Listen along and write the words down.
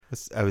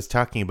I was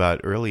talking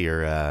about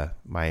earlier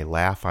my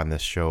laugh on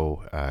this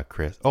show,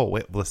 Chris. Oh,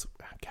 wait,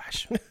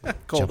 gosh.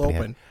 Cold Jumping open.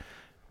 ahead.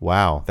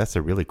 Wow, that's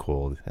a really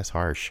cold. That's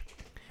harsh.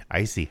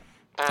 Icy.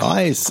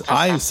 Ice,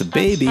 ice,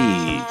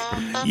 baby.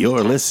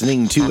 You're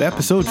listening to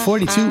episode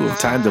 42 of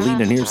Time to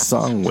Lean and Hear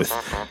Song with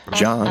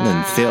John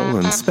and Phil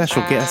and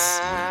special guests,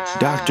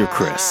 Dr.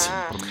 Chris,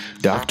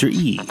 Dr.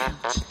 E,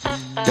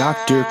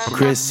 Dr.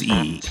 Chris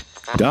E.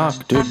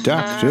 Doctor,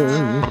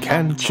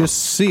 can't you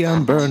see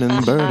I'm burning?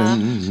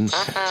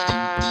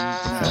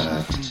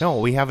 No,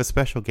 we have a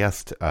special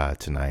guest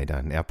tonight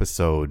on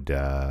episode,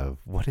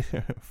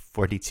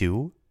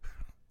 42?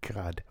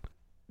 God.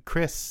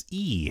 Chris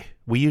E.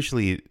 We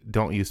usually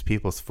don't use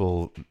people's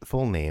full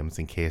names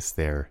in case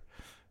they're,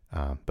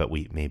 but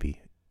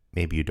maybe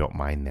you don't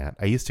mind that.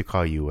 I used to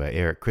call you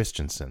Eric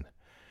Christensen,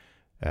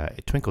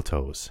 Twinkle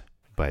Toes,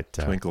 but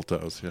Twinkle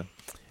Toes, yeah.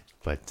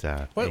 But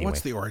What's anyway.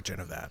 the origin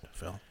of that,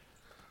 Phil?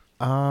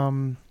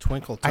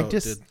 Twinkle I toes.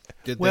 just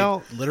Did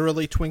well, they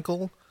literally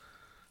twinkle?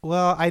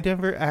 Well, I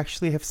never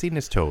actually have seen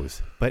his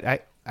toes,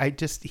 but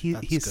he's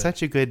good.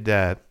 such a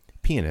good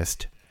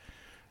pianist,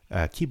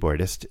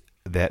 keyboardist,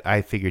 that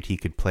I figured he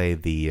could play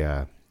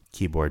the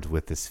keyboards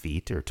with his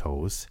feet or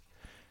toes.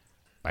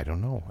 I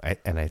don't know,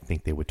 and I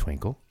think they would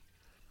twinkle.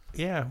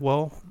 Yeah,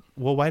 well,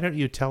 why don't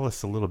you tell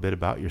us a little bit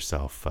about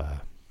yourself,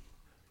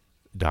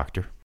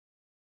 Doctor?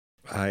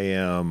 I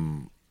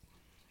am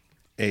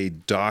a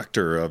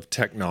doctor of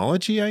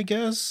technology, I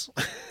guess.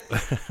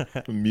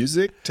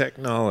 Music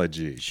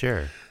technology.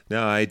 Sure.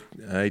 Now,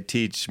 I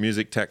teach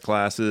music tech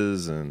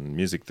classes and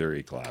music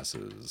theory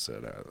classes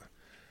at a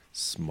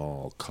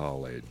small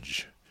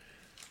college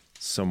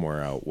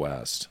somewhere out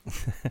west.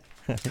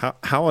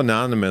 How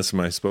anonymous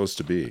am I supposed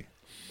to be?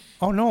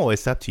 Oh, no,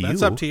 it's up to you.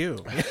 That's up to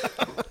you.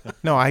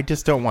 No, I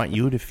just don't want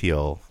you to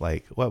feel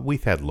like, well,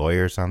 we've had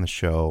lawyers on the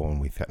show,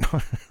 and we've had...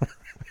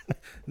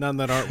 None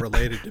that aren't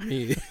related to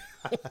me.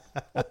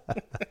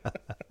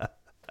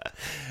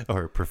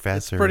 or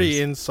professors. It's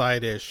pretty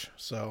inside-ish,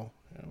 so...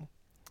 You know.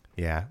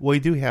 Yeah. Well, we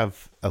do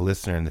have a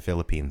listener in the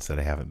Philippines that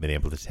I haven't been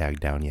able to tag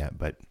down yet,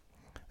 but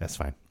that's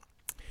fine.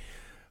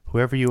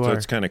 Whoever you So are.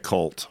 it's kind of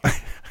cult.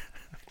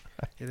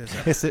 It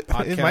is a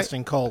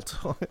podcasting cult.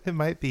 It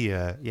might be,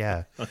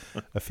 a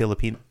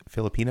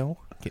Filipino?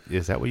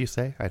 Is that what you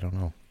say? I don't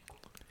know.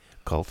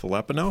 Cult.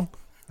 Filipino?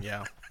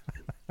 Yeah.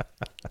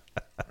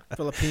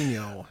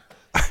 Filipino.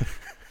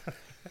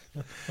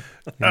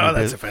 Oh,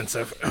 that's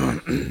offensive.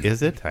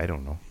 Is it? I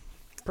don't know.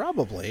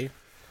 Probably.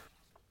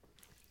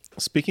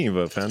 Speaking of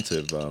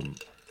offensive,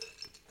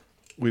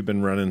 we've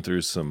been running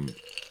through some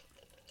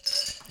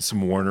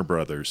Warner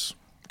Brothers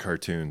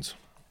cartoons.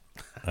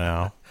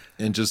 Oh.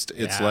 And just,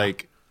 it's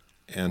like,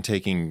 and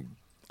taking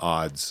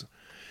odds,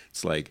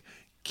 it's like,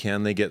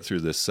 can they get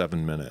through this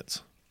 7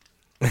 minutes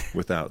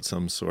without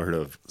some sort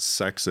of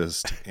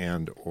sexist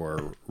and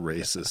or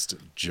racist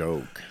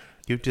joke?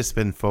 You've just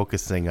been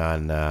focusing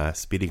on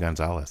Speedy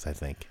Gonzalez, I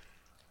think.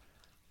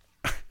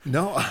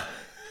 No,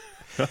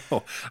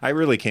 I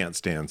really can't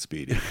stand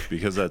Speedy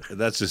because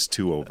that's just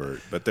too overt.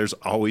 But there's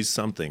always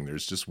something.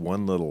 There's just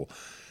one little...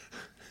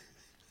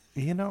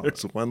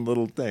 there's one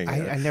little thing.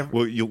 I never.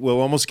 We'll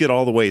almost get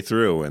all the way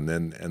through, and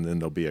then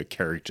there'll be a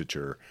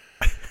caricature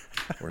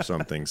or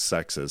something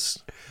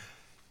sexist.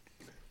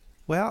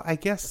 Well, I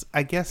guess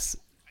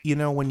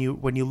when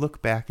you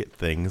look back at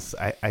things,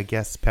 I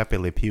guess Pepe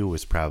Le Pew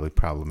was probably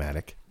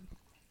problematic.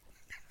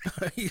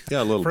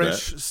 Yeah, a little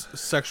French bit.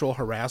 Sexual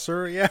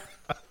harasser, yeah.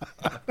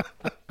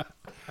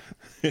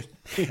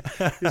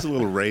 He's a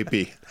little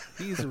rapey.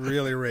 He's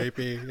really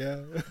rapey,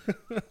 yeah.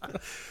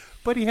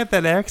 But he had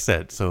that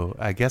accent, so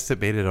I guess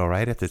it made it all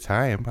right at the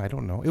time. I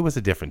don't know. It was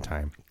a different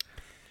time.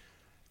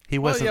 He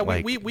wasn't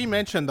like... we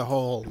mentioned the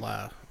whole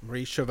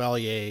Marie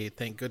Chevalier,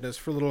 thank goodness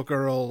for little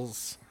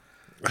girls,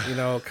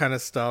 kind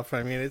of stuff.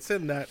 I mean, it's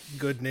in that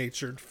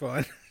good-natured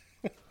fun.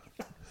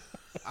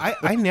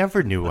 I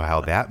never knew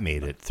how that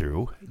made it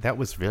through. That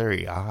was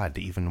very odd.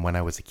 Even when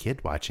I was a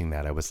kid watching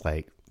that, I was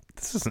like,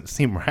 this doesn't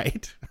seem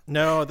right.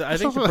 No, I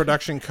think the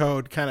production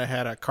code kind of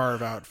had a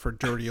carve-out for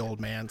dirty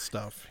old man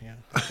stuff. Yeah.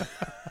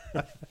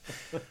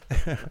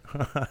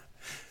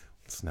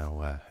 It's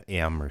no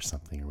M or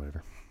something or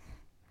whatever.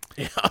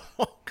 Yeah.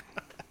 Oh,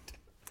 God.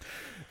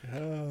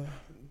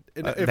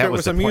 If that it was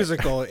was the a point.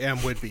 musical,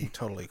 M would be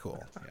totally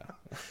cool.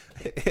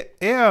 Yeah.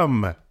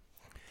 M.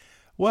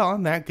 Well,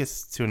 and that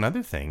gets to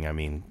another thing. I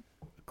mean,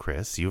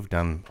 Chris, you've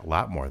done a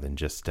lot more than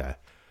just,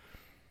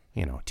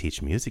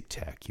 teach music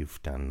tech.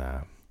 You've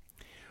done,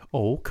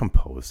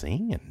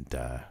 composing and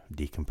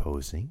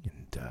decomposing,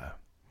 and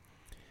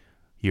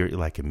you're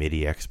like a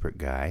MIDI expert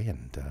guy.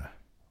 And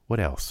what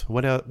else?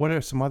 What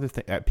are some other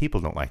things?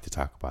 People don't like to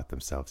talk about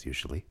themselves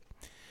usually.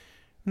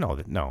 No,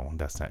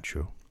 that's not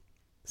true.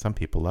 Some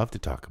people love to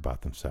talk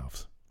about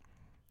themselves.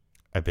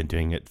 I've been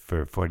doing it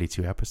for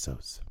 42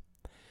 episodes.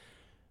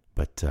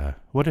 But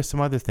what are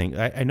some other things?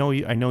 I know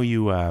you.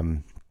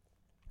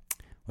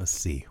 Let's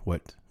see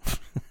what.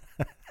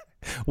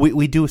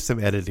 We do some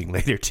editing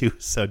later too,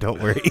 so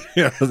don't worry.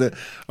 Yeah.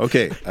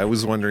 Okay. I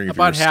was wondering if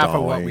About you were half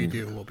of what we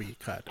stalling. do will be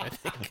cut, I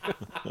think.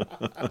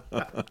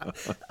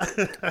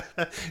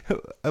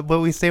 But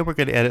we say we're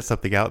going to edit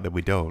something out, then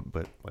we don't.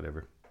 But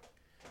whatever.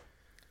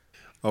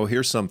 Oh,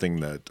 here's something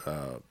that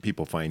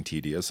people find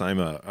tedious. I'm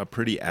a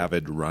pretty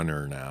avid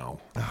runner now.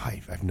 Oh,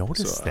 I've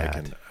noticed So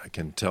that. I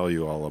can tell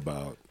you all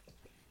about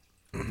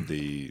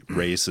the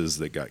races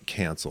that got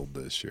canceled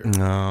this year.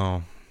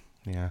 No,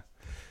 yeah,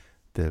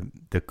 the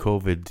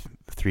COVID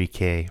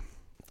 3K.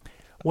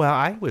 Well,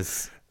 I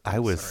was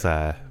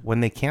when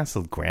they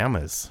canceled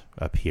Grandma's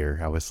up here.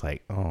 I was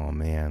like, oh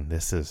man,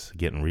 this is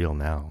getting real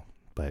now.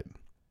 But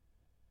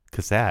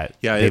because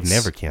they've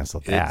never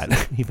canceled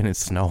that, even in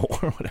snow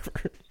or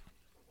whatever.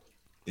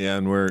 Yeah,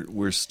 and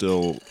we're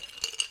still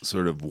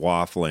sort of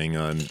waffling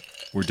on.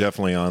 We're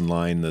definitely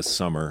online this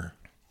summer,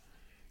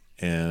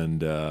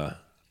 and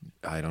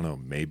I don't know,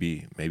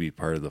 maybe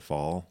part of the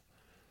fall.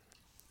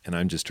 And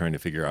I'm just trying to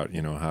figure out,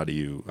 how do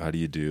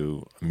you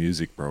do a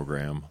music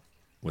program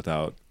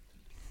without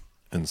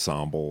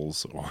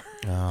ensembles or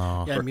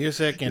Yeah,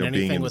 music and being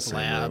anything in the with same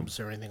labs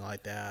or anything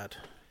like that.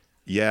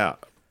 yeah.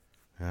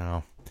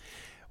 Oh,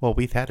 well,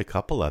 we've had a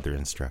couple other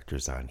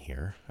instructors on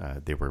here.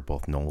 They were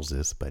both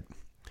Knowleses, but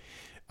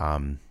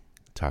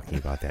talking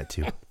about that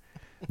too.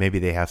 Maybe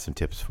they have some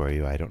tips for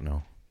you. I don't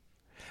know.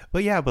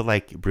 But yeah, but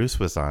like Bruce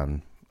was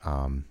on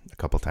a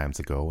couple times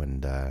ago,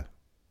 and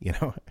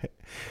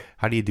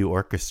how do you do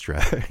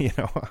orchestra,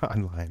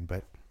 online?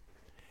 But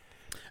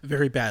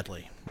Very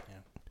badly.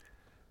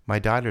 my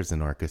daughter's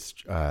in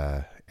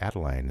orchestra.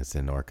 Adeline is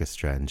in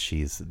orchestra, and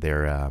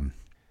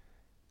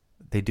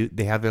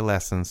they have their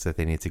lessons that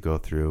they need to go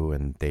through,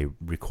 and they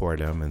record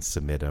them and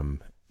submit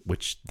them,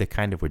 which they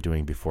kind of were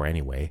doing before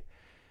anyway.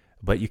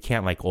 But you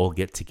can't like all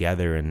get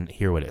together and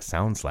hear what it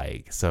sounds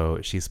like.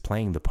 So she's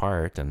playing the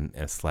part, and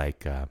it's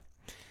like,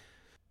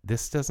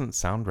 this doesn't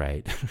sound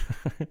right.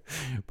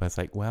 But it's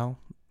like, well,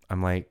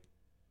 I'm like,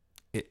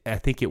 I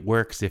think it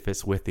works if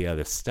it's with the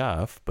other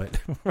stuff, but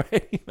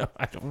right,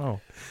 I don't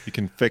know. You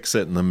can fix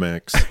it in the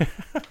mix.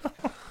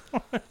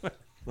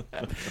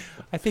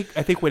 I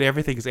think when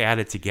everything's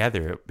added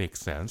together, it makes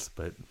sense,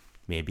 but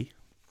maybe.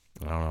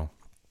 I don't know.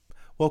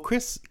 Well,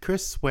 Chris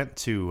went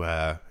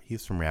to,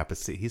 he's from Rapid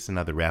City. He's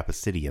another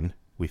Rapidian.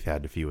 We've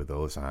had a few of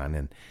those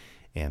on,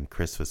 and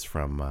Chris was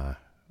from,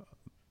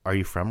 are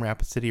you from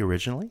Rapid City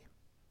originally?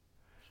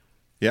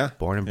 Yeah.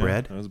 Born and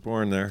bred? I was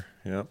born there.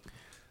 Yep.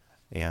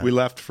 Yeah. We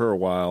left for a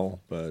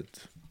while,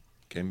 but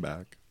came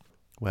back.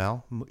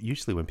 Well,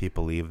 usually when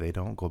people leave, they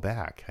don't go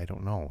back. I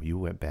don't know. You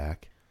went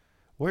back.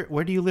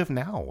 Where do you live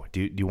now?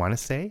 Do you want to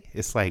say?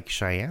 It's like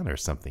Cheyenne or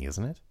something,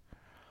 isn't it?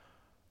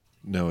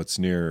 No, it's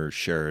near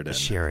Sheridan.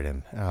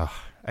 Sheridan. Oh,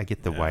 I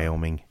get the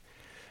Wyoming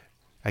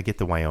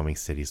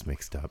cities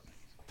mixed up.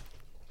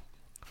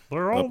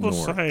 They're all Up the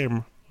north.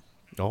 same.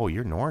 Oh,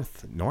 you're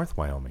north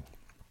Wyoming.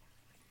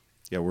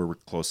 Yeah, we're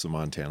close to the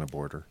Montana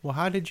border. Well,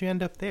 how did you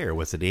end up there?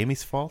 Was it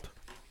Amy's fault?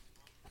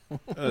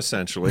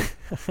 Essentially.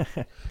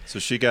 So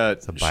she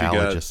got a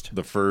biologist.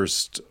 the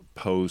first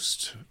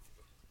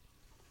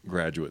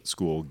post-graduate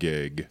school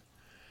gig,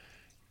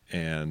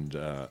 and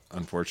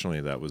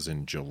unfortunately that was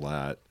in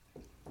Gillette,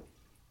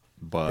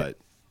 but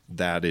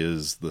that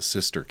is the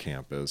sister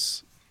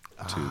campus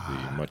to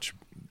the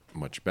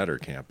much better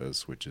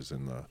campus, which is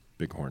in the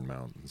Bighorn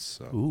Mountains.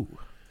 So Ooh.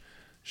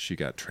 she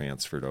got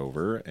transferred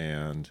over,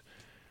 and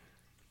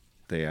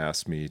they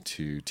asked me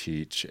to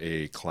teach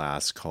a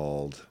class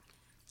called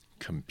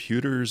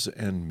Computers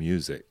and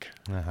Music.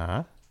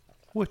 Uh-huh.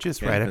 Which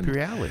is right up And- your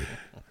alley.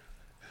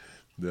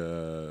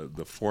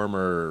 The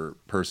former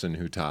person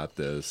who taught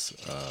this,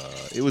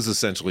 it was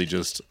essentially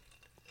just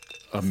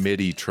a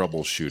MIDI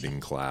troubleshooting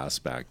class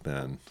back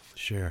then.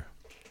 Sure.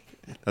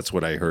 That's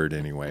what I heard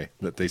anyway,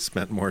 that they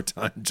spent more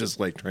time just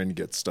like trying to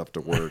get stuff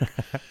to work.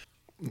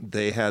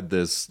 They had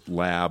this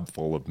lab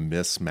full of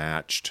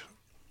mismatched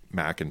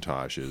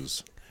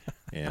Macintoshes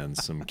and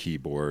some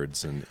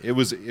keyboards, and it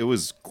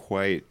was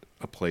quite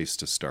a place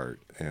to start.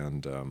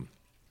 And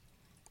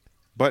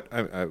but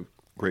I'm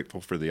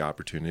grateful for the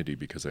opportunity,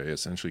 because I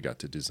essentially got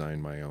to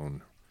design my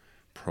own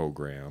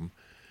program,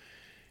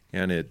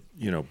 and it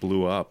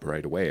blew up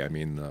right away. I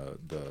mean,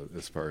 the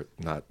as far,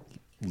 not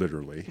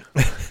literally,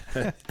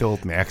 The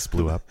old Max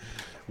blew up.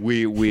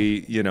 we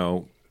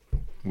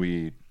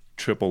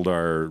tripled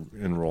our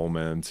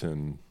enrollment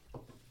and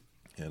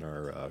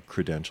our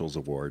credentials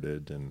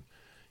awarded, and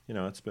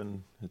it's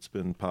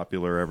been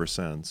popular ever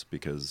since,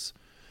 because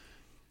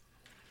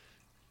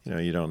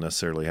you don't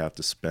necessarily have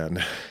to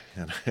spend,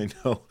 and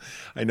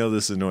I know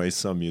this annoys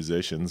some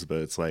musicians, but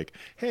it's like,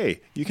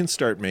 hey, you can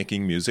start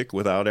making music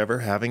without ever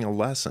having a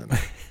lesson.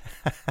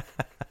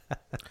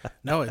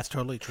 No, it's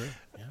totally true.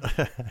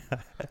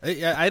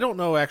 Yeah. I don't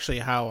know actually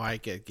how I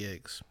get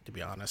gigs, to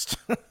be honest.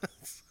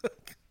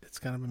 It's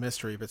kind of a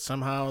mystery, but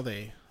somehow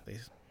they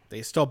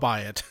still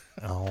buy it.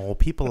 Oh,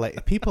 people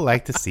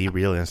like to see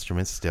real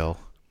instruments still.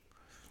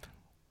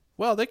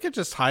 Well, they could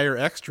just hire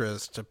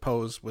extras to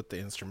pose with the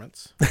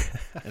instruments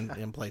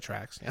and play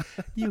tracks.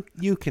 Yeah.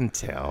 You can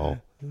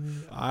tell.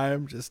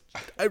 I'm just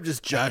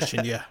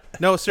joshing you.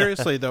 No,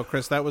 seriously though,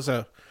 Chris, that was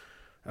a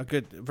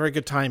very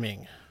good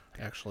timing,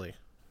 actually,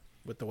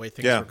 with the way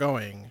things were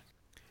going.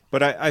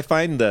 But I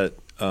find that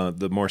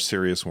the more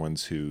serious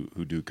ones who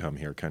do come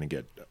here kind of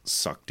get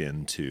sucked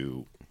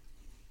into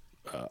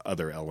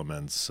other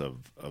elements of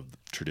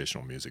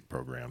traditional music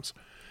programs.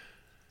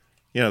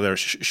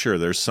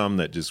 There's some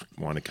that just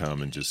want to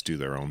come and just do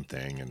their own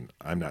thing, and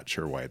I'm not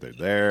sure why they're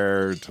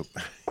there.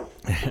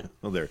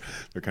 Well, they're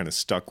kind of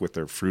stuck with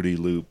their Fruity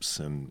Loops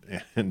and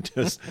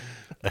just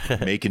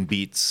making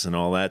beats and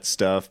all that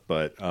stuff.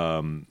 But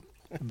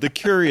the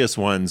curious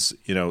ones,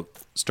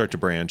 start to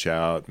branch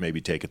out,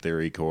 maybe take a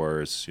theory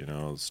course,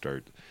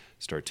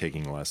 start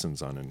taking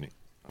lessons on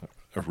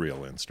a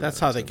real instrument. That's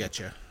how they get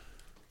you.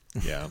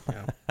 Yeah.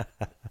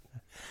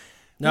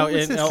 No,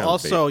 and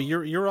also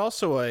you're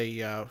also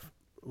a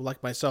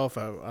like myself,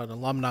 an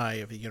alumni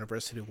of the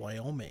University of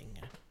Wyoming.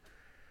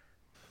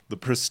 The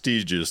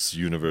prestigious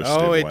University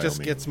of Wyoming. It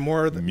just gets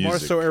more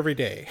so every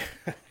day.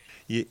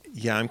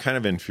 Yeah, I'm kind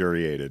of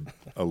infuriated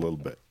a little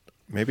bit.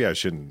 Maybe I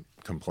shouldn't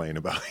complain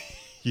about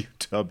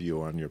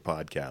UW on your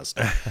podcast.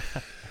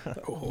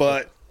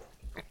 But,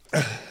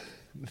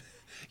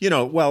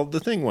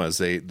 the thing was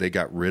they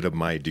got rid of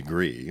my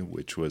degree,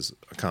 which was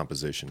a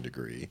composition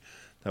degree.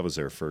 That was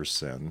their first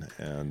sin.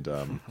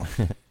 And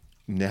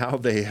now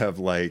they have,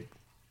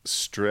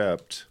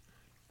 stripped,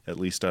 at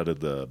least out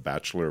of the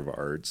Bachelor of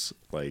Arts,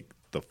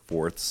 the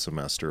fourth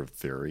semester of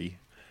theory,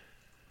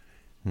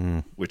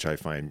 which I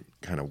find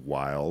kind of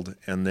wild.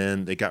 And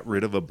then they got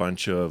rid of a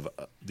bunch of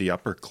the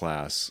upper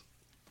class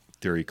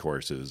theory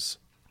courses,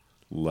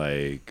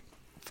 like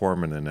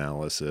Foreman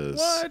analysis.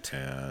 What?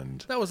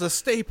 And that was a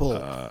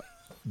staple.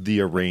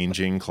 The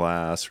arranging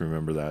class.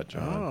 Remember that,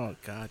 John? Oh,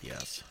 God,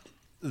 yes.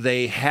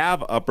 They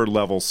have upper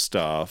level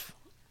stuff,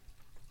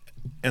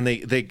 and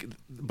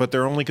but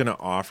they're only going to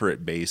offer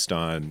it based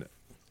on,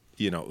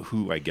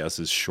 who I guess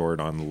is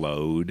short on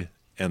load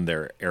and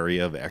their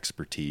area of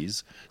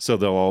expertise. So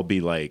they'll all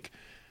be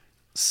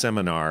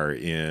seminar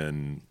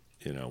in,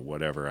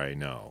 whatever I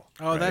know.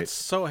 Oh, right? That's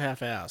so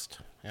half-assed.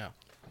 Yeah.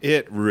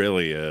 It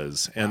really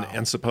is.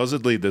 And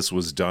supposedly this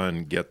was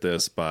done, get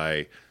this,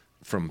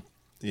 from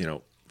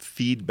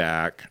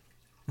feedback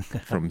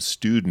from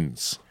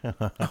students.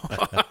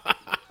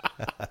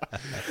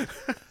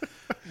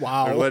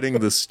 Wow. They're letting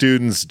the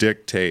students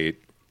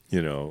dictate,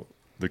 the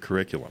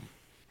curriculum.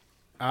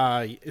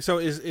 So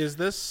is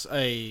this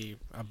a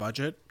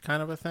budget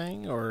kind of a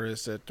thing, or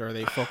are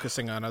they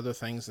focusing on other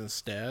things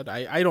instead?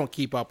 I don't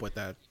keep up with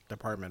that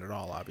department at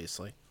all,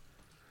 obviously.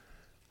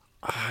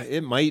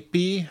 It might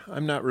be.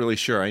 I'm not really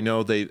sure. I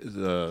know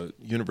the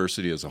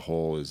university as a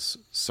whole has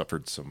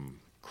suffered some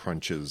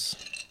crunches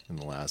in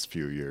the last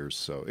few years,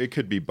 so it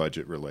could be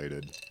budget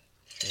related.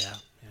 Yeah.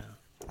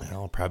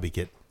 I'll probably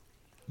get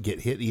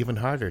hit even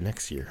harder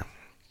next year.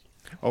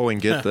 Oh,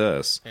 and get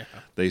this. Yeah.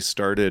 They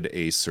started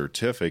a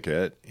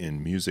certificate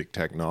in music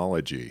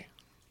technology.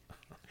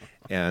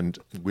 And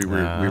we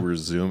were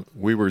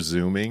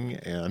zooming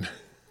and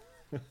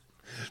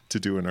to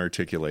do an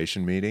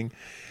articulation meeting,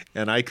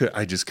 and I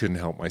just couldn't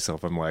help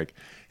myself. I'm like,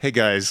 "Hey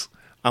guys,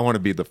 I want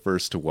to be the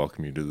first to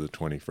welcome you to the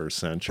 21st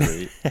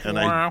century." And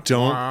I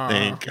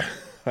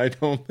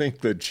don't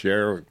think the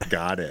chair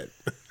got it.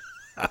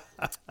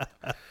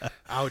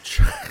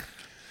 Ouch.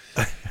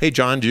 Hey,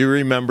 John, do you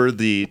remember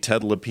the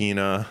Ted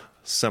Lapina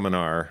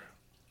seminar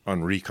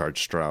on Richard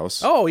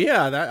Strauss? Oh,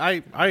 yeah.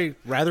 I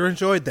rather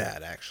enjoyed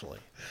that, actually.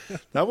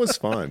 That was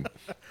fun.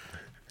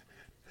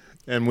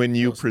 And when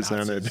you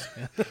presented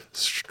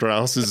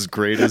Strauss's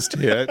greatest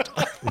hit.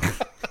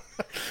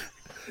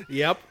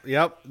 Yep.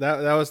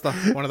 That was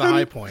one of the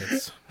high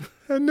points.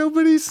 And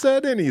nobody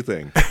said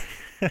anything.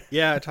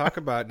 Yeah, talk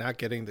about not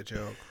getting the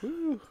joke.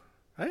 Whew.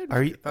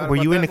 Were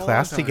you in a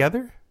class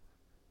together?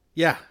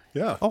 Yeah.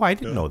 Oh, I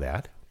didn't know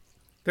that.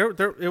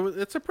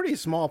 It's a pretty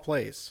small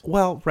place.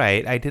 Well,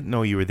 right. I didn't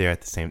know you were there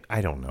at the same. I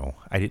don't know.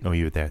 I didn't know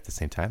you were there at the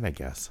same time, I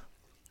guess.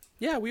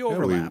 Yeah, we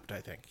overlapped. I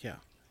think. Yeah.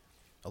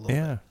 A little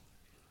bit.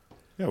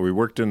 Yeah, we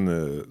worked in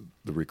the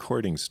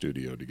recording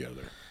studio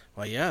together.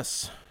 Well,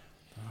 yes.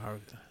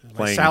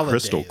 Playing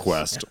Crystal days.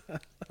 Quest.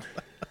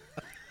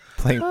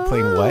 Playing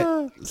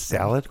what?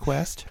 Salad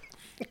Quest?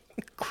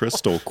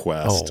 Crystal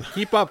Quest. Oh.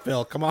 Keep up,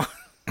 Phil. Come on.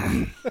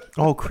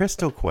 Oh,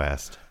 Crystal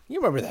Quest. You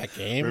remember that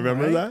game?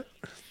 Remember right?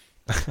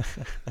 that?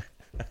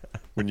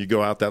 When you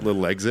go out that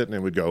little exit and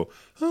it would go,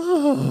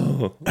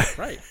 oh.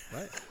 Right.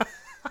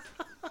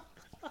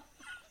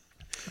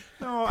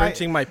 No,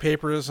 printing my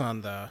papers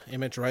on the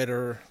image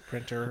writer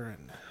printer.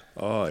 And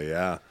oh,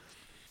 yeah.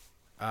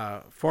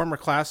 Former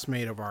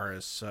classmate of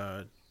ours,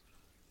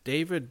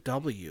 David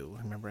W.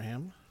 Remember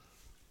him?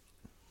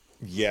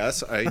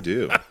 Yes, I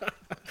do.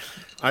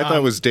 I thought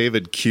it was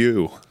David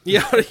Q.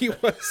 Yeah, he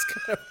was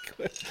kind of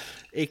good.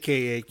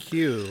 AKA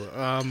Q.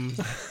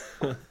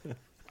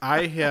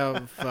 I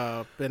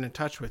have been in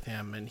touch with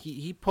him, and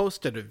he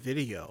posted a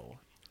video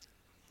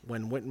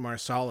when Wynton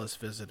Marsalis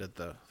visited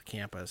the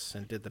campus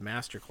and did the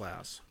master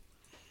class.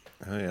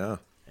 Oh yeah.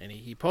 And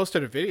he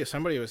posted a video.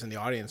 Somebody was in the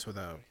audience with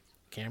a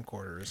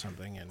camcorder or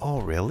something. And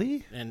Oh,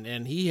 really?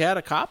 and he had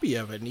a copy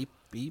of it, and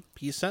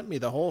he sent me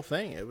the whole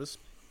thing. It was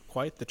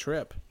quite the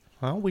trip.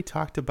 Well, we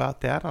talked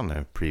about that on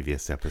a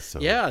previous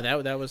episode. Yeah,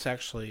 that was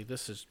actually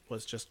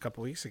was just a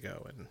couple weeks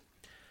ago, and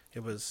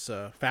it was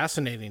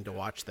fascinating to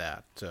watch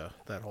that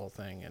whole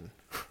thing. And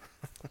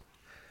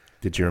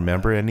Did you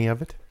remember any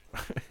of it?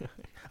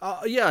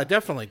 yeah, I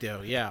definitely do.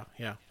 Yeah.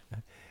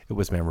 It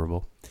was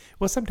memorable.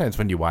 Well, sometimes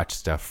when you watch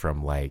stuff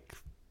from like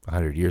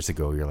 100 years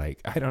ago, you're like,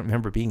 I don't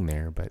remember being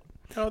there, but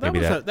Oh, maybe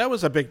that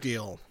was a big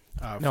deal.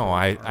 no, for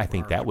I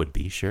think our that would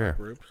be sure.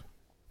 group.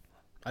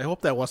 I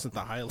hope that wasn't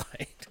the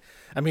highlight.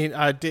 I mean,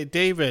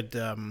 David,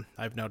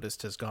 I've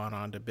noticed, has gone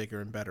on to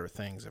bigger and better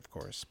things, of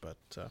course, but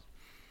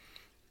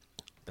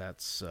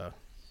that's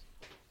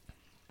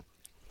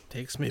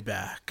takes me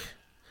back.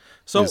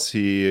 So Is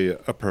he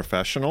a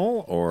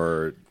professional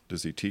or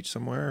does he teach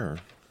somewhere?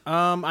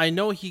 Or? I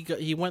know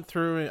he went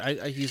through. I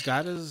think he's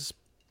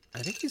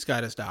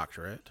got his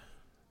doctorate.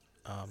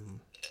 I'm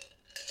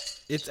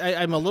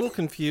a little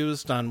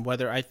confused on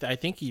whether I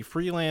think he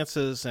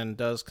freelances and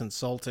does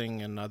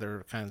consulting and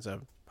other kinds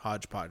of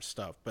hodgepodge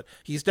stuff, but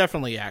he's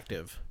definitely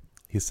active.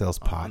 He sells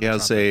pot. He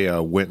has a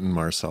Wynton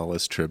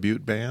Marsalis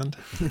tribute band.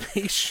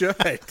 He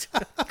should.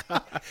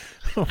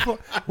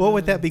 What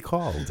would that be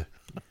called?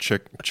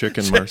 Chicken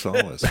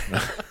Marsalis.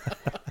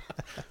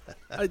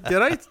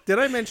 Did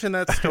I mention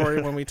that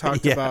story when we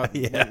talked about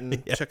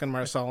Wynton, yeah. Chicken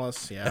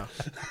Marsalis? Yeah,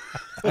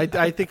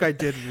 I think I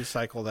did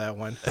recycle that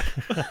one.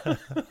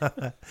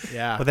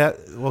 Yeah,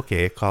 Well,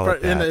 okay, call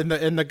it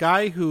that. and the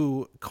guy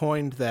who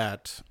coined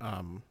that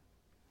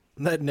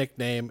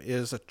nickname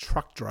is a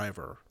truck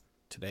driver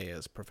today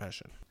as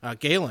profession.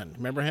 Galen,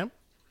 remember him?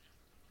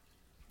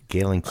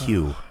 Galen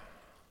Q.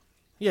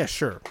 Yeah,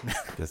 sure.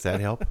 Does that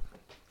help?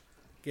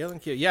 Galen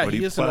Q. Yeah, What do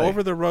he you is an play?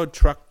 over-the-road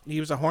truck. He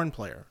was a horn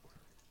player.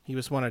 He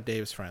was one of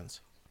Dave's friends.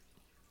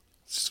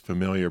 It's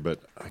familiar, but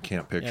I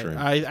can't picture him.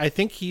 I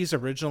think he's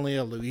originally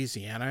a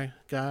Louisiana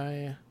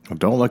guy.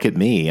 Don't look at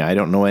me. I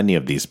don't know any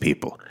of these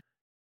people.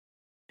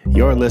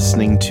 You're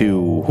listening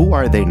to Who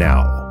Are They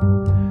Now?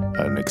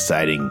 An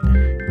exciting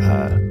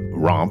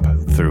romp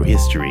through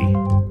history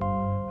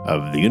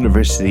of the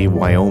University of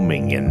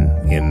Wyoming in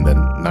the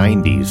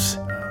 90s.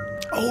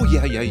 Oh,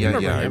 yeah. Remember him? I He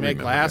had remember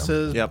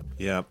glasses. him.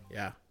 Yep.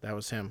 Yeah, that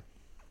was him.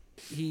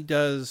 He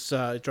drives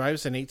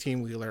an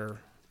 18-wheeler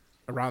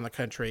around the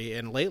country,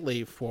 and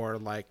lately for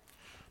like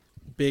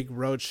big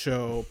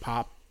roadshow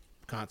pop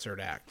concert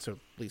acts, so at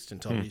least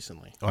until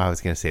recently. Well, I was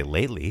going to say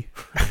lately.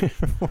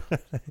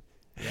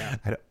 Yeah,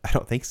 I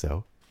don't think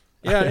so.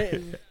 yeah.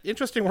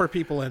 Interesting where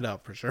people end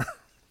up for sure.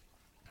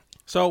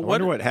 So I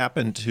wonder what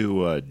happened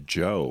to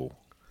Joe.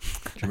 Do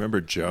you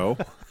remember Joe?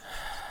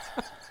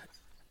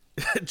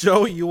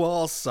 Joe, you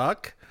all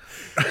suck.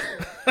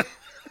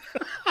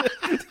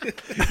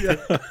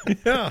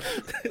 Yeah.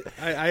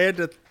 I had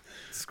to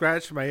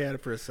scratch my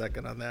head for a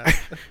second on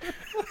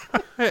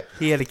that.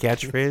 He had a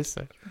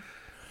catchphrase.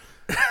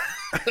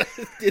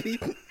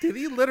 Did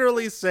he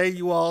literally say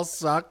you all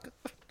suck?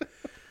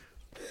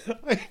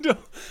 I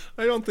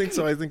don't think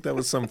so. I think that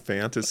was some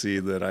fantasy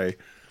that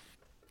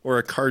or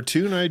a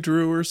cartoon I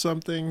drew or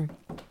something.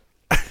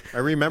 I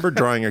remember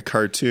drawing a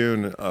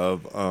cartoon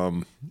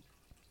of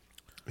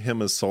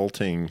him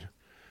assaulting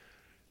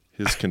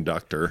his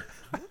conductor.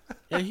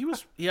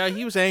 Yeah,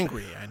 he was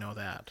angry. I know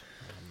that.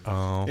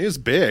 Oh, He was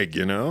big,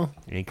 you know.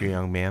 angry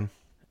young man.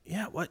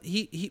 Yeah, what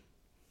he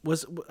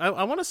was.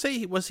 I want to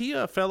say, was he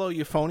a fellow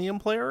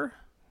euphonium player?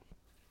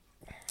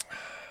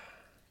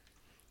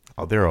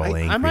 Oh, they're all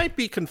angry. I might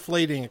be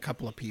conflating a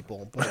couple of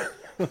people, but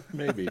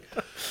Maybe.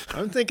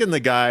 I'm thinking the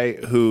guy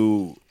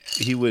who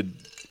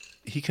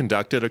he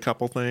conducted a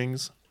couple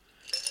things,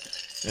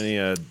 and he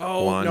had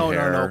blonde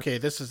hair. no. Okay,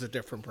 this is a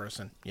different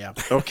person. Yeah.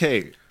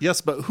 Okay,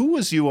 yes, but who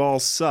was You All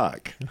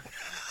Suck?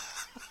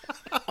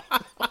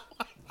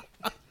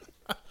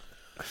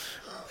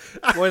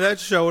 Boy, that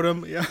showed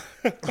him. Yeah.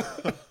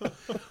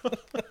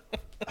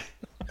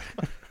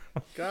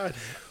 God.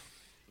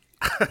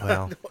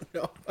 Well,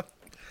 No.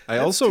 I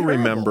also terrible.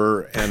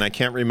 remember, and I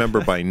can't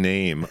remember by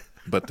name,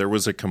 but there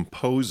was a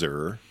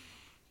composer,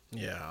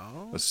 Yeah.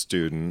 a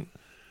student,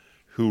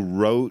 who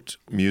wrote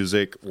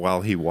music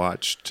while he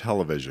watched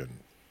television.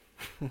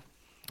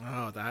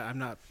 Oh,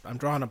 I'm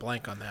drawing a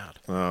blank on that.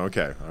 Oh,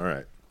 okay, all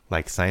right.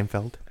 like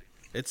Seinfeld.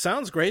 It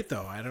sounds great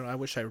though. I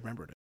wish I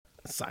remembered it.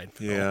 Seinfeld.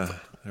 Yeah,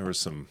 there were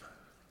some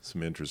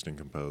interesting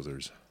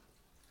composers.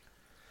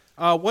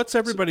 What's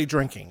everybody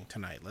drinking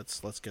tonight? Let's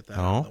get that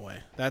out of Oh. the way.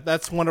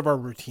 That's one of our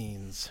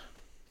routines.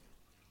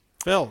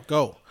 Phil,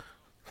 go.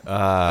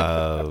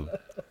 Well,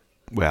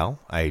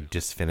 I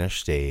just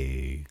finished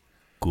a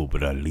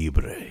Cuba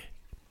Libre.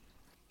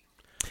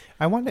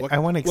 I want to What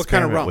experiment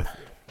kind of rum? with.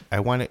 I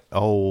want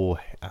to.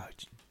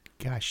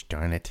 Gosh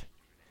darn it!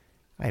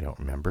 I don't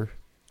remember.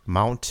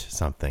 Mount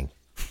something.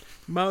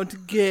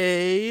 Mount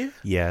Gay.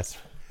 Yes,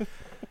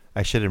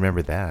 I should have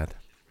remembered that.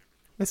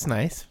 It's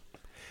nice.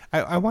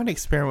 I want to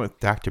experiment with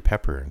Dr.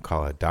 Pepper and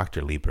call it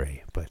Dr. Libre,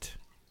 but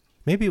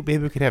maybe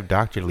we could have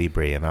Dr.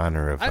 Libre in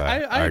honor of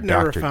I've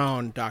never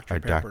found Dr. our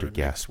Pepper doctor to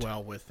guest. mix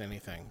well with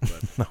anything.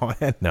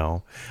 But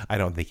No, I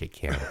don't think it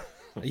can.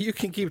 you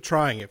can keep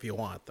trying if you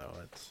want, though.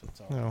 It's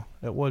all.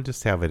 No, we'll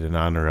just have it in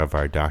honor of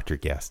our doctor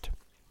guest.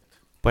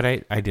 But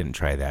I didn't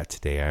try that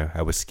today.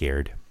 I was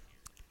scared.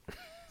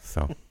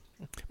 So,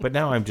 but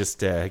now I'm just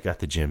got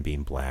the Jim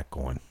Beam Black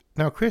going.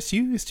 Now, Chris,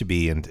 you used to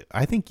be, and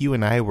I think you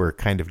and I were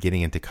kind of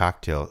getting into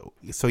cocktail.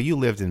 So you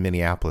lived in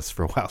Minneapolis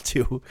for a while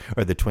too,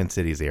 or the Twin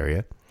Cities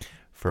area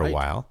for a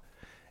while.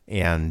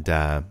 And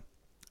I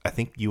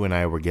think you and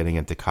I were getting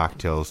into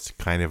cocktails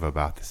kind of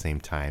about the same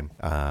time.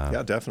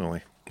 Yeah,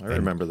 definitely. I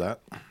remember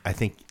that. I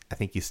think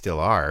you still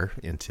are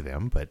into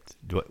them, but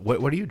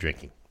what are you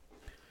drinking?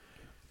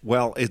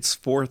 Well, it's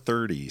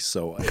 4:30,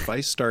 so if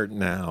I start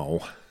now,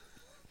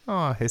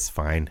 Oh, it's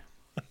fine.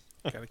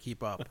 Got to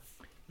keep up.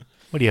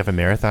 What, do you have a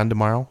marathon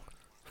tomorrow?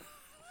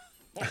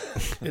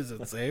 Is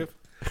it safe?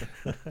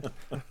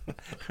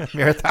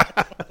 Marathon?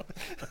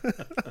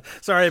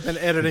 Sorry, I've been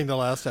editing the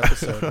last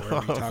episode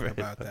where we talk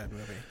about that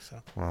movie.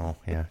 So. Well,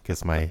 yeah,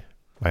 because my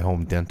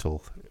home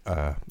dental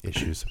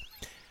issues.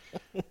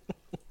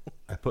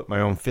 I put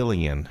my own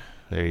filling in.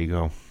 There you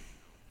go.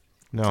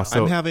 No,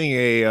 so I'm having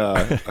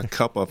a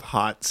cup of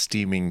hot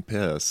steaming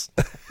piss.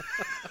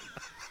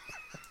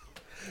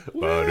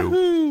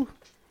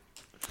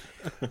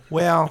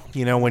 well,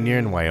 when you're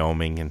in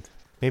Wyoming and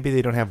maybe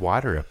they don't have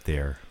water up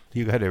there,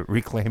 you got to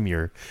reclaim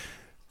your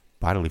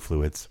bodily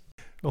fluids.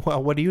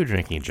 Well, what are you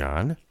drinking,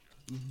 John?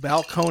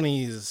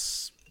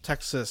 Balcones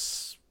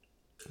Texas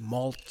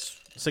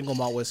single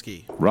malt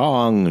whiskey.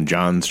 Wrong.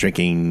 John's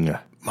drinking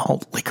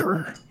malt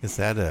liquor. Is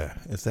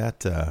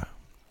that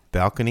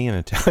balcony in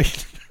Italian?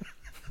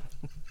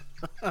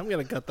 I'm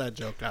gonna cut that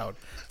joke out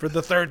for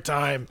the third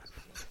time.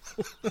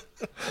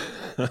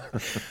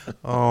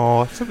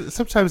 Oh,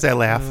 sometimes I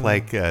laugh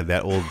like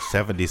that old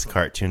 70s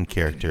cartoon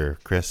character,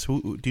 Chris.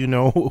 Do you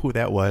know who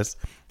that was?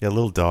 The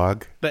little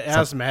dog? The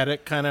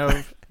asthmatic kind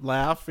of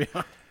laugh.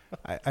 Yeah.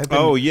 I've been,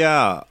 Oh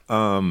yeah,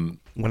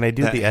 when I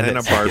do the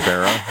edits,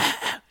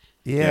 Hanna-Barbera.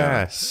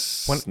 yeah.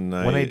 Yeah.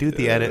 When I do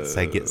the edits,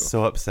 I get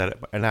so upset.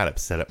 Not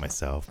upset at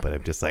myself, but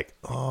I'm just like,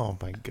 oh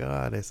my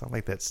god, I sound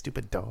like that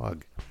stupid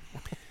dog.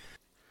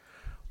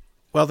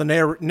 Well, the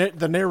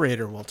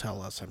narrator will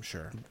tell us, I'm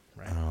sure.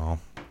 Right? Oh,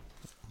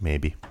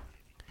 maybe.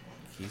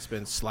 He's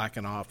been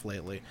slacking off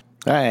lately.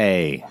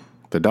 Hey,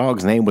 the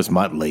dog's name was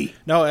Muttley.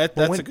 No,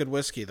 that's a good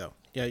whiskey, though.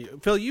 Yeah,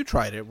 Phil, you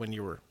tried it when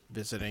you were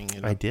visiting.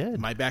 I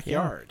did. My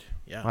backyard.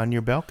 Yeah. On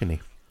your balcony.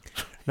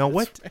 Now,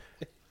 what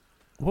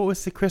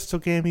was the crystal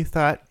game you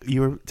thought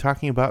you were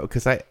talking about?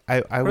 Because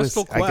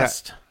Crystal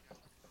Quest.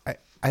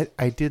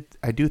 I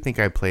do think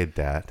I played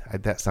that.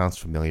 That sounds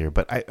familiar.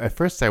 But at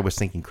first I was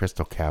thinking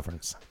Crystal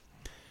Caverns.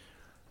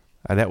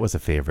 That was a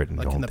favorite in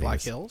the old in the days.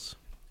 Black Hills?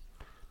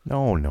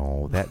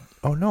 No.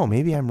 Oh no,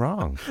 maybe I'm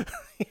wrong.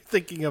 You're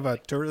thinking of a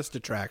tourist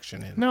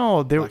attraction in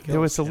No, there Black Hills,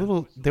 was a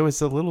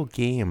yeah. little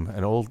game,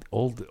 an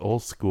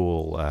old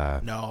school.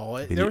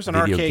 No, there was an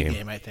arcade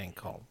game I think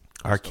called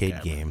Crystal arcade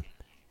Cavern. game.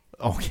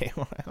 Okay,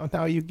 well,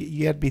 now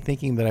you had me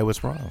thinking that I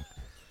was wrong.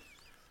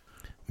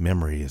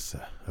 Memory is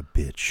a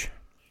bitch.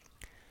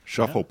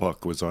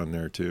 Shufflepuck was on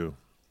there too,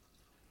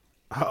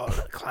 Oh,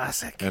 the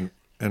classic.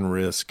 and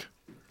Risk.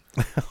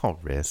 Oh,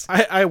 Risk.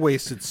 I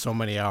wasted so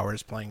many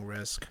hours playing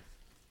Risk.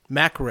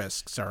 Mac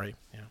Risk, sorry.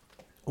 Yeah.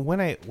 When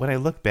I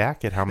look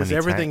back at how many Because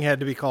everything times, had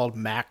to be called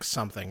Mac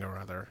something or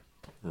other.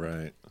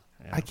 Right.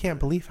 I can't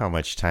believe how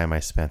much time I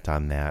spent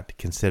on that,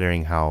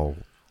 considering how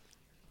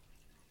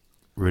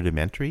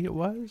rudimentary it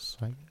was.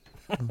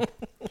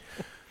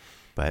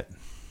 But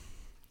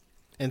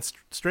And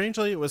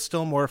strangely, it was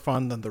still more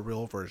fun than the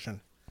real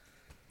version.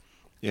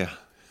 Yeah.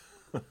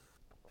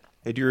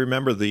 Hey, do you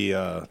remember we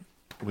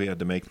had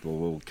to make the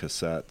little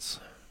cassettes?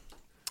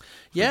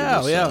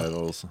 Yeah, the yeah.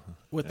 recitals?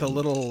 With the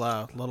little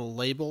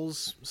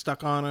labels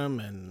stuck on them,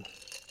 and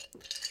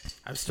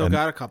I've still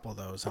got a couple of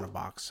those in a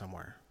box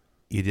somewhere.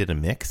 you did a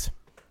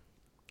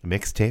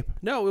mixtape?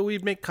 No,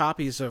 we'd make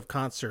copies of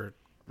concert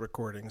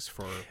recordings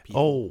for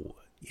people. Oh,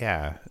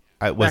 yeah.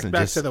 It wasn't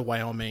back just to the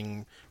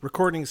Wyoming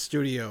recording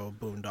studio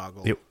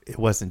boondoggle. it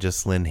wasn't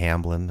just Lynn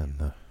Hamlin and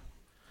the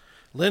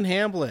Lynn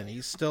Hamblin,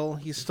 he's still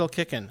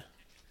kicking.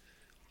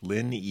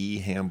 Lynn E.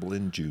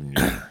 Hamblin Jr.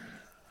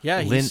 Yeah,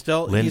 Lynn- he's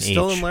still Lynn in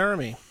H.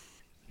 Laramie.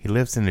 he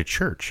lives in a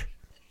church.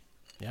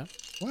 Yeah,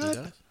 what?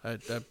 He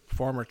does. A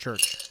former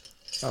church.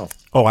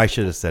 Oh, I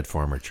should have said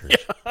former church.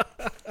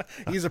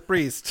 He's a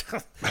priest.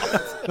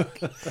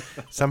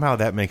 Somehow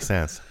that makes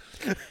sense.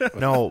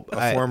 No,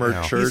 A former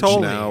no. church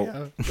holy,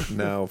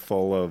 now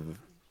full of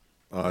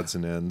odds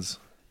and ends.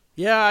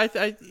 Yeah,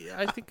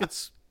 I think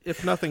it's,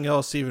 if nothing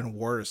else, even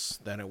worse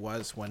than it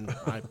was when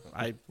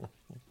I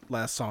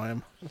last saw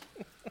him.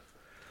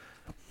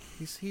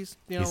 He's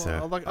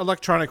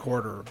electronic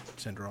hoarder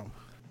syndrome.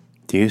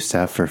 Do you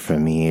suffer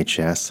from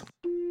EHS?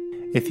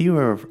 If you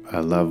or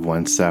a loved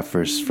one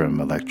suffers from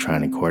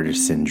electronic hoarder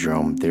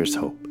syndrome, there's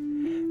hope.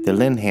 The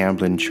Lynn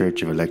Hamblin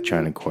Church of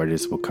Electronic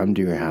Orders will come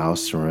to your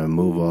house and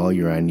remove all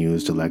your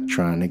unused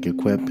electronic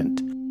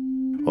equipment.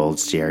 Old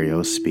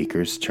stereos,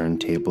 speakers,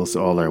 turntables,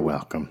 all are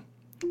welcome.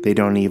 They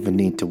don't even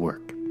need to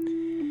work.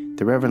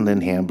 The Reverend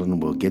Lynn Hamblin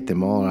will get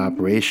them all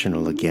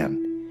operational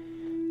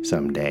again.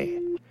 Someday,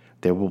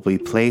 they will be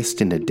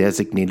placed in a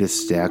designated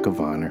stack of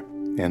honor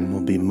and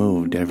will be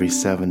moved every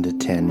 7 to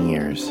 10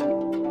 years.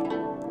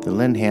 The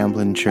Lynn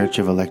Hamblin Church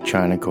of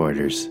Electronic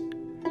Orders.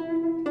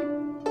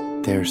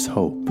 There's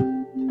hope.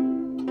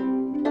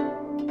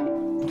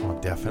 Oh,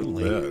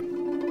 definitely.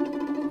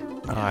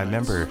 Bet. I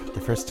remember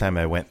the first time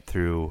I went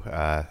through,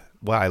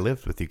 I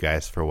lived with you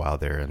guys for a while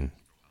there in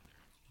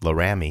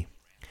Laramie,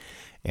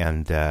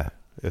 and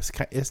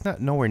it's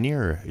not nowhere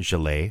near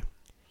Gillette,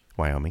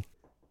 Wyoming.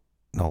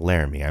 No,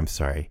 Laramie, I'm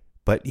sorry.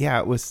 But yeah,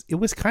 it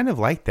was kind of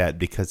like that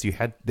because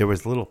there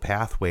was little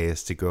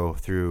pathways to go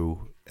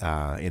through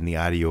in the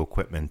audio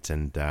equipment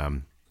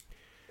and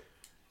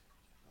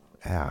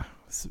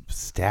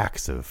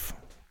stacks of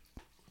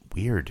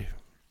weird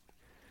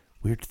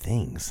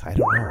things. I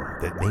don't know,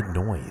 that made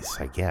noise,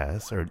 I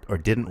guess, or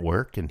didn't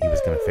work, and he was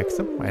going to fix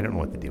them. I don't know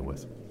what the deal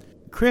was.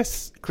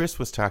 Chris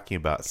was talking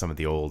about some of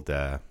the old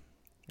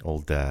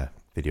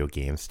video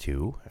games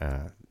too.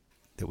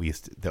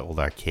 The old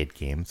arcade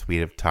games. We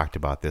have talked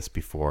about this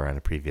before on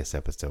a previous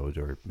episode,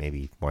 or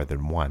maybe more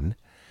than one.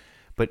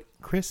 But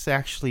Chris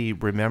actually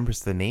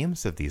remembers the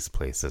names of these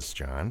places,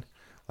 John.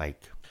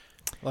 Like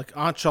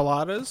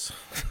enchiladas.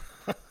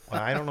 Well,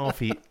 I don't know if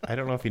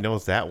he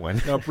knows that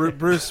one. No,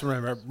 Bruce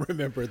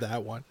remember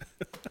that one.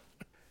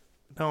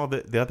 No,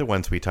 the other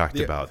ones we talked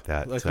about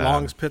that like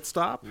Long's Pit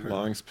Stop.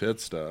 Long's Pit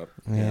Stop.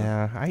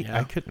 Yeah,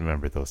 I couldn't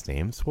remember those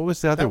names. What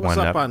was the other one?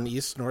 That was up on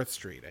East North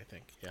Street, I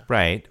think. Yeah.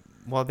 Right.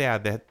 Well, yeah,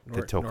 the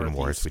Token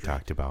Wars we Street.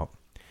 talked about.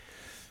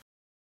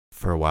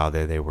 For a while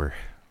there, they were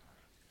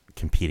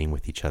competing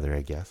with each other,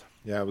 I guess.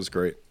 Yeah, it was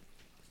great.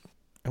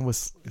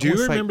 Do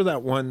you remember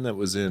that one that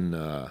was in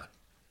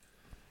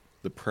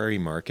the Prairie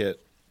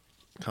Market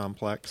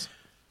complex?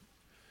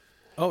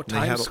 Oh,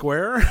 Times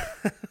Square?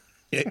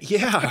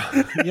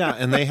 Yeah,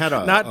 and they had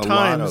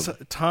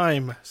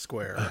Time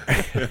Square.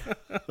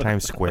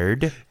 Times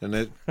Squared? And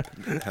it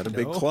had a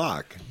big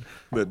clock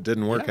that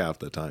didn't work half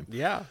the time.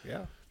 Yeah.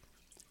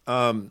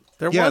 And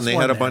they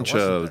had a bunch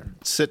of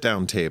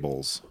sit-down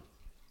tables.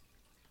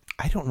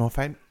 I don't know if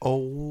Oh,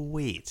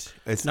 wait.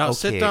 It's now, okay.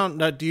 sit down.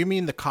 Now, do you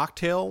mean the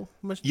cocktail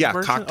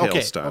version?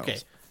 Cocktail styles. Okay.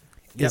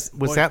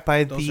 Was that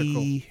by those are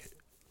the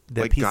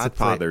like pizza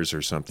Godfathers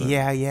or something?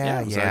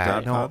 Yeah. Was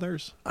that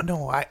Godfathers?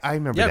 No, I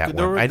remember that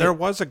one. There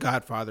was a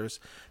Godfathers.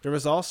 There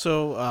was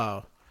also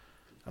a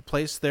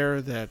place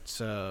there that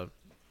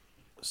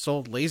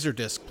sold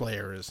Laserdisc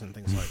players and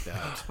things like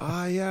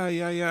that. Yeah.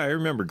 I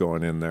remember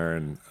going in there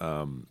and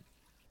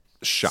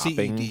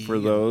shopping CED, for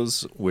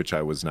those, which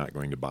I was not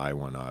going to buy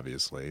one,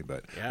 obviously.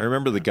 But Yeah. I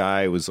remember the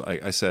guy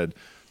I said,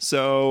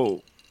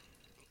 so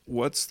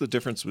what's the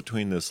difference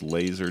between this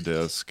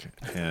Laserdisc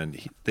and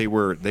they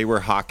were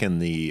hawking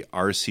the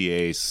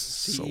RCA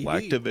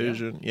Select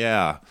Division?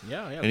 Yeah.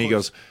 And he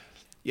goes,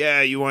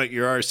 yeah, you want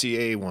your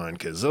RCA one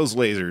because those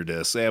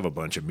Laserdiscs, they have a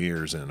bunch of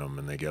mirrors in them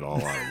and they get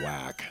all out of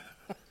whack.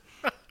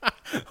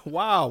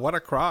 Wow, what a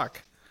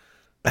crock.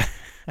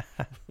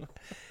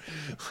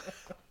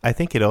 I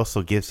think it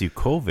also gives you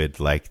COVID,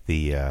 like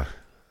the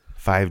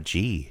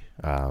 5G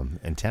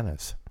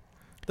antennas.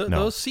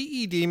 Those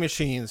CED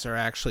machines are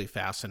actually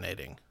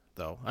fascinating,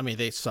 though. I mean,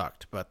 they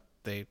sucked, but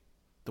the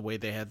way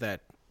they had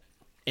that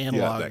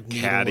analog that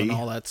needle caddy. and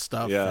all that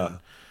stuff. Yeah.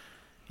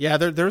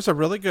 And there's a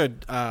really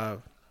good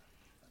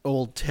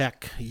old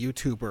tech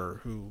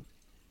YouTuber who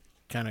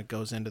kind of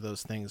goes into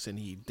those things, and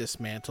he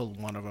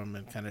dismantled one of them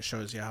and kind of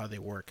shows you how they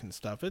work and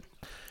stuff.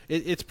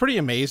 It's pretty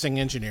amazing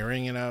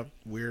engineering in a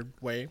weird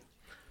way.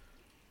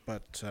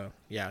 But,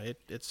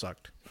 it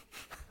sucked.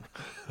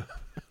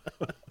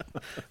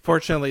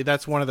 Fortunately,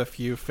 that's one of the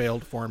few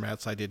failed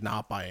formats I did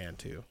not buy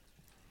into.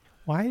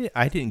 Well,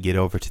 I didn't get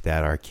over to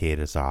that arcade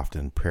as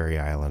often, Prairie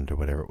Island or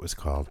whatever it was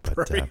called.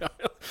 But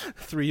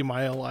 3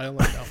 Mile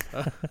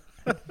Island.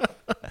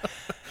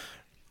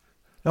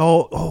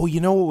 Oh,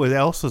 you know what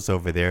else was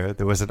over there?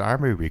 There was an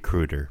army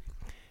recruiter.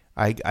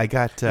 I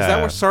got. Is that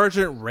where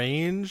Sergeant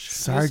Range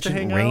used to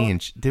hang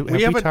Range. out?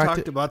 We haven't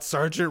talked about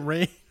Sergeant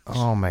Range.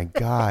 Oh my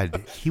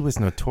God, he was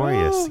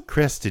notorious.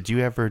 Chris, did you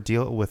ever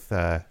deal with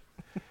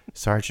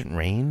Sergeant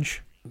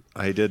Range?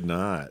 I did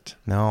not.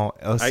 No.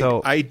 Oh,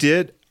 so I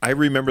did. I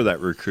remember that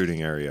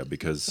recruiting area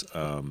because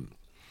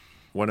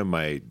one of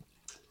my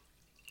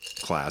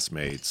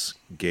classmates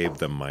gave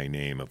them my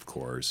name, of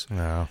course.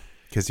 No,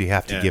 because you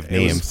have to And give it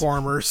names. was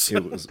Formers.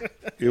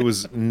 It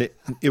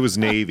was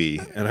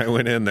Navy, and I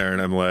went in there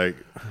and I'm like,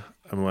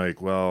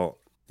 well,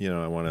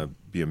 I want to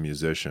be a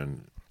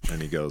musician, and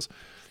he goes,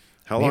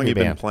 how long Navy you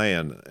been band.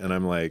 playing? And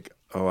I'm like,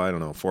 oh, I don't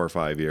know, 4 or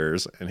 5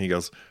 years. And he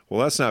goes,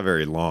 well, that's not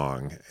very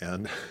long,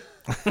 and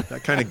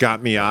that kind of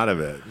got me out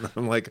of it.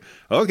 I'm like,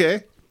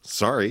 okay,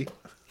 sorry.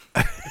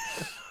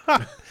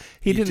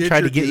 He didn't try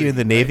to get you in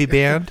the Navy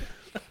band.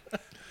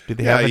 Did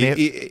they have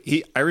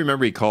an I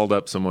remember he called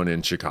up someone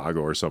in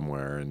Chicago or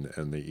somewhere,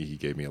 and he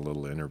gave me a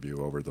little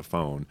interview over the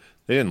phone.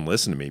 They didn't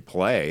listen to me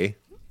play.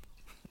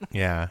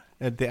 Yeah,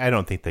 I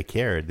don't think they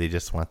cared. They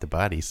just want the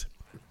bodies.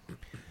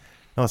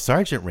 No,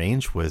 Sergeant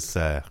Range was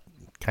kind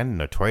of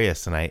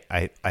notorious, and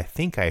I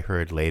think I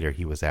heard later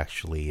he was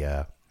actually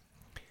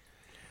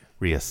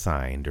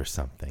reassigned or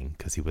something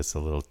because he was a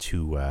little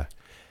too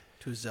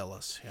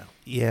zealous. Yeah.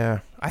 Yeah,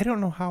 I don't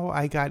know how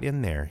I got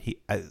in there.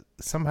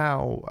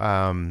 Somehow,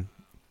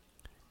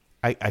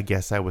 I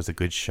guess I was a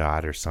good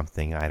shot or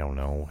something. I don't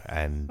know,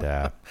 and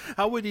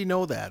How would he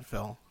know that,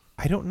 Phil?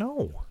 I don't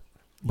know.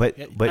 But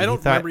I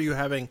don't remember you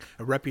having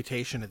a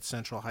reputation at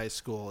Central High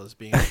School as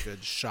being a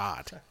good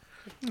shot.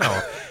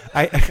 No,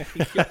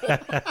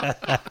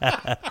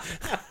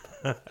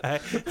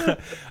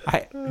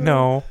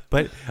 no,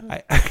 but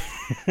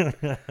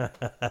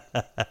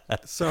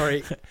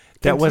Sorry,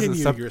 that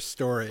wasn't your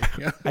story.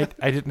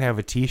 I didn't have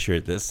a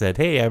T-shirt that said,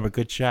 "Hey, I'm a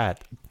good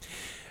shot."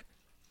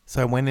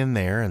 So I went in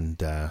there,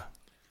 and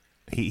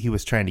he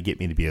was trying to get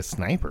me to be a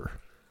sniper.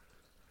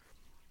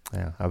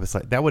 Yeah, I was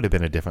like, that would have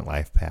been a different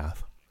life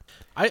path.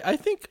 I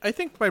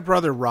think my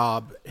brother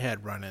Rob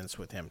had run-ins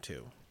with him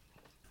too.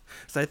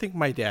 So I think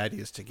my dad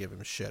used to give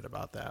him shit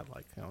about that,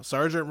 like,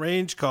 Sergeant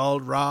Range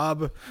called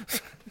Rob.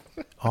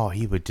 Oh,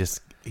 he would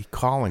just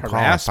call and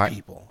harass call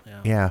people.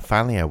 Yeah,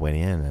 finally I went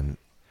in,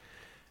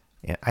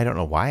 and I don't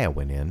know why I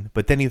went in,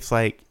 but then he was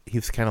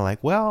kind of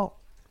like, well,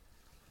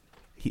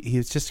 he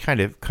was just kind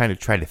of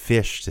trying to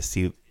fish to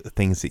see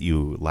things that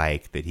you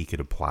like that he could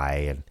apply,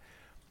 and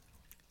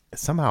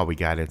somehow we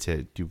got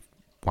into, do you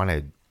want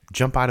to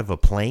jump out of a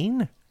plane?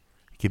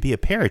 You could be a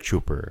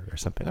paratrooper or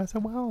something. I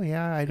said, well,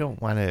 yeah, I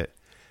don't want to.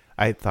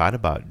 I thought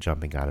about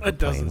jumping out of a plane. That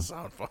doesn't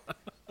sound fun.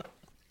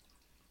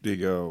 Do you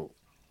go,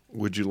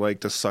 would you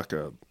like to suck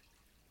a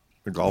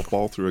golf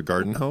ball through a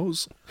garden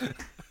hose?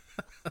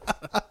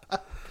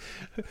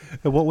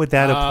 What would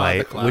that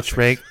apply?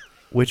 the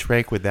Which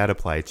rank would that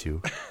apply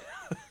to?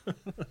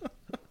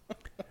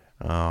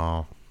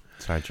 Oh,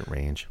 Sergeant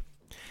Range.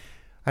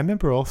 I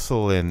remember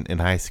also in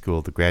high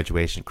school, the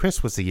graduation.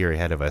 Chris was a year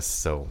ahead of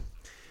us,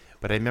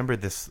 but I remember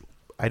this.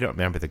 I don't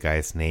remember the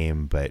guy's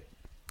name, but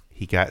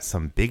he got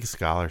some big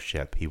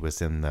scholarship. He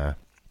was in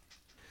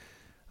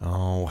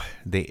all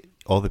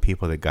the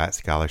people that got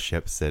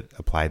scholarships that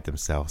applied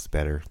themselves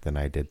better than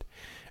I did.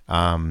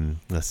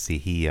 Let's see.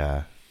 He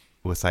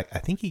was like, I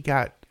think he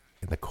got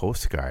in the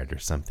Coast Guard or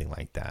something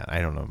like that.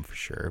 I don't know for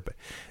sure, but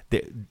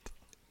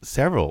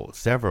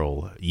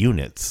several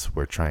units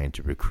were trying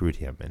to recruit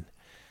him, and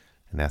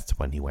that's the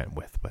one he went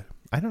with. But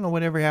I don't know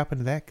whatever happened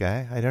to that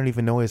guy. I don't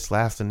even know his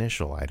last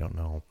initial. I don't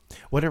know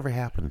whatever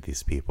happened to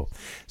these people.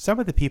 Some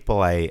of the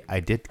people I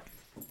did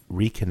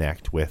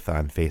reconnect with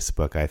on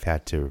Facebook, I've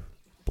had to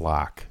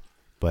block,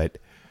 but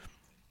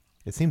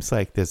it seems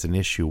like there's an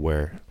issue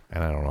where,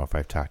 and I don't know if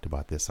I've talked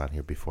about this on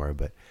here before,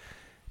 but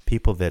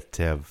people that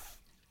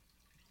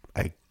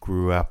I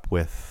grew up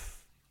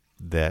with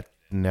that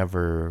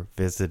never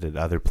visited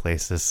other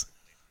places,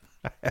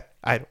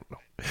 I don't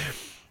know.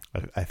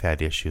 I've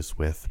had issues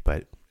with,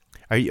 but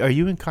are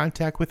you in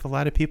contact with a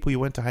lot of people you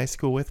went to high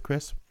school with,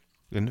 Chris,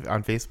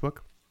 on Facebook?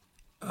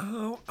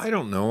 Oh, I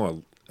don't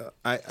know.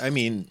 I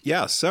mean,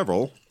 yeah,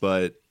 several,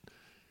 but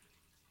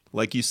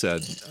like you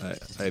said,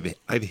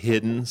 I've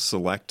hidden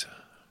select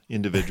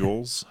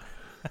individuals.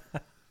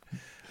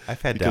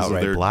 I've had to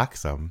outright block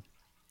some.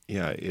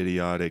 Yeah,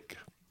 idiotic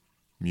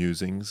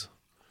musings.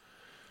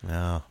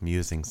 No,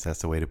 musings,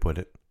 that's the way to put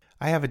it.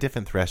 I have a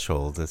different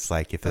threshold. It's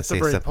like if that's they say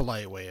a very something,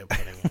 polite way of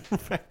putting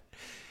it.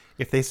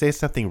 if they say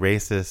something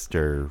racist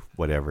or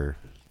whatever,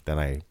 then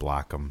I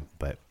block them.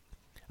 But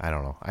I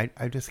don't know.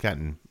 I've just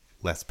gotten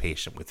less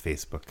patient with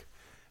Facebook,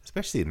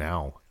 especially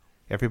now.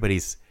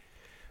 Everybody's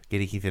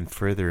getting even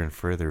further and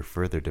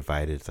further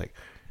divided. It's like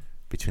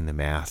between the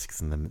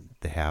masks and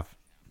the have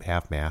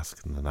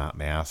masks and the not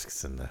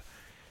masks and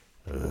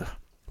the.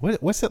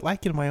 What's it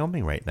like in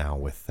Wyoming right now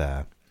with?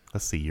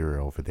 Let's see, you're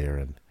over there,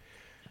 and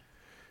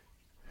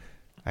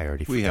I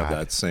already forgot. We have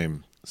that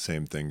same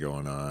thing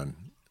going on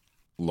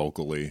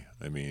locally.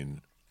 I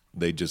mean,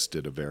 they just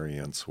did a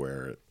variance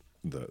where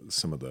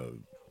some of the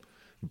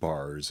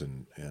bars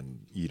and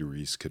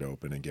eateries could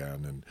open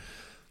again, and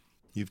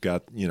you've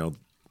got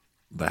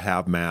the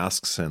have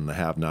masks and the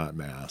have not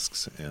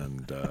masks,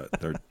 and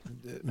they're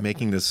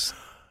making this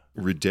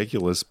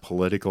ridiculous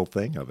political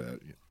thing of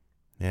it.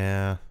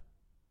 Yeah.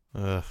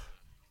 Ugh.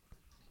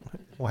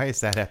 Why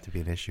does that have to be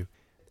an issue?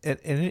 At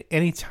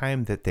any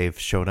time that they've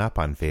shown up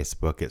on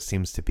Facebook, it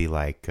seems to be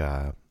like,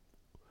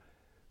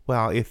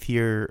 well, if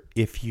you're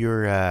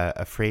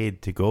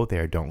afraid to go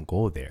there, don't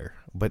go there.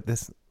 But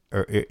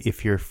or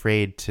if you're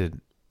afraid to,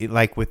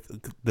 like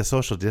with the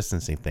social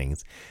distancing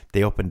things,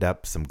 they opened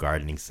up some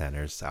gardening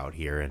centers out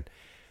here,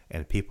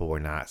 and people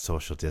were not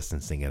social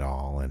distancing at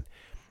all. And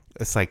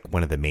it's like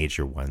one of the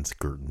major ones,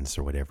 Gertens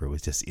or whatever.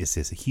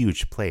 It's a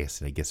huge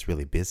place, and it gets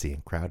really busy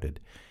and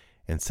crowded.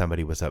 And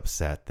somebody was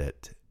upset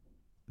that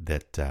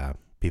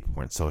people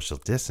weren't social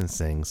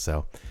distancing,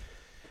 so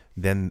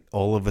Then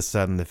all of a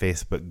sudden the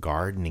Facebook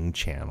gardening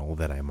channel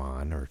that I'm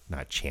on, or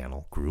not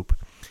channel, group,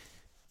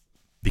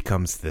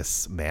 becomes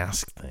this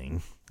mask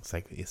thing.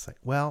 It's like,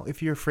 well,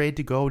 if you're afraid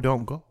to go,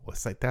 don't go.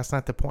 It's like, that's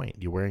not the point.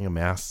 You're wearing a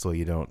mask so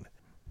you don't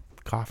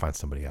cough on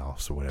somebody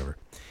else or whatever.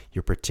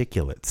 Your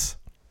particulates.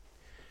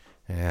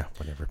 Yeah,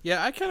 whatever.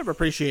 Yeah, I kind of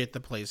appreciate the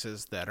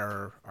places that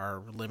are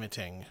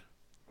limiting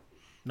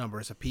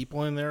numbers of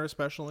people in there,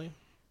 especially.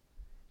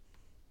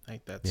 I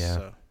think that's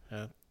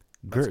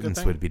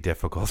Gertens would be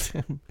difficult.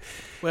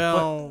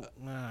 Well,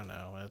 I don't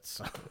know.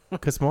 It's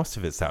because most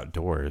of it's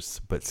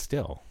outdoors, but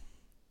still.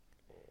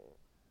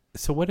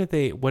 So what are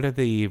they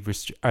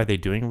are they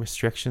doing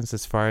restrictions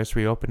as far as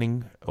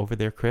reopening over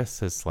there,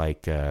 Chris? It's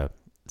like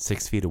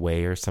 6 feet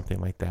away or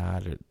something like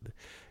that? Or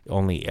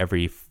only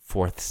every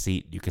fourth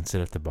seat you can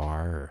sit at the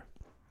bar? Or?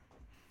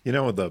 You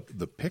know,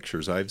 the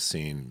pictures I've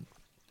seen,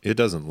 it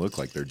doesn't look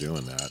like they're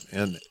doing that.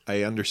 And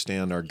I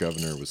understand our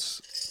governor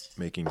was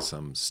making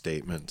some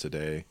statement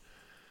today.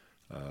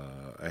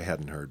 I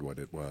hadn't heard what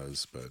it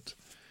was, but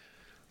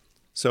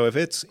so if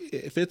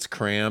it's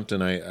cramped,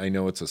 and I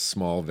know it's a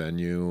small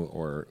venue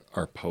or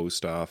our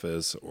post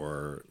office,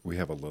 or we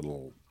have a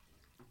little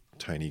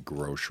tiny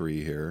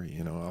grocery here,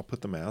 you know, I'll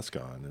put the mask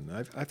on.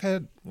 And I've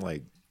had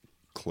like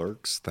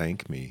clerks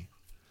thank me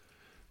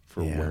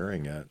for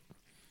wearing it.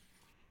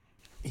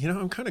 You know,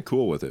 I'm kind of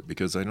cool with it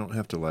because I don't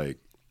have to like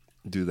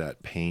do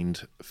that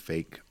pained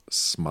fake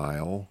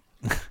smile.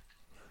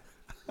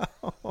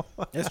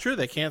 It's true.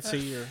 They can't see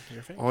your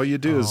face. All you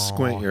do is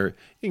you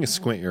can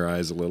squint your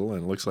eyes a little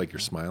and it looks like you're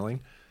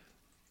smiling.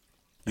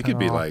 You could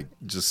be like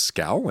just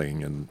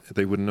scowling and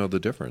they wouldn't know the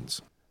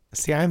difference.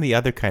 See, I'm the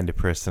other kind of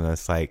person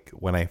that's like,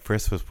 when I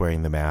first was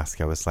wearing the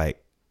mask, I was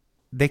like,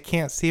 they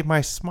can't see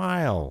my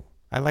smile.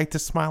 I like to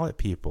smile at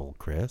people,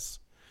 Chris.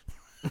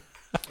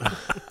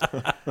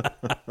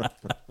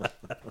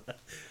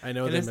 I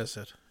know they miss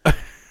it.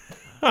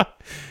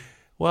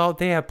 Well,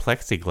 they have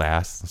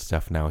plexiglass and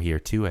stuff now here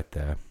too at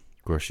the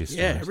grocery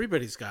store. Yeah,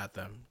 everybody's got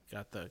them.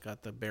 Got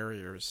the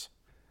barriers.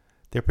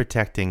 They're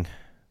protecting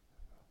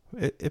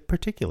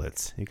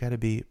particulates. You got to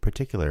be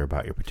particular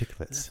about your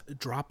particulates.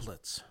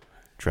 Droplets.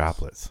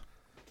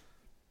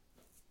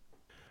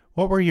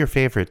 What were your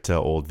favorite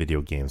old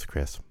video games,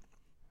 Chris?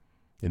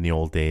 In the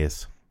old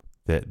days,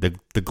 the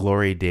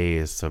glory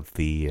days of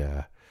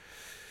the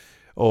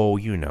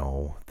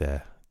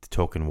the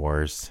Token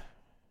Wars.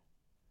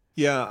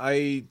 Yeah,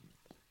 I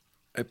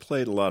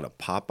played a lot of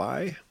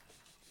Popeye.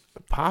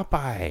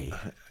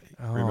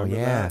 Oh, Remember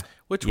yeah. that?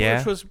 Which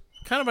was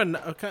kind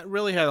of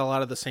really had a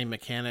lot of the same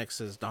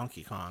mechanics as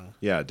Donkey Kong.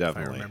 Yeah, If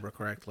definitely. I remember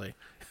correctly.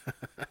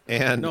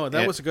 And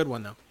That was a good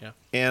one though. Yeah.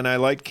 And I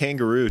liked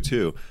Kangaroo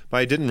too, but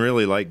I didn't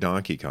really like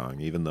Donkey Kong,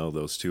 even though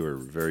those two are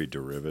very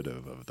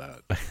derivative of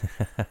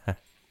that.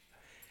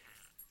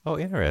 Oh,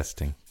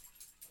 interesting.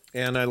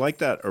 And I like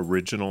that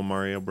original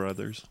Mario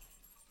Brothers,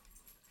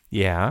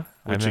 Yeah,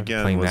 I which remember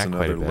again playing was that quite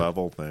a another bit.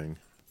 level thing.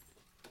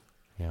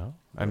 Yeah,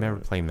 I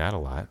remember playing that a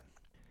lot.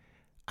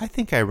 I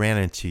think I ran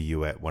into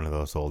you at one of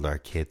those old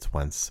arcades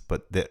once,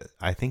 but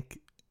I think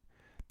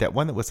that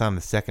one that was on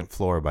the second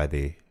floor by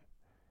the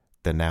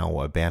now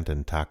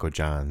abandoned Taco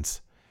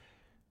John's.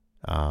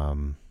 I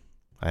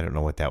don't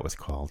know what that was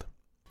called.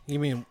 You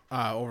mean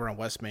over on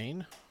West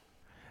Main?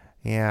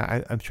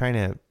 Yeah, I'm trying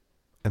to.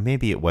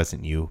 Maybe it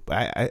wasn't you,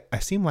 but I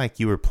seem like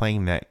you were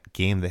playing that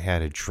game that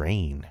had a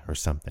drain or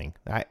something.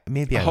 I'm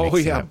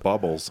mixing up.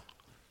 Bubbles.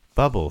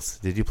 Bubbles.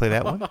 Did you play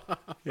that one?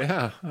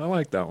 Yeah, I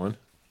like that one.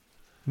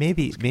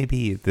 Maybe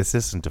this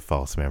isn't a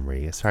false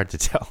memory. It's hard to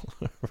tell.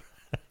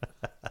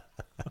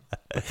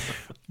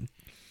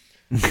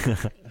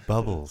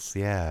 Bubbles,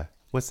 yeah.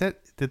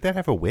 Did that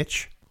have a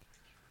witch?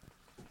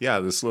 Yeah,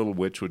 this little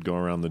witch would go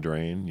around the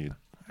drain. You'd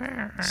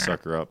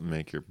suck her up and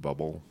make your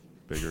bubble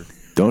bigger.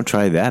 Don't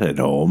try that at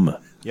home.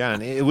 Yeah,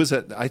 and it was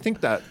I think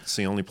that's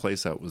the only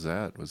place that was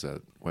at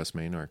West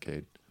Main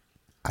Arcade.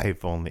 I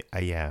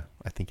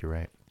think you're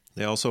right.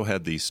 They also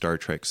had the Star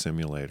Trek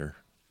simulator.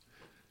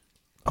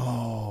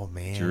 Oh,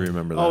 man. Do you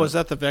remember that? Oh, is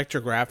that the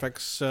Vector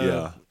Graphics?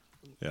 Yeah.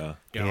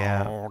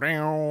 Yeah.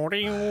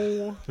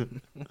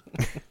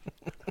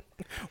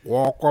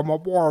 Welcome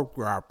aboard,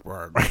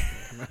 Graphic.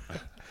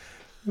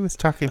 He was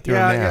talking through a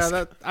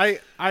mask.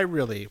 I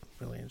really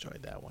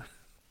enjoyed that one.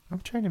 I'm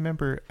trying to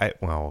remember. We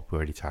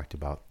already talked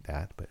about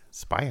that, but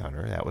Spy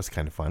Hunter, that was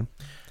kind of fun.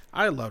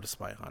 I loved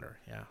Spy Hunter,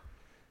 yeah.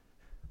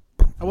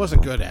 I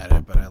wasn't good at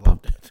it, but I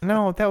loved it.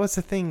 No, that was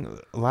the thing.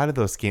 A lot of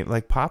those games,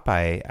 like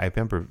Popeye, I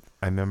remember,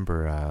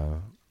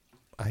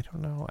 I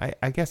don't know.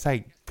 I guess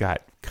I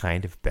got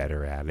kind of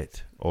better at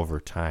it over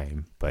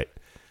time, but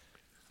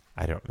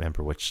I don't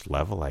remember which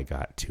level I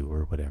got to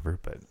or whatever,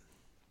 but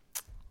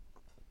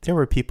there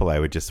were people I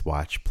would just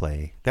watch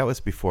play. That was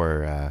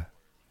before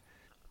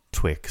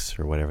Twix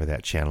or whatever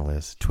that channel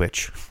is,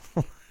 Twitch,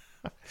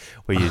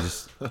 where you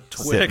just sit and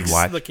Twix,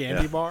 watch. the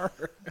candy bar.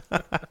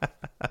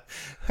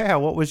 Yeah,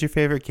 what was your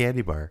favorite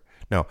candy bar?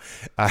 No.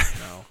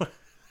 No.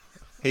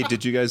 Hey,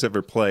 did you guys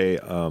ever play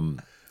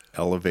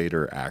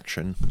Elevator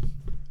Action?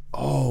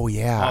 Oh,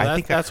 yeah.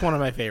 That's one of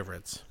my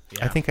favorites.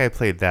 Yeah. I think I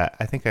played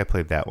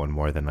that one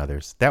more than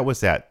others. That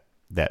was that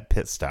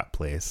pit stop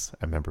place.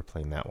 I remember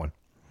playing that one.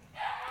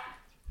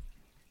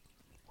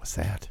 What's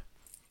that?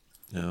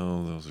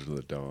 No, those are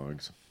the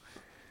dogs.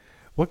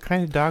 What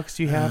kind of dogs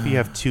do you have? You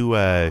have two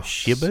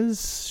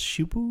Shibus?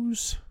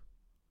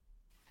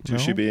 Two No?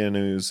 Shiba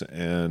Inus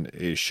and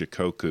a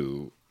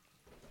Shikoku,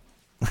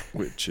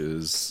 which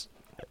is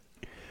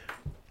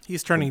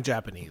He's turning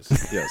Japanese.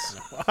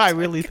 yes, I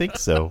really think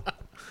so.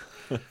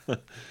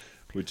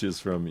 which is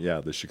from the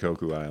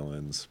Shikoku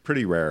Islands.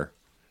 Pretty rare,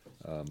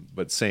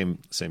 but same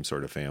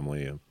sort of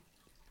family of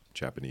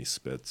Japanese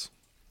Spitz.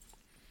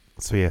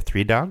 So you have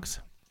 3 dogs?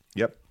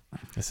 Yep,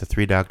 It's a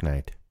 3-dog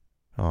night.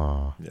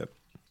 Oh, yep.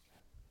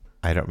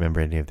 I don't remember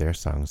any of their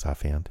songs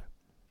offhand.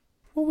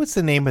 What was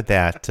the name of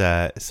that?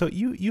 So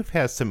you've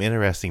had some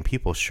interesting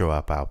people show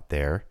up out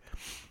there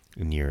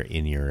in your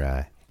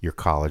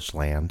college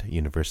land,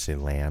 university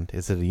land.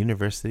 Is it a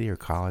university or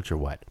college or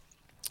what?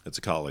 It's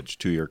a college,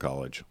 2-year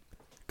college.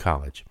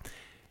 College.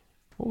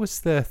 What was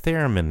the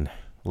theremin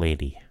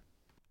lady?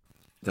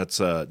 That's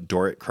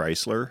Dorit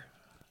Chrysler.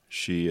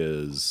 She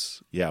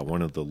is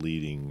one of the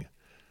leading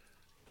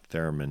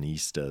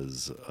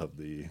thereministas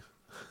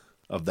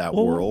of that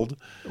world.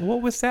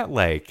 What was that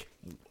like?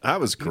 That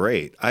was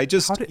great. I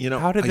just How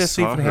did I this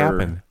saw even her-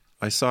 happen?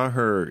 I saw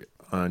her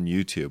on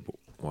YouTube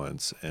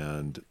once,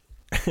 and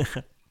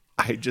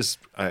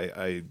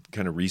I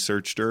kind of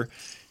researched her,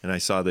 and I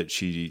saw that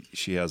she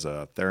has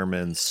a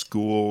theremin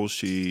school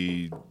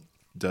she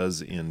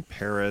does in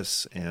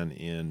Paris and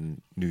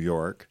in New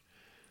York.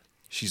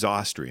 She's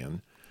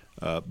Austrian,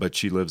 but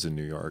she lives in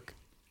New York.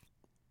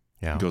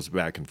 Yeah. Goes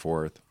back and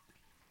forth.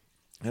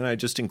 And I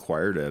just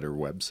inquired at her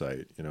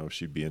website, if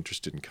she'd be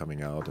interested in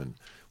coming out and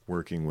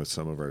working with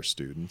some of our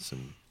students,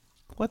 and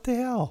What the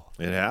hell?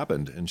 it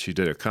happened. And she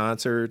did a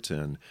concert,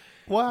 and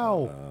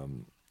Wow.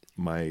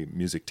 my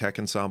music tech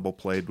ensemble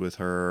played with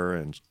her,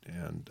 and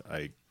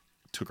I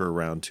took her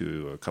around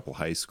to a couple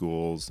high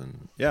schools,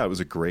 and it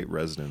was a great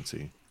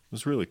residency. It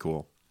was really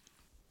cool.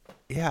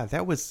 Yeah,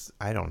 that was,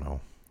 I don't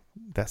know.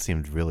 That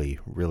seemed really,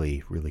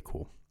 really, really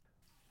cool.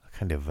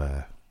 Kind of,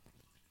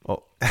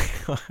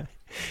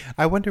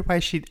 I wonder why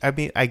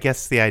I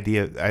guess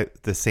the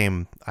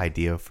same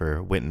idea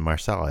for Wynton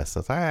Marsalis.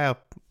 I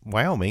thought,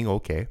 Wyoming,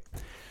 okay.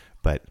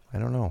 But I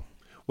don't know.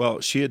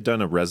 Well, she had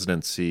done a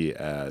residency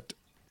at,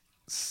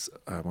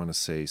 I want to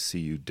say,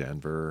 CU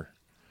Denver.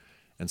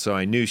 And so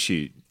I knew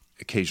she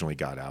occasionally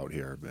got out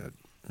here, but,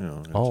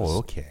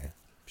 Okay.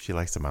 She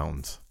likes the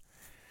mountains.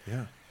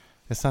 Yeah.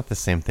 It's not the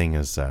same thing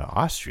as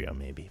Austria,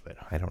 maybe, but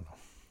I don't know.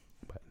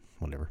 But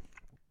whatever.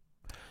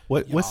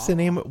 What's the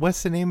name?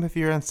 What's the name of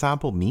your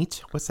ensemble?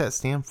 Meet? What's that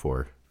stand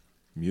for?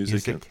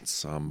 Music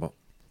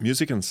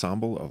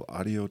Ensemble of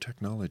Audio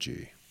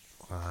Technology.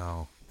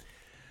 Wow.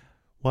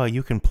 Well,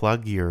 you can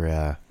plug you're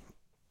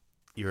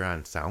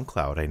on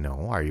SoundCloud, I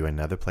know. Are you in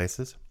other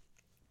places?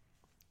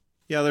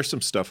 Yeah, there's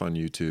some stuff on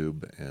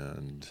YouTube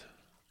and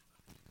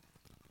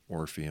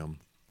Orpheum,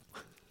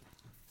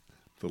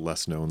 the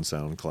less known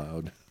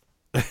SoundCloud.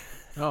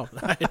 Oh,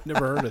 I had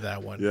never heard of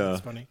that one. Yeah.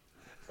 That's funny.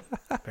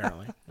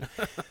 Apparently.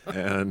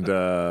 And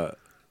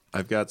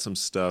I've got some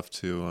stuff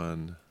too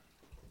on,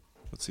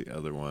 what's the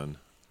other one?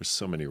 There's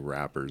so many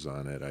rappers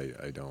on it.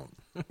 I don't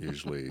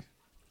usually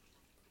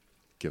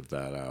give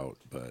that out,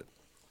 but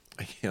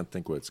I can't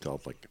think what it's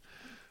called, like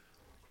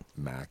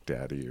Mac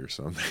Daddy or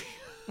something.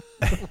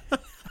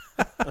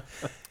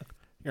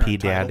 You're P on Tidal?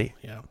 Daddy.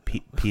 Yeah.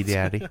 P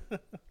Daddy.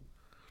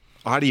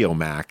 Audio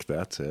Mac,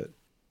 that's it.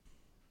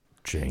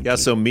 Janky. Yeah,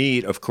 so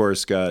Meet, of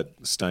course, got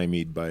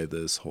stymied by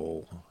this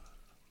whole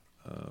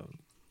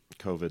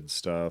COVID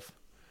stuff.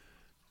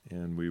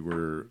 And we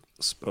were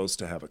supposed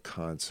to have a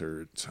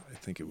concert, I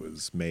think it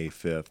was May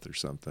 5th or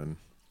something.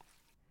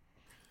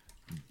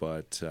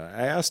 But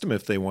I asked them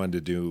if they wanted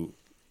to do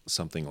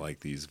something like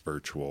these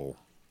virtual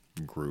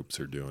groups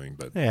are doing,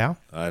 but Yeah,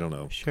 I don't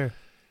know. sure.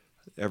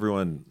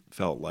 Everyone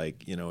felt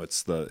like,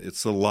 it's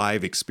the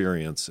live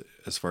experience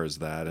as far as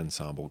that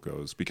ensemble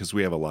goes, because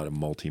we have a lot of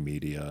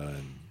multimedia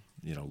and,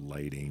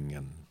 lighting,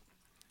 and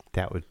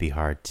That would be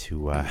hard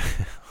to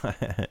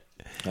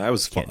I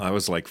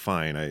was like,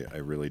 fine, I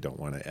really don't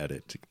want to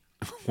edit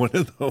one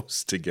of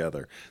those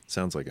together. It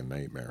sounds like a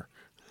nightmare.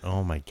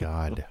 Oh my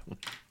God.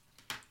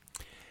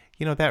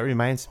 That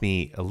reminds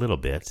me a little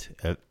bit.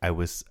 I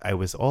was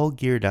all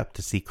geared up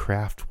to see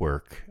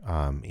Kraftwerk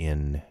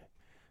in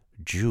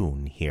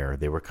June here.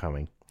 They were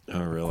coming.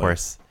 Oh, really? Of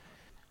course.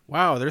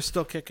 Wow, they're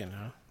still kicking,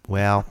 huh?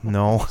 Well,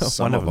 no,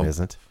 Some one of of them them.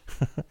 isn't.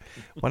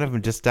 One of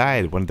them just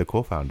died, one of the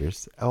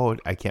co-founders. Oh,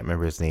 I can't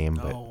remember his name,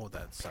 but Oh,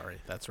 that's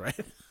right.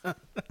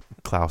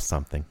 Klaus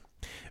something.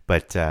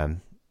 But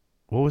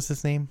what was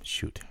his name?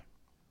 Shoot.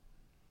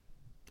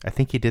 I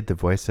think he did the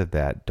voice of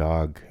that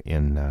dog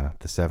in the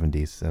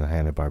 70s in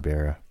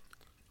Hanna-Barbera.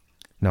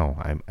 No,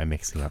 I'm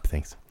mixing up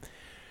things.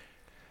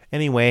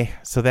 Anyway,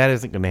 so that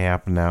isn't going to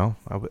happen now.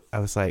 I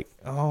was like,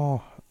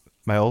 oh,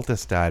 my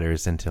oldest daughter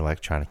is into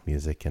electronic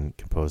music and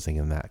composing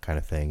and that kind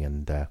of thing.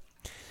 And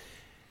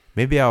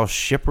maybe I'll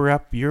ship her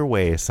up your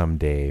way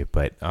someday.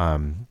 But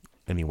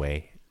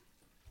anyway,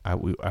 I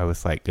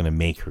was like going to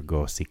make her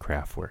go see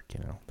Kraftwerk.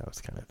 That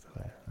was kind of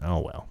oh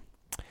well.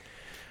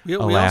 We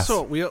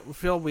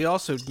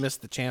also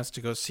missed the chance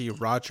to go see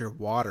Roger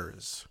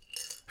Waters.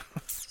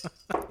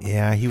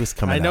 Yeah, he was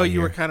coming. I know out you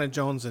here. were kind of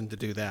jonesing to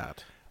do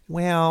that.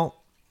 Well,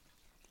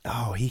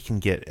 he can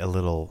get a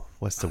little.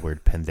 What's the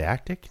word?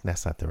 Pendactic?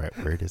 That's not the right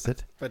word, is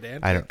it?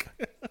 Pedantic.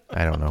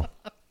 I don't know.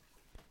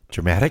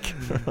 Dramatic.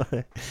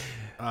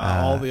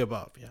 All the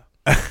above.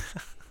 Yeah.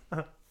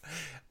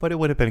 But it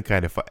would have been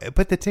kind of fun.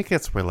 But the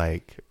tickets were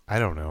like, I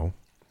don't know.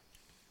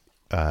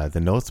 The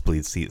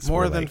nosebleed seats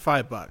More were than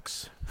like,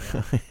 $5.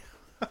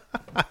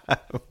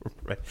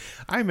 right.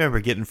 I remember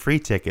getting free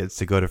tickets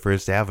to go to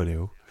First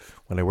Avenue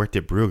when I worked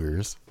at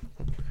Brugger's,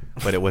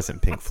 but it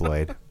wasn't Pink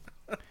Floyd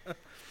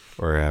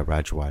or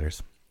Roger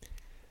Waters.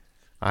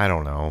 I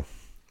don't know.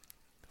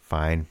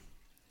 Fine.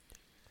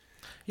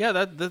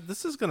 Yeah,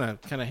 this is gonna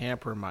kind of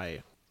hamper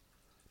my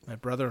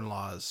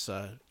brother-in-law's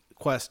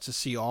quest to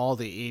see all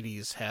the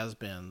 '80s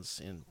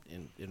has-beens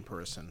in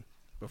person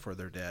before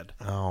they're dead.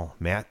 Oh,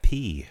 Matt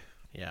P.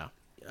 Yeah,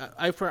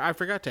 I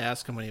forgot to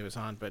ask him when he was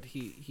on, but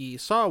he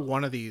saw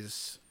one of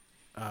these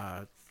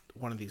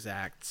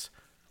acts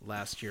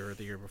last year or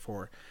the year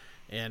before,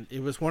 and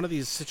it was one of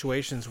these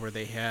situations where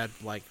they had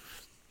like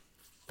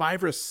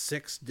 5 or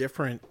 6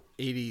 different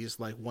 '80s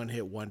like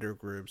one-hit wonder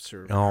groups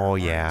or Oh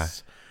yeah,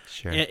 artists.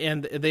 sure.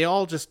 And they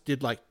all just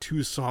did like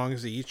 2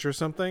 songs each or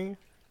something,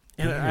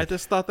 and I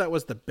just thought that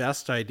was the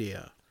best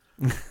idea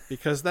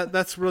because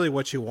that's really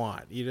what you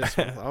want. You just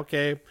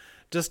okay.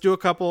 Just do a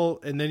couple,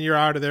 and then you're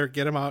out of there.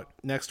 Get them out.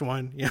 Next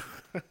one. Yeah.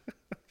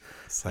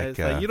 It's like,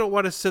 you don't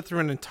want to sit through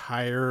an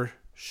entire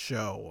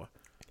show.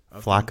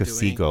 Flock of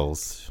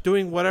Seagulls.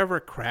 Doing whatever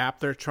crap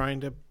they're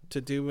trying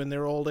to do in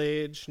their old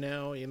age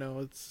now.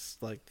 It's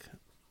like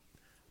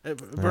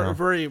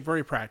very,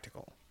 very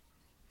practical.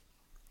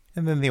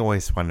 And then they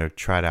always want to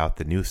trot out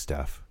the new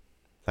stuff.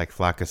 Like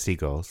Flock of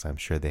Seagulls. I'm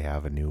sure they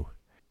have a new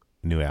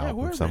album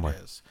whoever somewhere.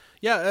 it is.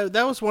 Yeah,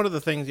 that was one of the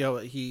things.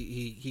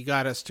 He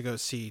got us to go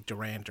see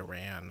Duran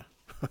Duran.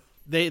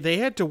 They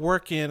had to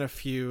work in a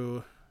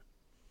few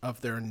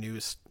of their new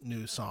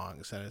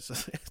songs, and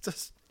it's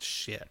just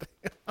shit.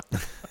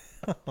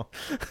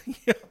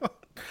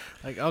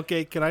 Like,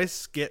 okay, can I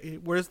skip?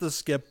 Where's the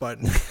skip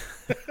button?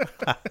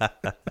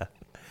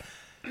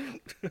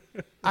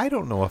 I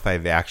don't know if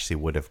I've actually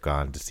would have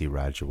gone to see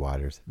Roger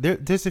Waters.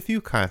 There's a few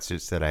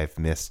concerts that I've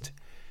missed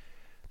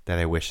that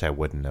I wish I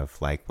wouldn't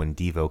have, like when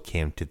Devo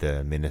came to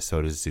the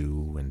Minnesota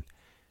Zoo, and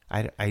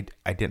I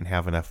didn't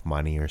have enough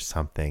money or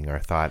something, or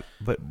thought,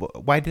 but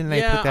why didn't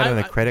I put that on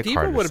a credit Devo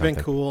card? Devo would have been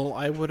cool.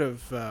 I would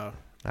have.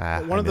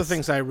 One of the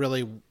things I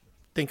really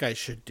think I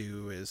should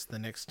do is the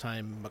next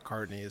time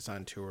McCartney is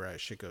on tour, I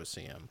should go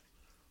see him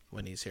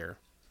when he's here.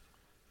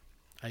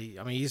 I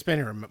mean, he's been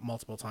here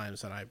multiple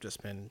times, and I've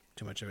just been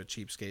too much of a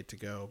cheapskate to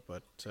go.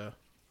 But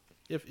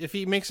if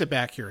he makes it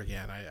back here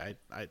again,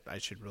 I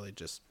should really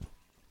just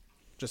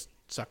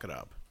suck it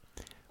up.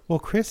 Well,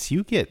 Chris,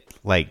 you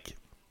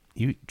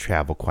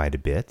travel quite a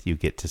bit. You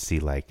get to see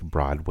like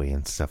Broadway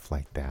and stuff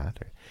like that.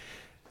 Or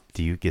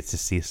do you get to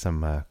see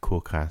some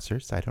cool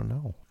concerts? I don't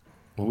know.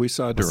 Well, we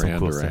saw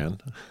Duran.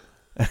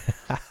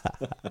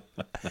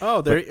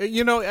 Oh, there.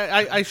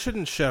 I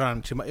shouldn't shut on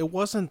him too much. It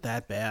wasn't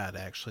that bad,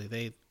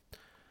 actually.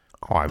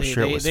 I'm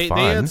sure it was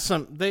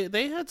fun.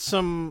 They had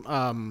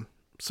some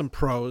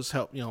pros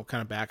help,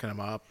 kind of backing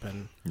them up,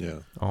 and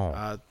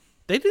yeah.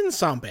 They didn't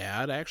sound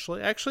bad,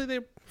 actually. Actually,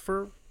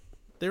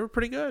 they were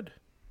pretty good.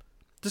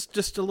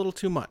 Just a little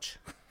too much.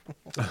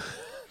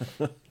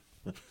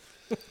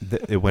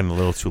 It went a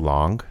little too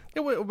long. It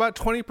went about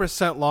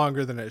 20%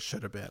 longer than it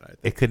should have been. I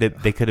think.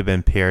 They could have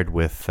been paired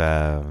with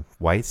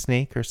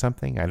Whitesnake or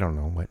something. I don't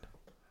know what.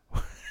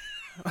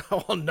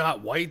 Well,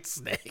 not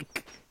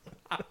Whitesnake.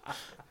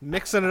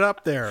 Mixing it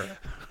up there.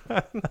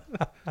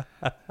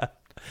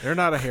 They're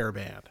not a hair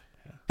band.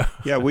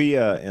 Yeah, we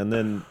and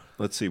then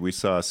let's see, we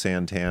saw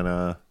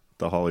Santana,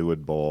 the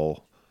Hollywood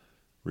Bowl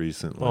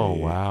recently. Oh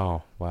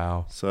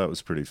wow! So that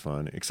was pretty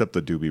fun. Except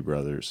the Doobie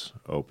Brothers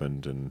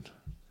opened, and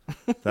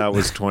that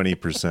was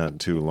 20%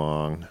 too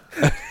long.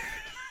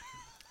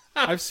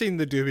 I've seen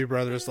the Doobie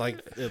Brothers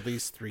like at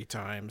least 3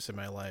 times in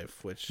my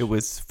life, which it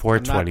was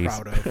 420. I'm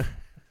not proud of.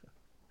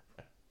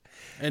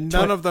 And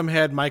none of them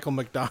had Michael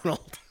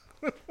McDonald.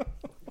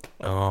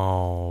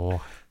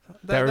 Oh,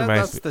 that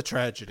reminds that's me. the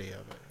tragedy of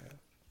it.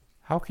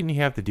 How can you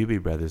have the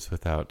Doobie Brothers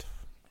without?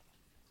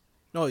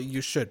 No,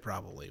 you should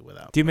probably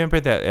without. Do you remember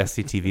that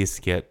SCTV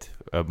skit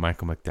of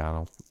Michael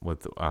McDonald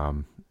with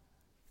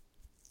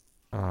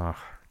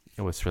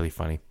it was really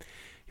funny.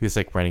 He was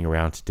like running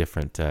around to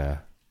different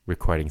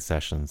recording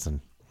sessions,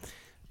 and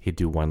he'd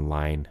do one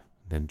line,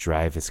 then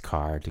drive his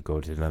car to go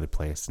to another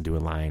place and do a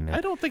line.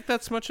 I don't think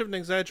that's much of an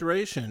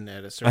exaggeration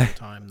at a certain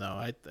time,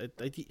 though.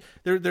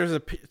 There's a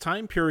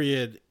time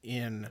period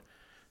in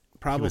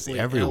probably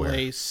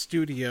LA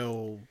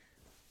studio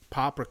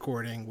pop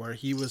recording where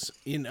he was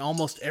in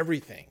almost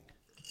everything.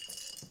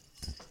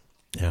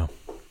 Yeah.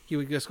 He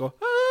would just go,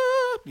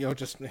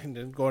 and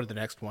then go to the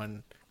next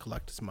one,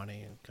 collect his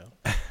money and go.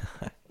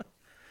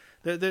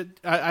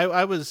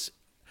 I was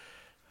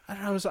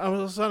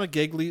on a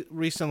gig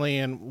recently,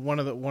 and one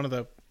of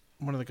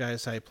the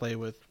guys I play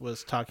with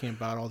was talking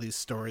about all these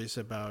stories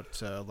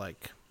about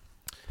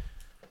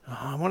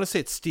I want to say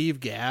it's Steve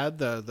Gadd,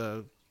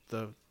 the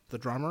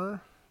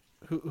drummer,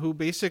 who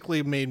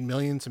basically made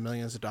millions and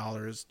millions of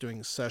dollars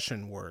doing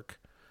session work,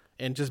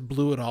 and just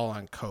blew it all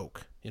on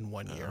coke in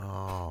 1 year.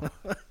 Oh,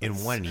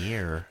 in 1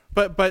 year.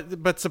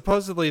 But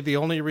supposedly the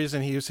only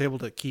reason he was able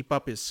to keep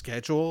up his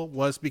schedule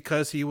was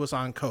because he was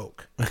on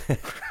coke.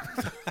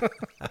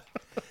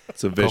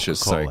 It's a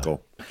vicious Coca-Cola.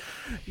 cycle.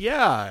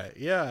 Yeah,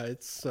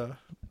 it's. I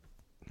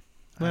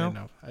Well-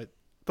 don't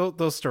know.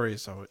 Those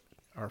stories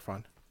are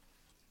fun.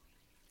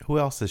 Who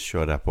else has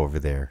showed up over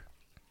there?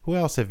 Who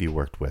else have you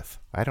worked with?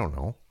 I don't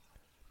know.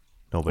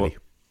 Nobody.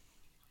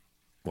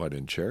 What,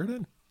 in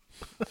Sheridan?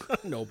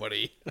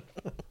 Nobody.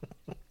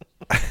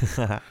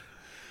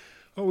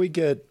 Oh, we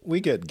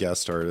get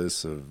guest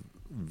artists of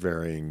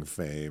varying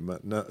fame.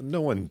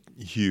 No one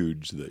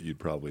huge that you'd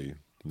probably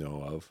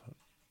know of.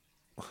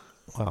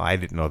 Well, I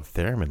didn't know the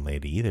theremin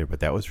lady either, but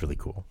that was really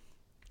cool.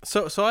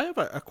 So I have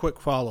a quick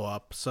follow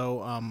up.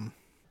 So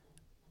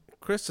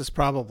Chris is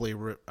probably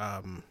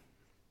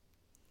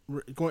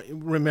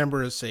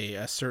remembers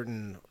a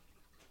certain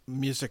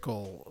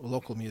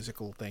local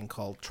musical thing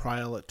called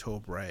Trial at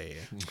Tobray.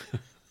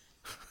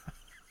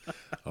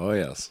 Oh,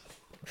 yes.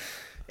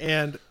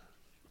 And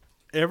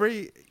there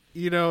was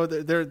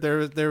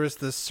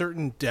this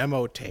certain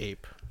demo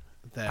tape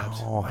that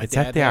Oh, my is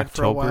that dad the had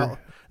for a October? while.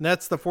 And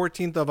that's the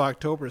 14th of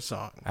October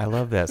song. I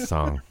love that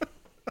song.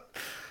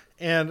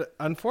 And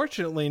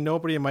unfortunately,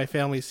 nobody in my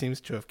family seems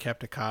to have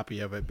kept a copy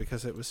of it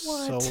because it was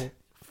so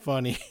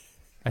funny.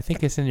 I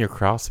think it's in your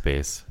crawl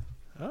space.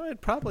 Oh,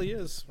 it probably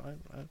is.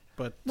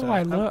 But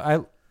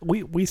No,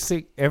 we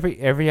sing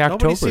every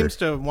October. nobody seems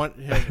to want.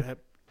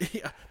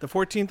 Yeah, the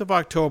 14th of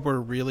October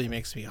really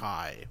makes me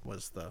high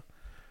was the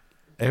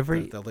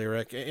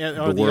lyric. And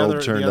The world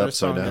other, turned the other upside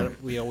song down.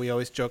 that we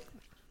always joke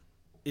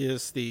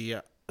is the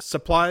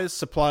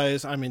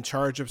supplies. I'm in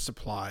charge of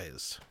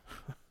supplies.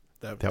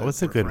 That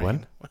was a good refrain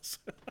one. was-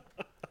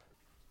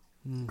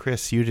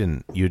 Chris, you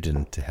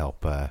didn't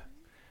help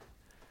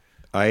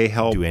I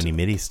helped. do any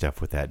MIDI stuff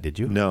with that, did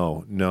you?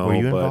 No. Were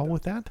you but involved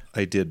with that?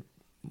 I did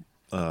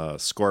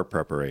score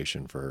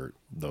preparation for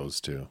those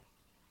two.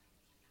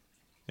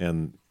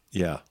 And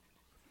yeah.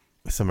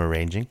 Some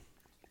arranging?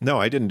 No,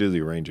 I didn't do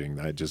the arranging.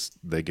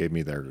 They gave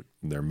me their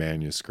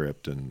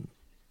manuscript and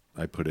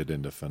I put it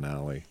into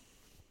Finale.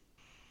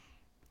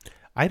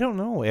 I don't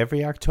know.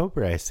 Every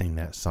October I sing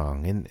that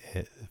song. In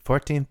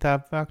 14th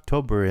of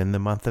October in the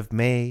month of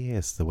May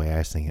is the way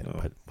I sing it,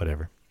 but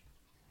whatever.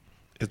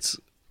 It's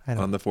I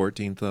don't- on the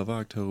 14th of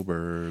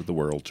October, the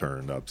world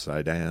turned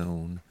upside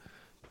down.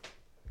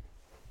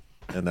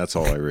 And that's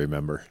all I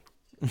remember.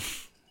 and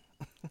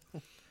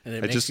it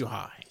I makes just- you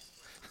high.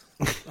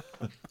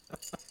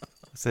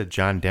 It's a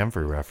John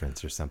Denver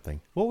reference or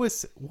something.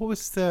 Was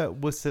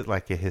it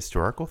like a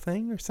historical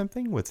thing or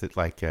something? Was it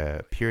like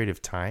a period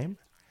of time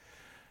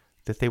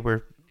that they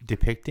were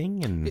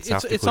depicting in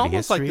South Dakota It's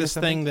almost like history or this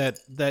something? thing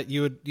that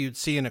you'd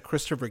see in a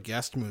Christopher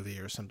Guest movie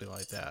or something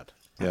like that.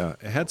 Yeah,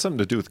 it had something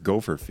to do with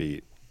gopher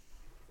feet.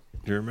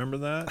 Do you remember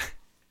that?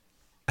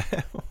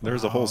 There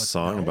was a whole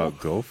song about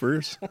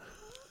gophers.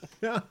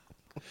 Yeah.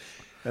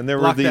 And there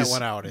Block were that these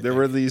one out, I there think.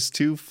 were these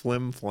two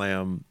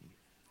flim-flam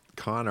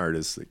con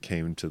artists that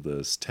came to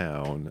this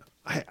town.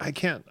 I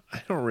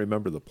don't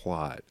remember the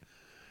plot.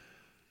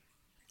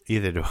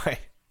 Either do I.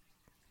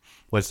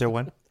 Was there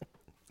one?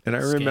 And I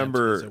Scant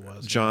remember as it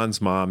was, yeah.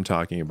 John's mom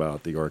talking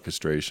about the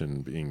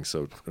orchestration being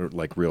so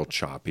like real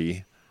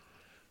choppy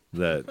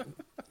that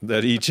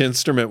each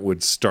instrument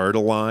would start a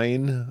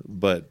line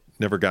but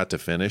never got to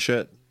finish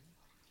it.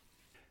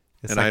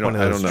 It's And like I don't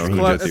one of those know who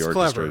dreams- did the It's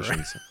clever.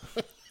 orchestrations.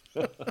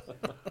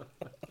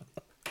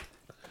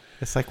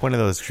 It's like one of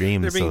those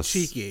dreams. They're being those-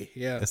 cheeky,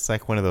 yeah. It's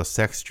like one of those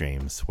sex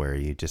dreams where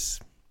you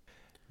just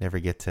never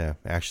get to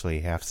actually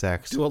have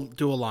sex.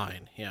 Do a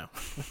line, yeah,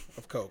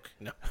 of Coke.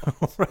 No,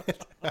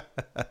 I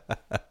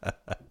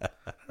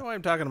know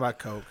I'm talking about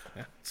Coke.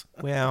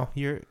 Well,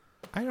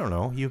 I don't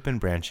know. You've been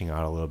branching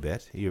out a little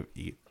bit. You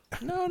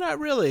No, not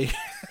really.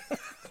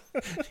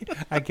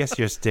 I guess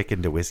you're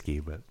sticking to whiskey,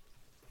 but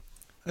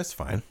that's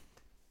fine.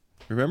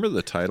 Remember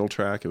the title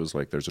track? It was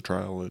like, "There's a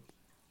trial at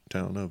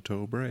town of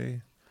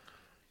Tobray.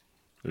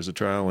 There's a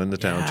trial in the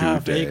town Yeah,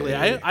 today." vaguely.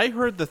 I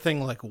heard the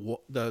thing like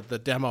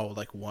the demo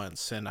like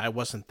once, and I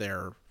wasn't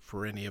there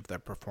for any of the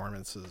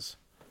performances.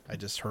 I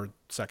just heard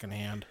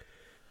secondhand.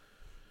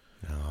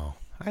 No,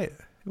 it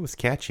was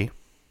catchy.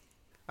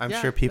 I'm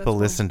Yeah, sure people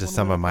that's listen to one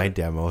some way of to my put it.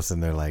 demos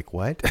and they're like,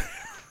 "What?"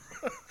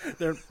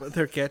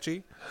 They're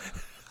catchy.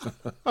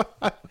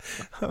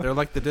 They're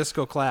like the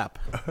disco clap.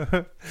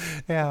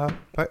 Yeah,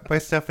 my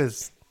stuff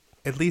is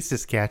at least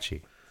as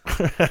catchy.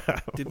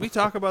 Did we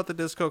talk about the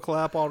disco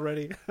clap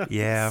already?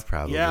 Yeah,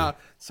 probably. Yeah.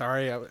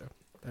 Sorry,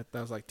 that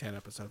was like 10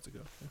 episodes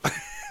ago.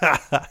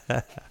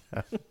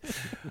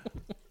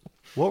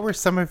 What were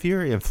some of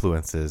your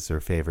influences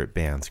or favorite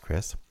bands,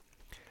 Chris?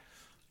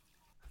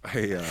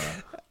 Too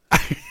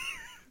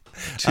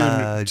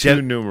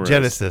numerous.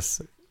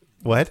 Genesis.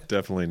 What?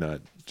 Definitely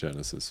not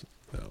Genesis.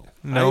 No.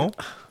 No.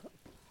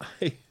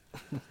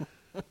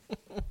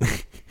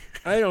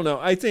 I don't know.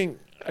 I think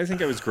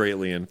I was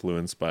greatly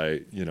influenced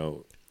by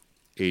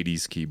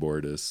 80s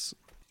keyboardists,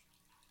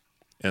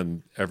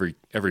 and every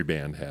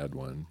band had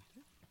one.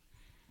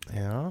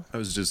 Yeah. I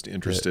was just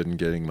interested in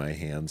getting my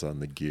hands on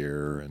the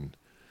gear and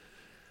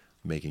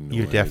making noise.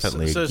 You're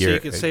definitely So gear, you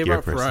could save gear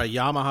up for a person.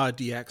 Yamaha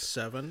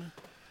DX7.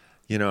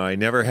 I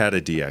never had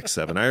a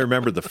DX7. I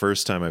remember the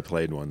first time I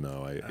played one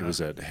though. It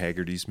was at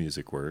Haggerty's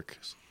Music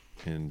Works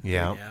in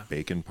Yeah.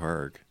 Bacon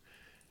Park,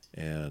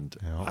 and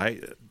Yeah.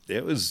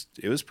 it was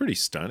pretty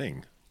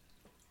stunning.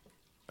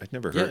 I'd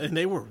never Yeah, heard. and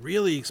they were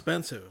really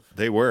expensive.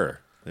 They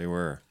were.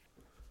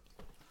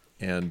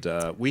 And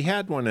we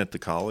had one at the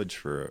college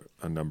for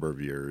a number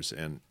of years,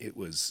 and it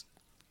was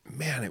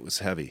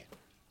heavy.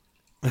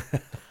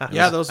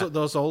 Yeah,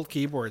 those old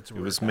keyboards were.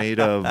 It was made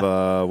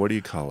of what do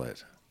you call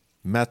it?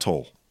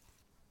 Metal.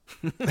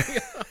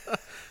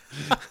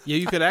 Yeah,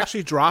 you could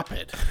actually drop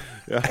it.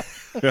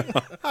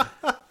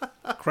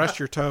 Crush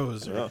your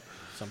toes or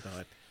something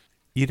like that.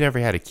 You never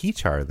had a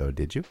keytar, though,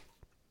 did you?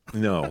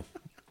 No,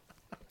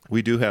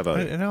 we do have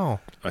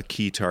No. a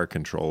keytar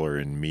controller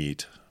in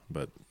Meat,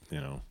 but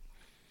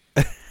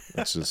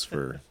that's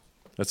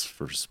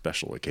for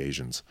special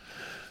occasions.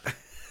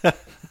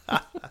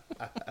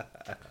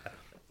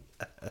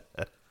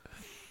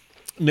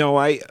 No,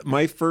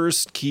 my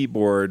first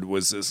keyboard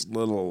was this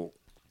little.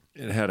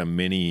 It had a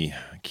mini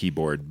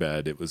keyboard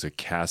bed. It was a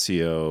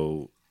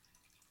Casio.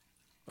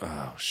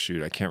 Oh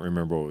shoot, I can't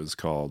remember what it was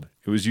called.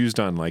 It was used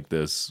on like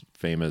this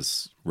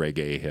famous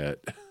reggae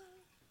hit.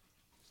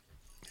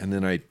 And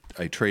then I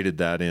traded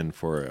that in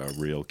for a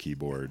real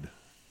keyboard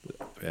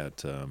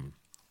at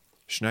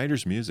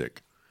Schneider's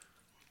Music.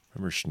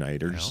 Remember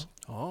Schneider's?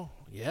 Oh,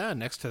 yeah,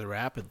 next to the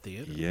Rapid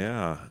Theater.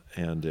 Yeah,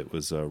 and it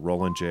was a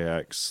Roland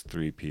JX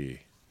 3P.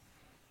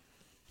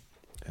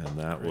 And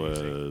that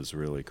was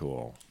really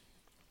cool.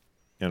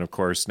 And of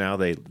course, now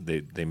they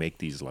make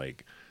these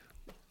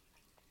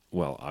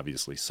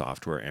obviously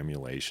software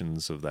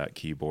emulations of that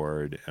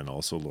keyboard, and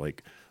also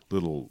like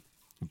little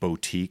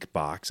boutique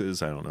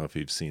boxes. I don't know if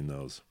you've seen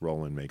those.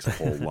 Roland makes a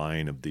whole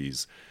line of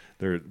these.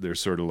 They're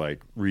sort of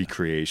like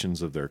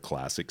recreations of their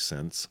classic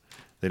synths.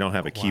 They don't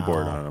have a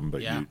keyboard on them,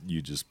 but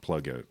you just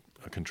plug a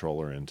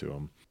controller into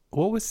them.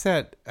 What was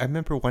that? I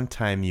remember one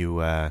time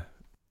you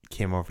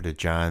came over to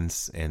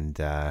John's and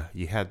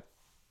you had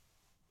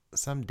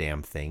some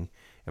damn thing,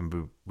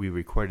 and we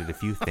recorded a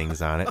few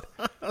things on it.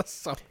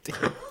 Something.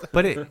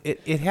 But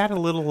it had a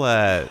little.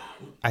 I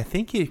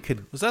think you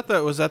could. Was that the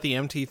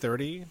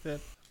MT30 that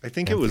I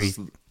think it was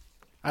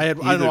I had?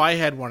 I know I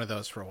had one of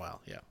those for a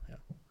while. Yeah.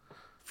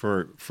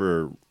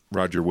 for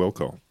Roger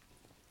Wilco.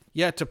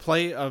 Yeah, to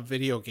play a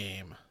video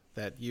game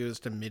that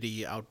used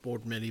a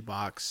outboard MIDI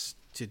box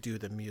to do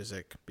the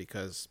music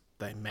because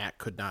the Mac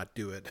could not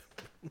do it.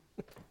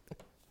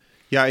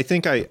 Yeah, I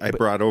think I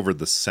brought over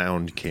the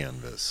sound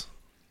canvas,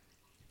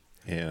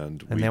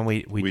 and then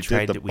we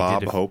tried did the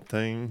Bob Hope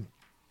thing.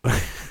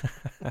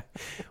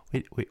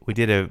 we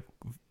did a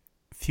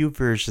few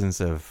versions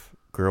of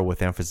 "Girl with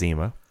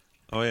Emphysema"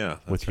 Oh yeah,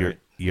 with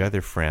your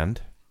other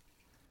friend.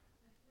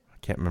 I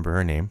can't remember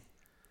her name.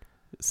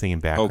 Singing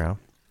background.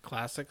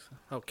 Classics.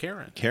 Oh,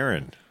 Karen.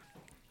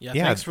 Yeah.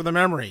 Thanks for the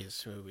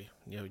memories.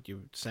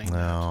 You sang that.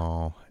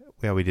 No.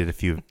 Yeah, we did a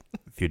few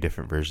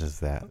different versions of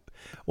that.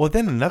 Well,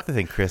 then another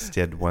thing Chris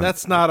did one.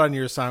 That's not on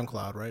your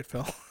SoundCloud, right,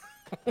 Phil?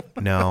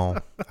 No,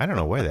 I don't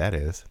know where that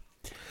is.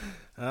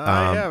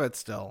 I have it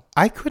still.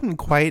 I couldn't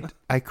quite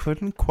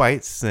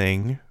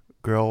sing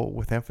 "Girl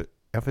with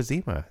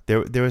Emphysema."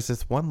 There was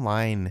this one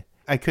line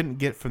I couldn't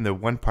get from the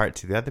one part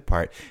to the other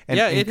part. And,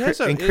 Yeah, and Chris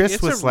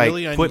it's was a like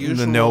really putting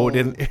the note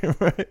in.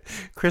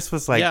 Chris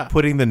was like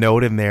putting the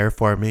note in there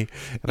for me,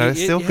 and I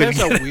still couldn't.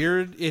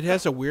 It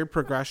has a weird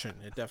progression.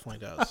 It definitely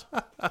does.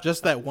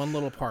 Just that one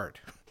little part.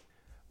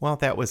 Well,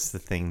 that was the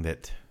thing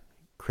that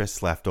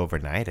Chris left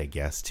overnight, I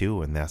guess,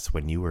 too, and that's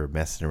when you were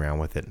messing around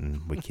with it,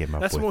 and we came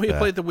up. That's with...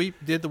 when we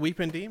did the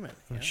Weeping Demon.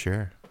 Yeah.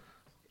 Sure.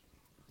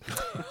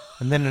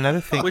 And then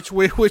another thing, which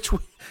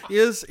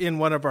is in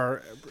one of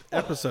our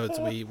episodes.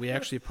 We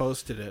actually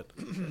posted it.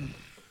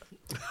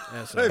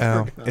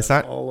 It's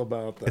not all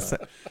about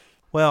that.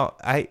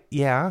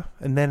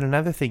 And then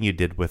another thing you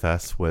did with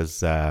us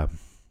was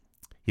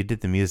you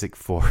did the music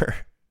for.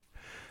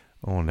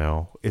 Oh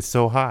no, It's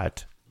So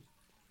Hot.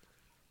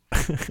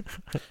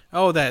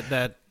 Oh,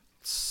 that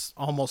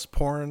almost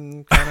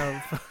porn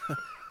kind of.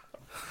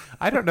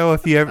 I don't know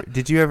if you ever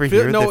did. You ever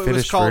hear the it was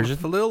finished called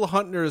version? Lil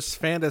Hunter's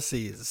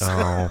Fantasies.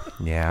 Oh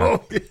yeah.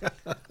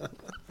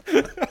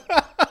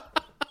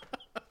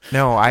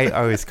 No, I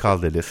always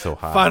called it "It's So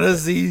Hot."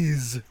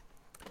 Fantasies.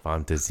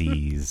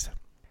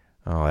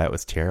 Oh, that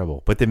was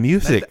terrible. But the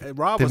music,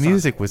 Rob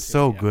was was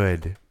so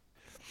good.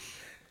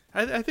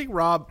 I think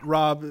Rob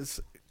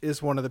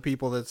is one of the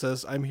people that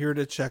says, "I'm here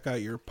to check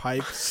out your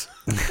pipes."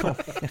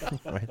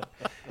 Right.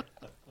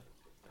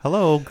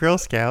 Hello, Girl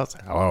Scouts.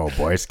 Hello,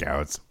 Boy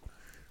Scouts.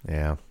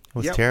 Yeah, it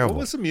was terrible.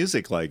 What was the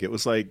music like? It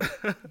was like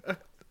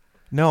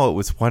No, it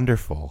was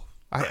wonderful.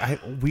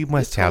 We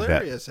must It's have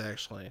hilarious, that.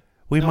 actually.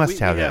 We No, must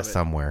have that it.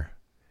 somewhere.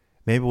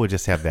 Maybe we'll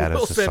just have that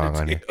We'll as a send it song to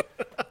on you.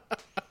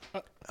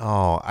 here.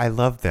 Oh, I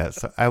love that.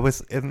 So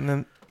and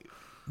then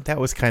that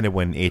was kind of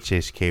when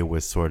HHK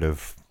was sort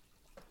of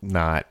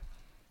not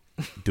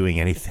doing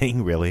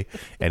anything really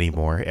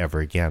anymore ever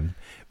again.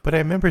 But I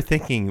remember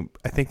thinking,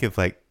 I think of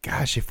like,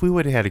 gosh, if we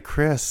would have had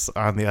Chris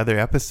on the other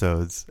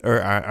episodes,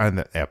 or on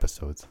the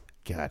episodes,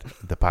 God,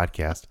 the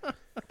podcast.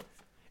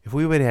 If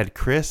we would have had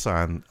Chris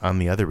on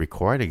the other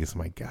recordings,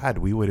 my God,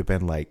 we would have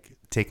been like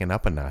taken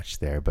up a notch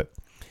there.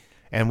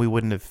 And we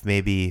wouldn't have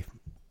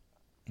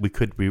we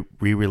could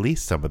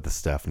re-release some of the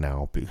stuff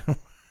now.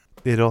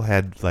 It all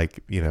had like,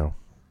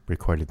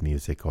 recorded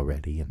music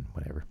already and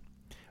whatever.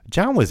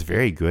 John was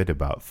very good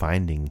about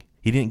finding.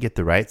 He didn't get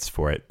the rights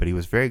for it, but he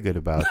was very good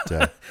about.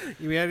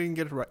 You mean I didn't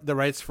get the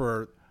rights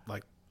for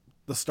like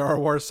the Star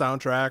Wars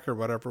soundtrack or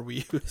whatever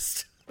we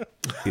used?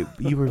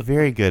 You were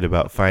very good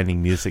about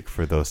finding music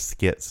for those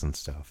skits and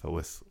stuff. It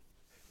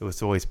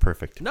was always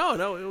perfect.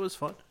 No, it was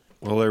fun.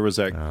 well, there was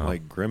that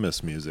like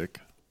Grimace music.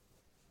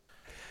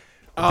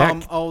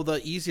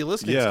 The easy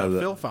listening Yeah, stuff. the-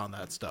 Phil found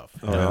that stuff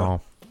Oh,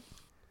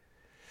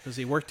 because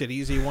he worked at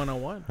Easy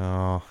 101.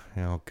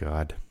 oh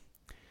God.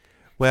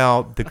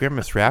 Well, the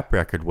Grimace rap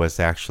record was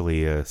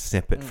actually a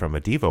snippet from a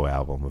Devo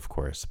album, of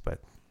course,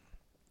 but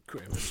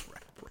Grimace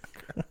rap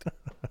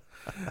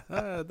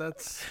record.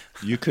 That's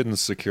You couldn't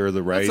secure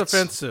the rights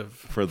offensive.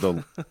 for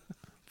the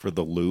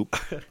loop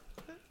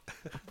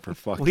for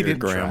fuck we your didn't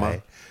grandma.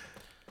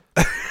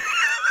 try.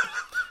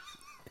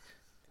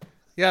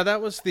 Yeah,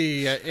 that was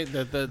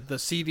the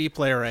CD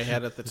player I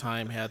had at the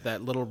time had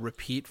that little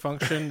repeat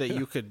function that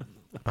you could.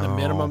 The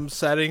minimum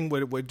setting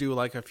would do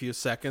like a few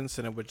seconds,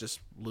 and it would just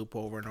loop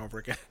over and over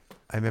again.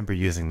 I remember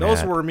using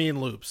Those that. were mean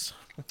loops.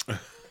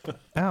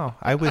 Oh,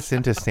 I was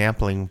into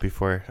sampling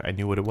before I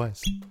knew what it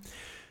was.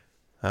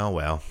 Oh,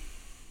 well.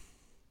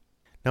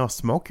 No,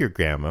 Smoke Your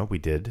Grandma, we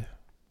did.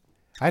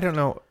 I don't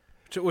know.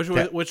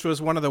 Which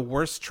was one of the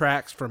worst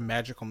tracks from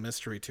Magical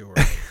Mystery Tour.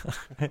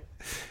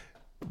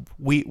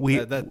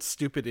 That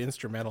stupid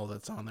instrumental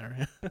that's on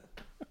there.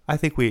 I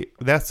think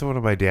that's one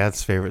of my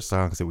dad's favorite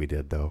songs that we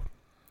did, though.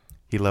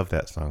 He loved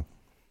that song.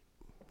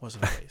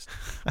 Wasn't a waste.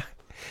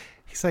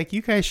 He's like,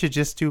 you guys should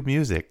just do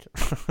music.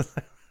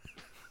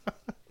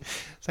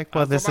 It's like,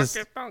 well, this is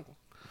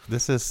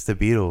the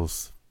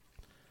Beatles,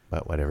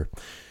 but whatever.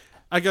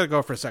 I gotta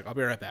go for a sec. I'll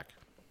be right back.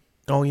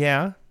 Oh,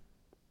 yeah?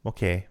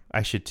 Okay,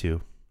 I should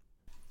too.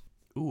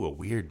 Ooh, a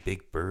weird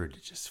big bird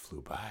just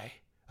flew by.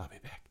 I'll be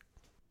back.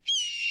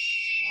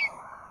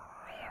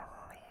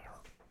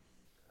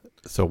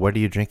 So what are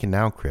you drinking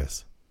now,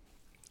 Chris?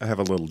 I have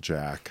a little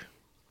Jack.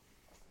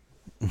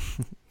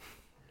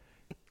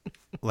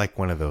 Like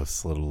one of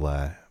those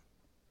little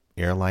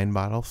airline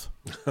bottles?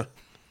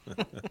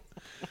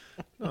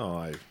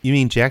 Oh, You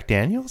mean Jack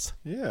Daniels?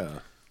 yeah.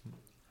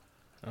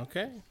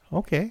 Okay.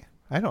 Okay.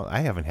 I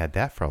haven't had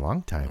that for a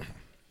long time.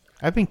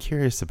 I've been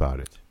curious about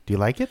it. Do you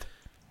like it?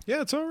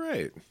 Yeah, it's all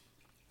right.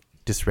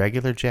 Just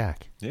regular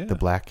Jack. Yeah. The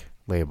black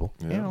label.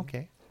 Yeah. Yeah,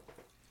 okay.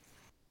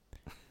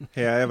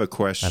 Hey, I have a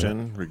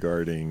question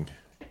regarding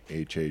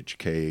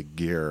HHK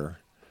gear.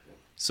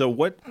 So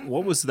what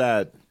was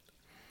that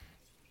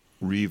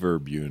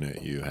reverb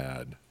unit you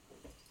had?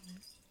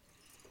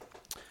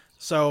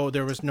 So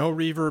there was no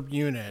reverb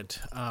unit.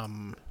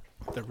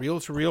 The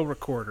reel-to-reel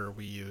recorder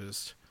we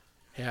used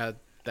had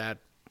that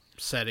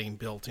setting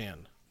built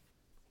in.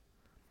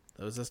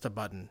 That was just a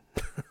button.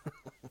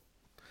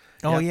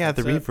 Oh, Yeah, yeah,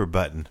 the that's it. reverb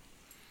button.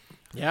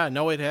 Yeah,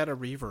 no, it had a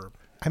reverb.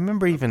 I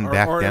remember even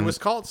back or then. it was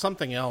called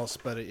something else,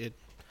 but it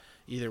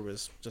either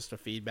was just a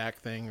feedback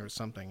thing or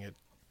something. It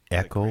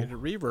Echo. created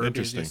reverb.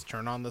 Interesting. You just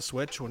turn on the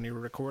switch when you were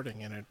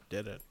recording, and it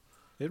did it.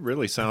 It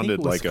really sounded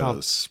was like a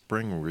called-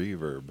 spring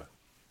reverb.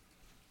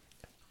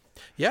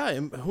 Yeah,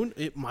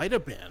 it might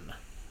have been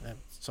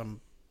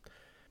some.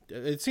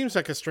 It seems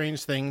like a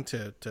strange thing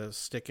to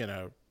stick in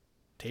a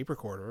tape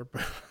recorder,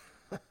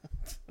 but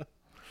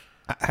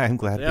I'm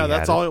glad yeah, we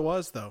that's had all it. it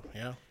was, though.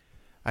 Yeah.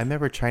 I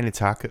remember trying to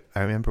talk. I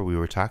remember we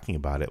were talking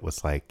about it.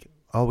 Was like,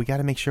 oh, we got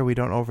to make sure we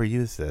don't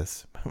overuse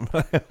this.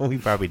 We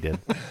probably did.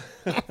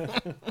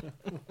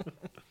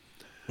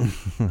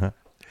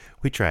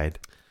 We tried,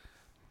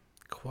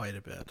 Quite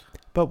a bit.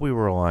 but we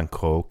were all on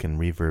coke, and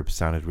reverb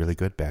sounded really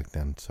good back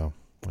then. So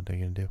what are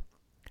you gonna do?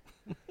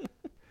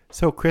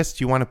 So, Chris,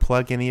 do you want to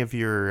plug any of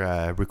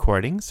your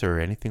recordings or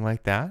anything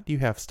like that? You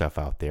have stuff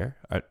out there,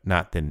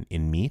 not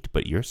in meat,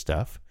 but your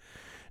stuff.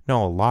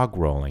 No, log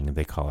rolling,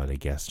 they call it, I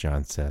guess,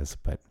 John says,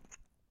 but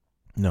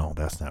no,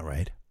 that's not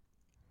right.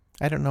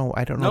 I don't know.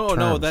 No,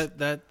 terms.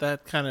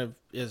 that kind of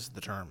is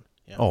the term.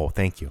 Yeah. Oh,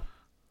 thank you.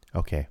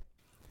 Okay.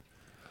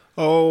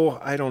 Oh,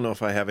 I don't know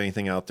if I have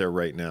anything out there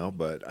right now,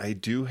 but I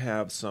do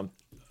have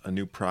a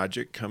new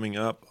project coming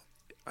up.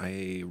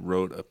 I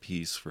wrote a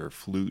piece for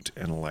Flute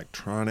and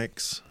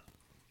Electronics,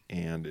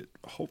 and it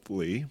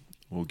hopefully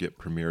will get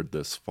premiered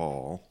this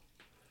fall.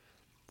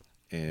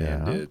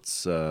 And Yeah.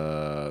 it's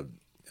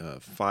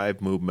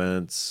 5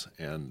 movements,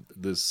 and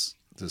this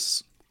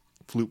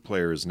flute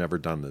player has never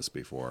done this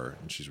before,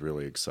 and she's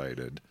really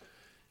excited.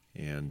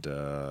 And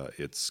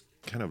it's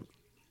kind of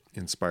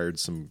inspired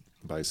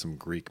by some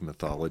Greek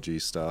mythology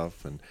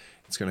stuff, and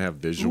it's going to have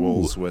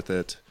visuals with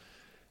it.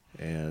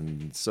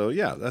 And so,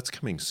 yeah, that's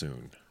coming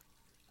soon.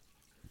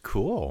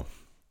 Cool.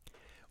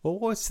 Well,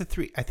 what's the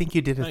three? I think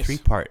you did a Nice.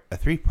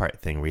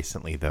 three-part thing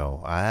recently,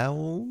 though.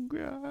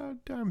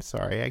 I'm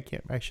sorry, I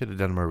can't. I should have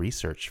done more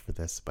research for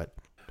this, but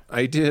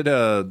I did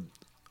a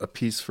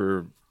piece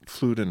for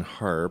flute and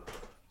harp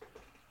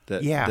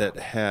that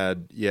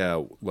had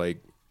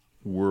like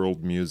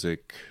world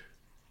music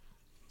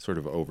sort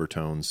of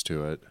overtones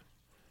to it.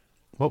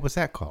 what was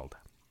that called?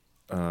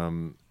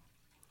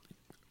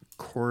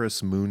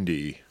 Chorus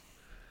Mundi.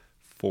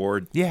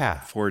 Four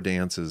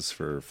dances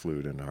for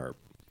flute and harp.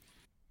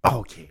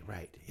 Okay,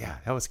 right. Yeah,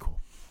 that was cool.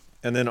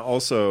 And then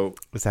also,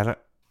 Was that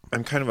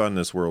I'm kind of on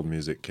this world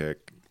music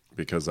kick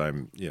because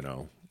I'm,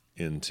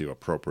 into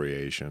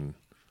appropriation.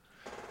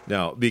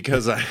 Now,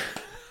 because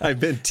I've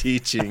been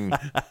teaching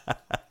a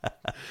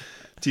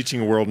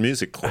world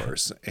music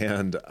course,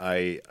 and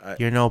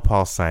You're no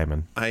Paul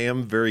Simon. I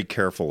am very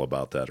careful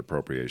about that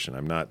appropriation.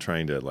 I'm not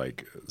trying to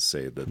like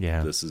say that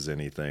this is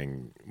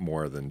anything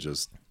more than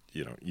just,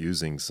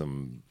 using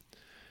some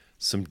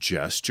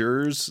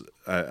gestures.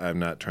 I'm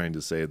not trying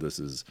to say this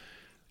is,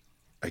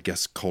 I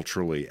guess,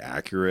 culturally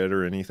accurate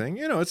or anything.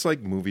 It's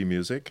like movie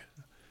music.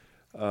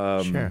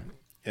 Sure.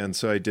 And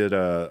so I did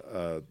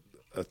a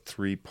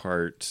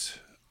 3-part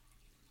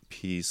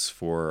piece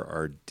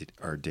for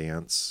our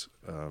dance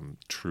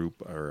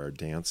troupe, or our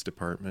dance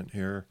department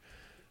here.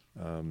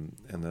 And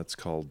that's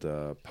called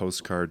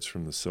Postcards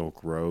from the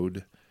Silk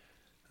Road.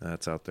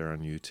 That's out there on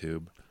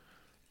YouTube.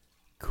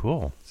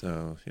 Cool.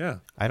 So, yeah.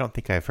 I don't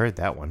think I've heard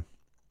that one.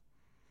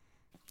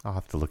 I'll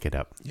have to look it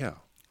up. Yeah.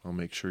 I'll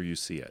make sure you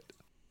see it.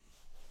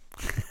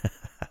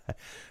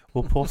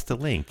 We'll post a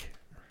link.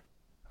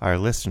 Our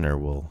listener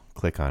will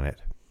click on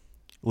it.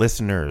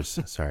 Listeners,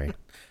 sorry.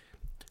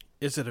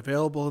 Is it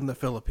available in the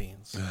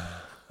Philippines?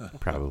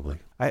 Probably.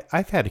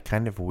 I've had a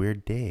kind of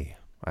weird day.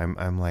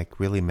 I'm like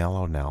really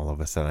mellow now all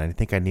of a sudden. I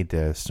think I need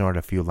to snort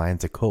a few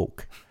lines of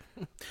Coke.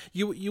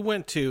 You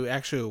went to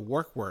actual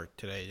work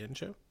today,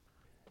 didn't you?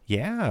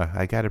 Yeah,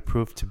 I got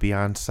approved to be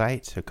on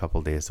site a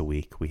couple days a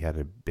week. We had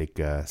a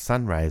big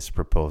sunrise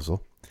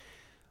proposal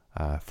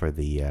for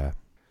the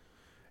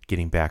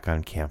getting back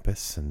on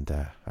campus, and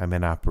I'm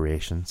in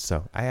operations.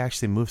 So I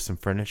actually moved some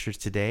furniture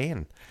today,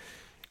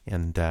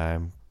 and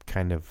I'm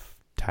kind of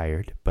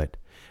tired. But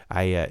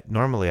I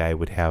normally I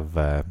would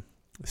have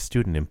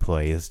student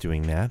employees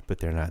doing that, but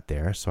they're not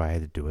there, so I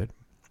had to do it.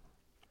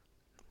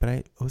 But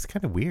it was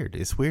kind of weird.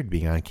 It's weird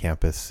being on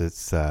campus.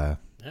 It's Yeah,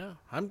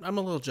 I'm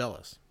a little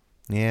jealous.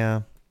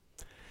 yeah.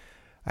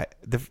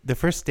 The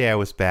first day I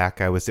was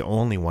back, I was the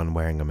only one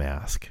wearing a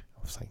mask.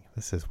 I was like,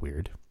 this is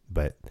weird.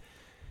 But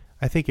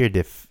I figured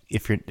if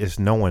there's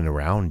no one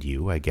around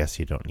you, I guess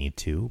you don't need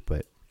to.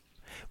 But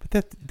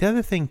the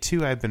other thing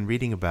too, I've been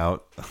reading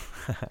about.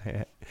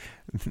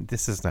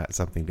 This is not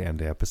something to end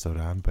the episode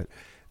on, but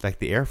like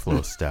the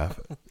airflow stuff,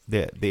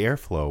 the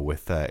airflow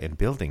with in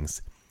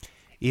buildings,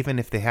 even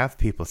if they have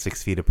people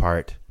 6 feet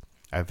apart.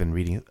 I've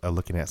been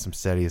looking at some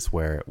studies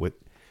where with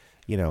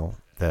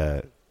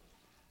the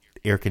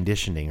air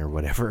conditioning or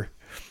whatever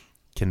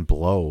can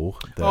blow.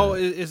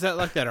 Is that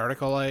like that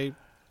article I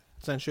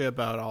sent you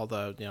about all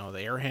the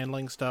the air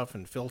handling stuff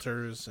and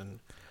filters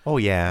and? Oh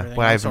yeah, everything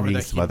well else? I've been Or reading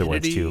the some other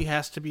ones humidity too.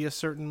 has to be a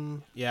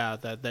certain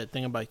that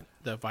thing about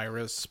the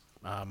virus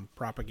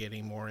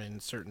propagating more in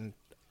certain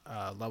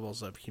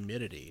levels of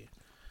humidity.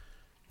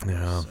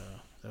 Yeah. So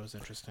that was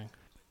interesting.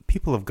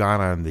 People have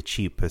gone on the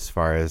cheap as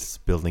far as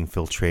building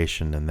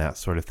filtration and that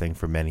sort of thing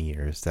for many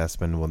years. That's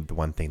been the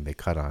one thing they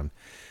cut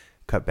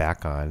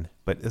back on.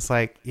 But it's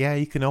like, yeah,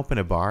 you can open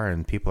a bar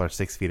and people are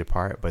 6 feet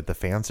apart, but the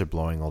fans are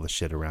blowing all the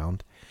shit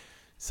around.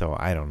 So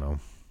I don't know.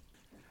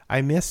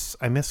 I miss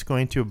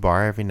going to a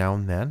bar every now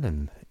and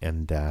then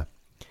and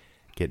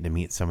getting to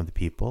meet some of the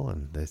people,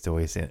 and there's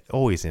always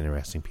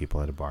interesting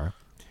people at a bar.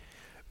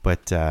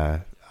 But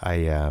I'm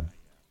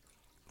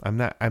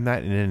not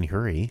in any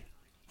hurry.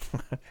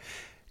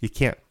 You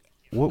can't.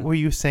 What were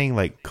you saying?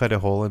 Like cut a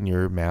hole in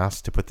your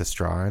mask to put the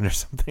straw in or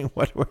something?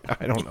 What?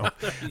 I don't know.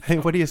 Hey,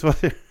 what are you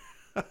supposed to?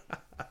 I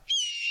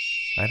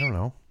don't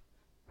know.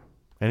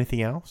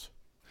 Anything else?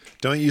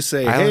 Don't you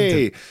say,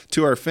 hey,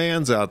 to our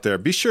fans out there,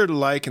 be sure to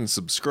like and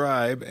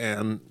subscribe,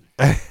 and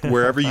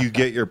wherever you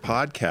get your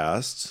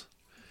podcasts,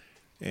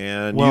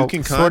 and you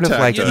can sort of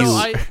contact like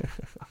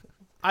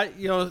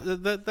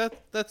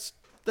us.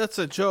 That's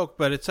a joke,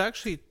 but it's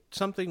actually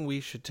something we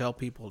should tell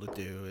people to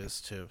do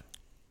is to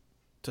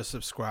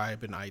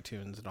subscribe in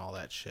iTunes and all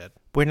that shit.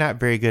 We're not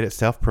very good at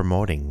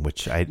self-promoting,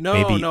 which I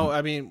No.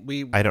 I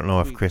mean, I don't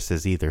know if Chris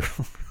is either.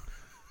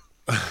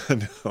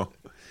 No.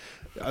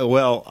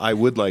 Well, I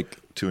would like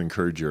to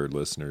encourage your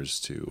listeners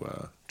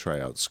to try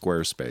out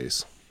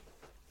Squarespace.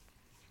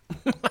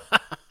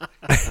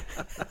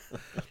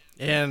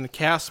 And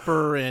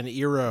Casper and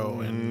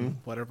Eero and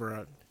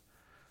whatever.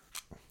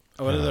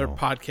 What other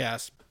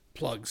podcast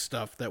plug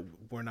stuff that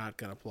we're not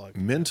going to plug?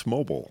 Mint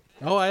Mobile.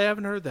 Oh, I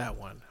haven't heard that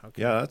one.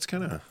 Okay. Yeah, that's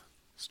kind of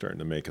starting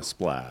to make a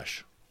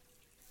splash.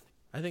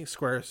 I think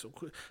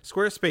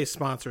Squarespace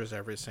sponsors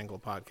every single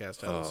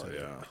podcast I listen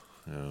to.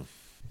 Yeah.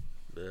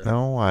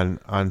 No, on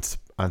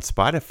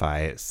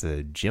Spotify, it's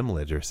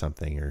Gimlet or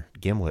something, or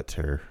Gimlet,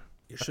 or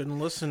You shouldn't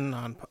listen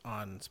on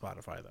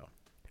Spotify, though.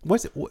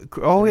 what's it?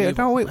 Oh, yeah,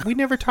 no, wait, we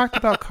never talked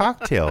about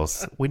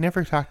cocktails. We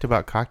never talked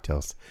about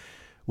cocktails.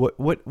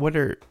 What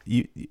are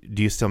you?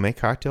 Do you still make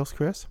cocktails,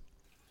 Chris?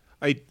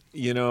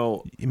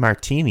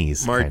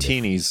 Martinis.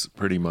 Martinis,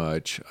 pretty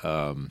much.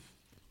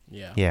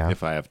 Yeah. Yeah.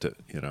 If I have to,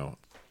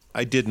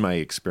 I did my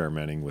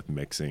experimenting with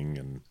mixing,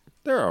 and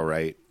they're all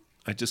right.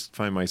 I just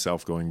find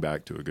myself going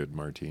back to a good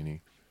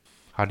martini.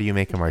 How do you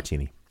make a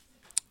martini?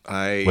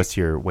 What's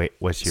your way?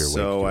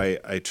 So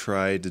I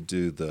tried to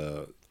do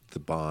the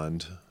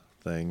Bond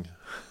thing,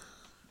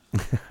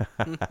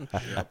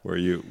 where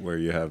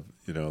you have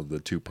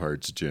the 2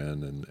 parts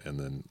gin and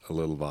then a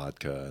little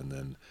vodka, and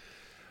then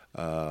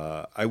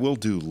I will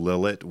do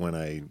Lillet when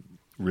I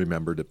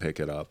remember to pick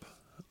it up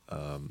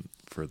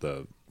for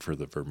the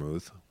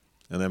vermouth,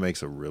 and that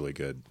makes a really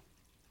good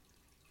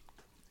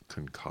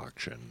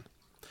concoction.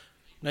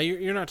 Now,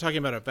 you're not talking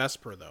about a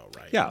Vesper, though,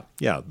 right?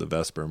 Yeah, the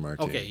Vesper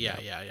Martini. Okay, yeah.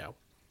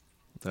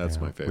 That's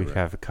my favorite. We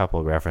have a couple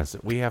of references.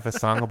 We have a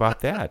song about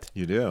that.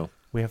 You do?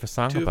 We have a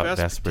song about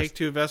Vespers. Take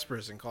 2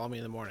 Vespers and call me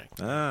in the morning.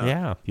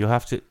 Yeah, you'll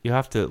have to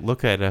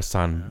look at us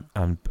on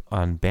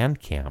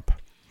Bandcamp.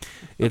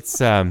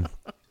 It's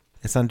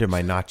under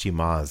my Nachi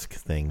Mazg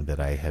thing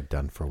that I had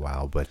done for a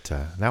while, but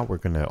now we're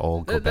gonna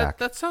all go back.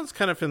 That sounds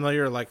kind of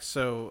familiar. Like,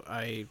 so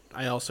I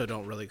also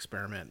don't really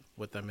experiment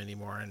with them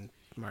anymore, and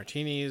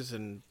martinis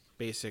and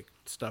basic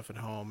stuff at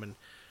home.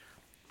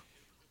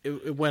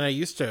 And when I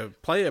used to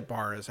play at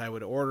bars, I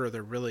would order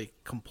the really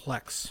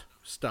complex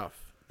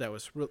stuff that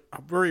was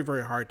very,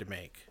 very hard to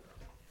make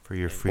for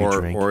your free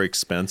drink, or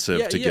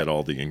expensive to get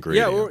all the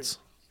ingredients.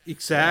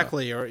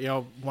 Exactly. Yeah.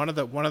 Or one of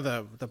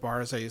the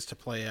bars I used to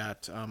play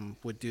at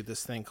would do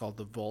this thing called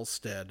the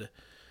Volstead,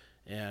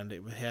 and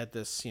it had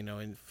this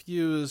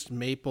infused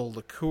maple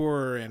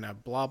liqueur and a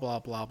blah blah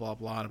blah blah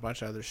blah and a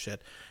bunch of other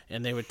shit,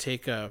 and they would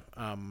take a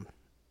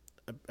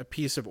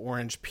piece of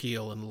orange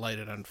peel and light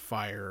it on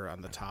fire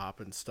on the top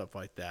and stuff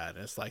like that.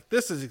 And it's like,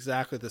 this is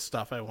exactly the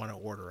stuff I want to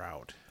order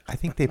out. I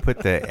think they put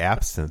the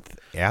absinthe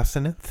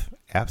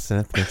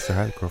makes the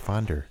heart grow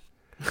fonder.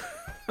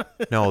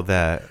 No,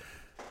 the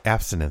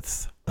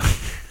absinthe.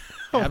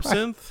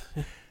 Absinthe?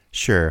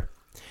 Sure.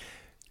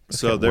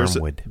 So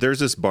Wormwood. there's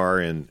this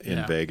bar in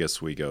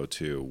Vegas we go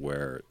to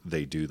where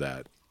they do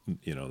that,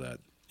 that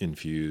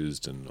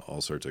infused and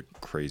all sorts of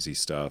crazy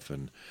stuff.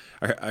 And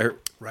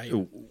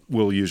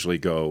we'll usually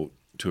go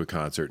to a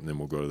concert and then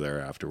we'll go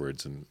there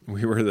afterwards. And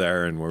we were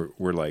there and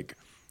we're like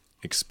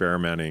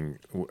experimenting,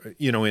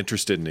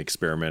 interested in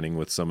experimenting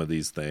with some of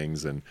these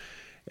things. And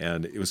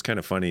it was kind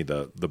of funny.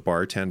 The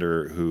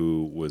bartender,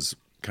 who was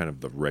kind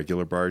of the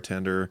regular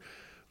bartender,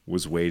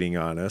 was waiting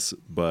on us.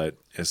 But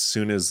as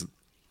soon as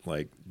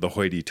like the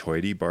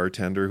hoity-toity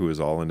bartender, who was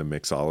all into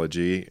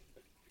mixology,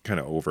 kind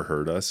of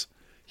overheard us,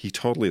 he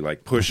totally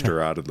like pushed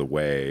her out of the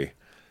way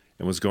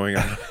and was going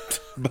on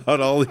about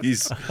all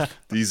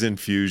these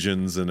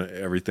infusions and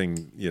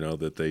everything,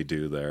 that they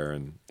do there.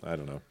 And I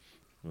don't know.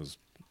 It was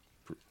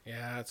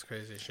that's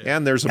crazy shit.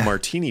 And there's a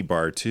martini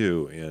bar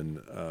too in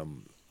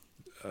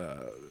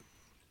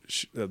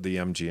the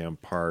MGM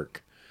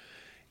Park.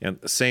 And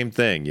same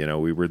thing,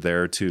 we were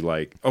there to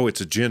like,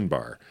 it's a gin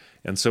bar.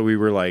 And so we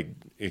were like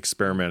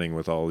experimenting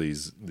with all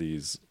these,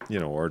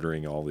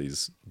 ordering all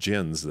these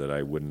gins that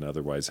I wouldn't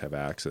otherwise have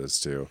access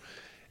to.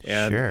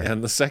 And Sure.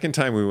 And the second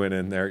time we went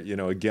in there,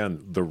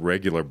 again, the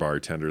regular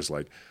bartender's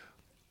like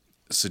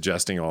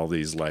suggesting all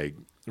these like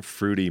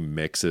fruity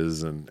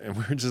mixes, and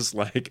we're just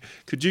like,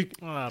 could you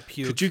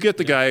get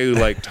the guy who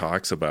like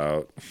talks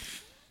about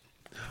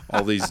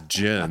all these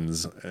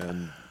gins?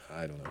 And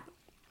I don't know.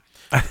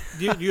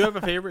 Do you have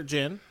a favorite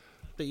gin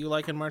that you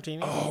like in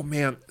martini? Oh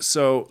man,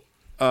 so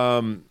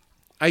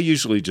I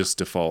usually just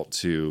default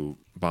to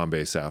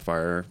Bombay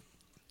Sapphire.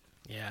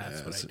 Yeah,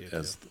 that's what I do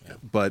too.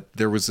 But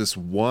there was this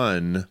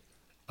one.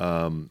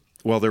 There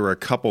were a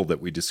couple that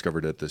we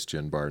discovered at this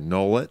gin bar,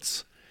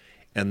 Nolets,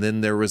 and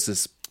then there was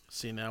this.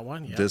 Seen that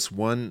one? Yeah. This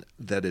one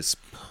that is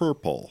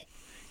purple,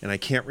 and I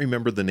can't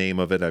remember the name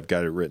of it. I've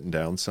got it written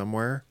down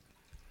somewhere.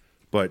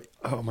 But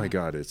oh my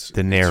god, it's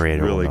the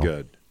narrator. It's really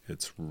good.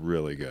 It's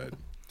really good.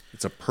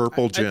 It's a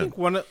purple gin. I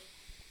think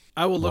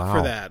I will look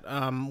for that.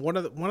 One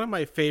of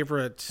my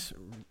favorite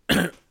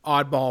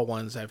oddball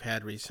ones I've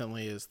had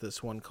recently is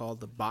this one called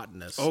the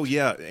Botanist. Oh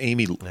yeah,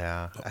 Amy.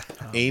 Yeah.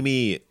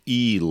 Amy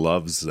E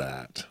loves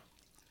that.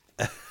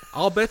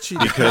 I'll bet you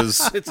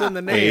because it's in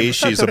the name. A,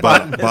 she's a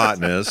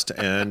botanist,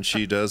 and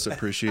she does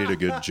appreciate a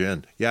good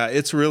gin. Yeah,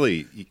 it's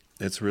really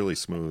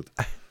smooth.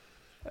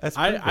 That's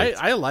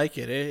I like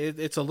it.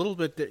 It's a little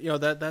bit,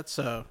 that's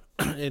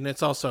and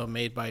it's also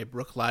made by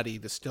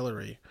Bruichladdich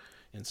Distillery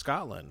in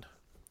Scotland,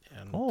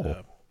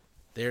 and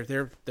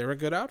they're a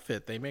good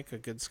outfit. They make a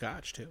good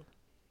Scotch too.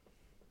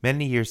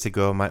 Many years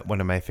ago,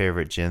 one of my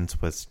favorite gins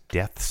was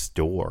Death's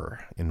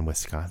Door in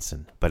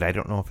Wisconsin, but I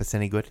don't know if it's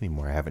any good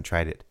anymore. I haven't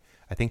tried it.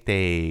 I think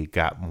they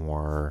got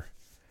more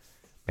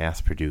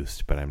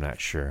mass-produced, but I'm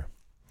not sure.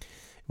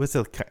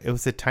 It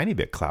was a tiny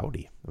bit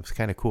cloudy. It was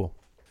kind of cool.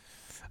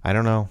 I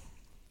don't know.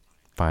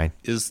 Fine.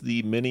 Is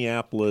the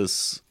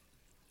Minneapolis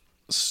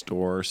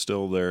store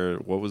still there?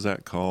 What was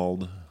that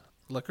called?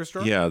 Liquor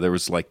store? Yeah, there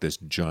was like this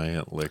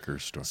giant liquor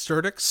store.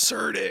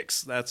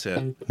 Surdyk's, that's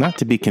it. Not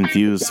to be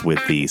confused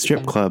with the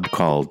strip club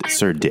called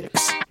Sir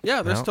Dick's.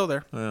 Yeah, they're No. still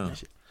there. Yeah.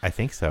 I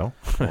think so.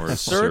 Or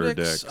Sir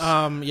Surdyk's,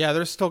 Dick's. yeah,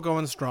 they're still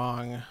going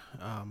strong.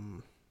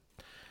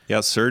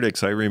 Yeah, Sir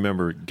Dick's. I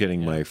remember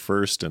getting my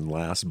first and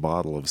last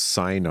bottle of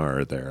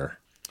Cynar there.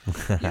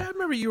 Yeah, I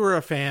remember you were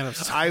a fan of.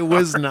 I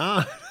was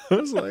not. I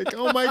was like,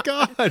 oh my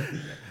God.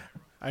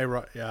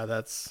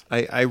 That's.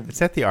 Is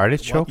that the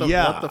artichoke? What the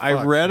I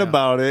fuck? read Yeah.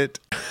 about it.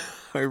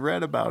 I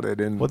read about it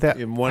in one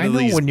I of know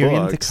these when books. you're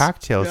into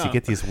cocktails, Yeah. you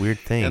get these weird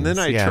things. And then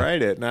I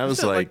tried it, and I was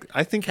Is it like,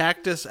 I think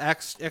cactus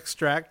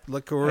extract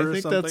liqueur I or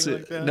think something that's like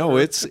it. that? No,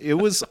 it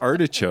was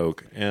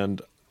artichoke, and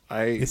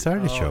It's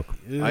artichoke.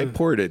 I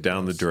poured it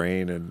down the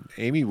drain, and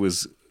Amy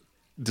was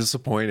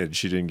disappointed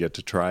she didn't get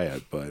to try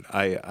it, but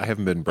I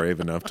haven't been brave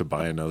enough to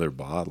buy another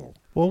bottle.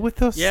 Well, with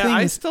those Yeah, I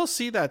things, still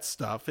see that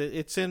stuff.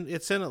 It's in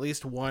at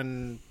least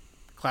one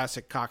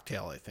classic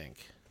cocktail, I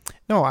think.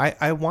 no,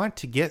 I want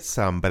to get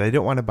some, but I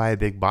don't want to buy a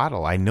big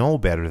bottle. I know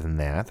better than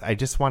that. I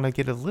just want to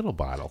get a little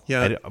bottle.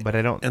 Yeah, but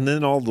I don't. And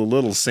then all the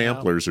little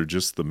samplers are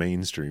just the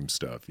mainstream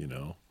stuff, you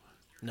know.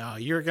 No,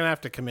 you're gonna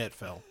have to commit,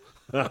 Phil,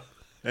 I'm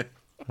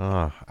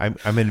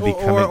going to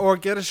become or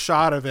get a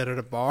shot of it at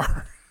a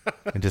bar.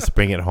 and just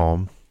bring it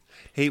home.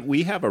 Hey,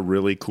 we have a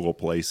really cool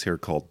place here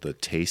called the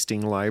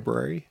Tasting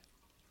Library.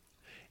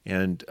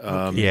 And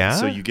Yeah?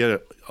 so you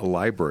get a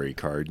library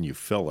card and you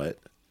fill it.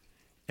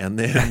 And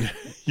then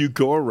you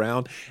go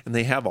around and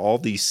they have all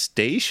these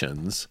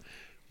stations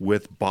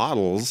with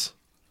bottles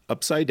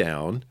upside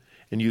down.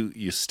 And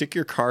you stick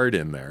your card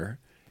in there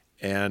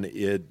and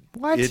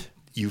What?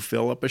 you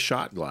fill up a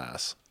shot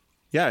glass.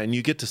 Yeah, and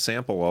you get to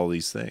sample all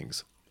these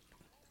things.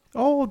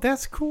 Oh,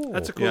 that's cool.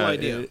 That's a cool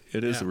idea.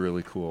 It is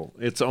really cool.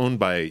 It's owned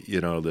by,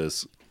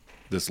 this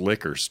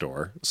liquor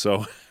store.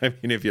 So, I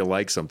mean, if you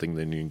like something,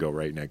 then you can go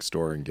right next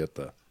door and get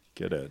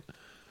it.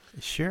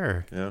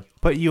 Sure. Yeah.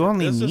 But you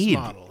only Business need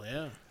model,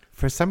 yeah.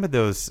 for some of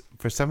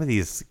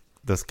these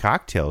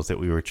cocktails that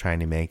we were trying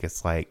to make.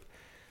 It's like,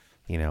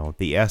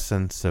 the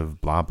essence of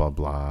blah blah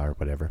blah or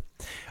whatever.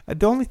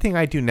 The only thing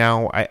I do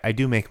now, I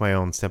do make my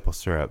own simple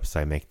syrups.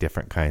 I make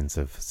different kinds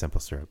of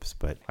simple syrups,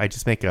 but I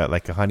just make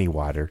a honey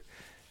water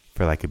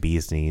for like a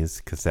bee's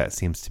knees because that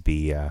seems to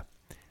be a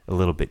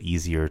little bit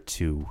easier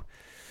to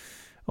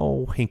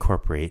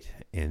incorporate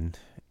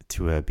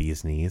into a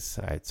bee's knees.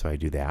 So I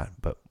do that.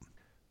 But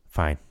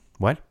fine.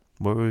 What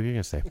were you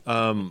gonna say?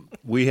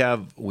 We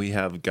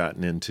have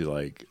gotten into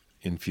like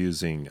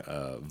infusing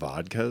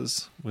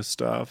vodkas with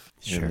stuff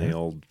Sure. in the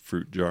old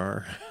fruit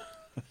jar.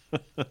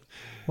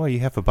 Well, you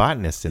have a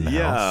botanist in the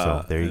house,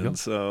 so there you go. And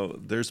so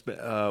there's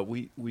been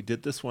we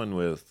did this one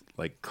with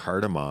like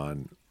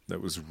cardamom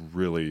that was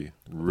really,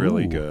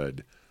 really Ooh.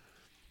 good.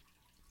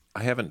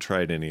 I haven't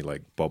tried any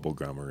like bubble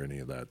gum or any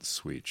of that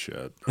sweet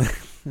shit.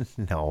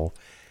 No.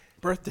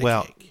 Birthday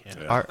Well, cake.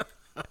 Yeah.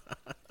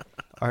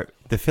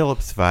 the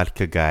Phillips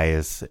vodka guy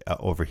is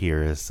over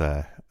here is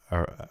a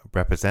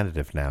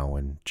representative now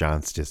in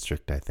John's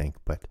district, I think.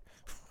 But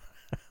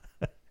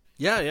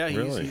Yeah,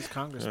 Really? he's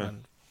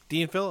congressman.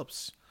 Dean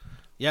Phillips.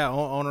 Yeah,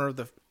 owner of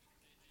the.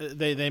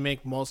 They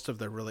make most of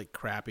the really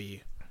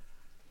crappy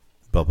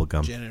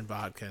bubblegum. gin and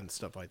vodka and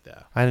stuff like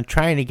that. I'm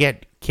trying to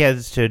get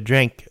kids to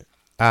drink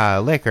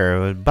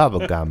liquor with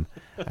bubblegum,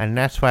 and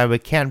that's why we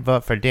can't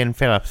vote for Dean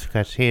Phillips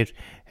because he's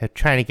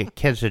trying to get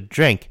kids to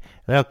drink.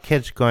 Little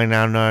kids going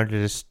down to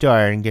the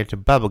store and get the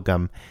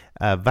bubblegum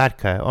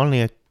vodka.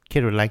 Only a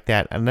kid would like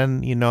that. And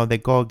then, they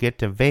go get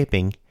to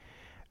vaping.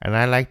 And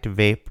I like to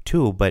vape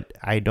too, but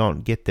I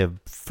don't get the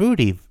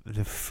fruity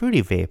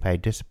vape.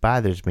 It just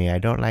bothers me. I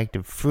don't like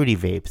the fruity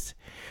vapes.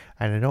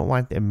 And I don't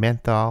want the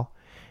menthol.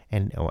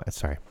 And,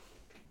 sorry.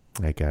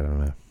 I got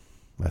on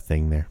a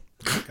thing there.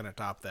 Not gonna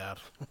top that.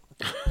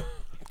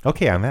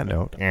 Okay, on that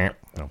note,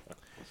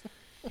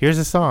 here's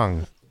a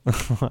song.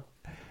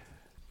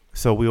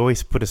 So we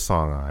always put a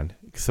song on.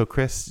 So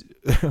Chris,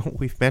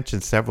 we've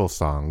mentioned several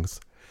songs.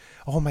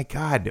 Oh my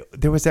God,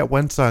 there was that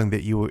one song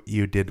that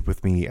you did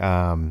with me.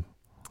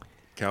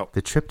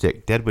 The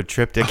triptych, Deadwood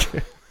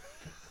Triptych.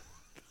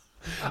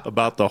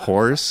 About the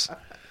horse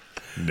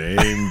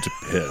named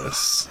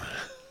Piss.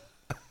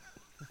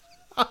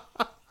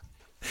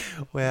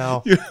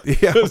 Well, You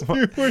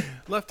were,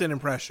 Left an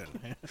impression.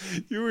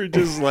 you were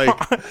just like,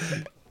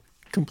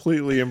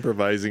 completely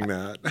improvising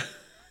that.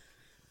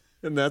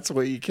 And that's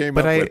what you came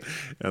But up I-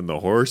 with. And the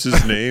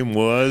horse's name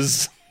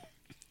was...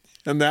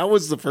 And that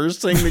was the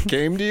first thing that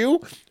came to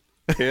you?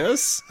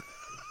 Piss?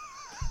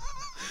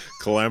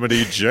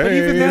 Calamity Jane. But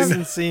even Piss then,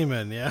 and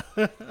semen, yeah.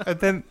 and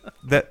then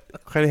that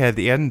kind of had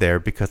the end there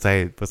because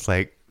I was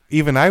like,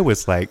 even I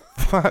was like,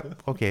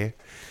 okay,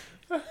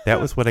 that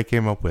was what I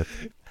came up with.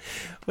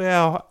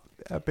 Well,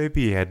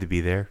 maybe you had to be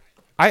there.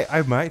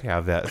 I might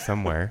have that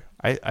somewhere.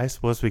 I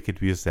suppose we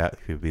could use that.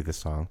 Could be the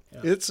song.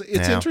 It's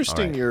Yeah,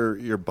 interesting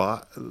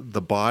all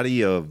the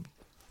body of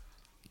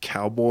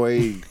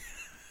cowboy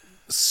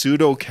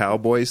pseudo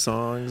cowboy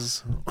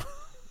songs.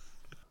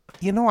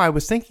 You know, I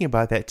was thinking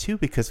about that too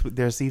because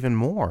there's even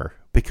more.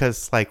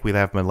 Because like we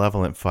have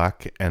Malevolent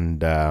Fuck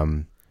and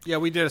Yeah,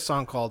 we did a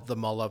song called The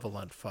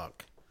Malevolent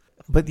Fuck.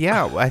 but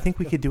yeah, I think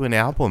we could do an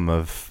album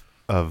of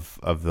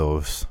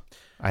those.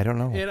 I don't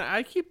know. And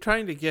I keep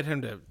trying to get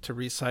him to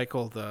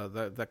recycle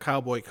the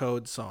Cowboy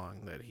Code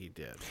song that he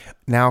did.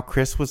 Now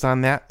Chris was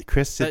on that.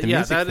 Chris did the Yeah,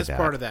 music that for is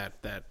part of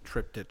that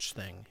triptych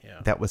thing.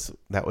 Yeah. That was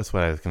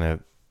what I was gonna.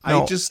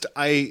 No.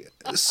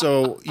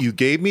 So you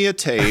gave me a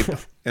tape,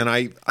 and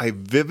I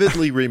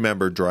vividly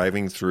remember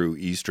driving through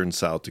eastern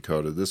South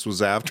Dakota. This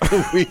was after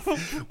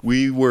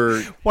we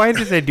were Why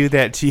did I do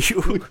that to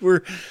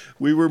you?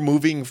 we were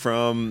moving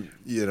from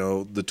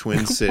the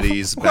Twin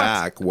Cities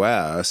back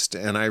west,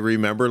 and I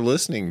remember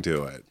listening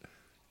to it,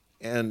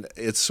 and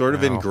it's sort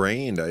of Wow.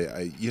 ingrained.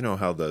 I you know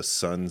how the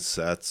sun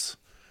sets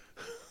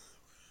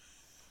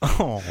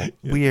Oh,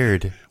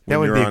 weird. That when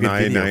would you're be a on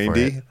good video for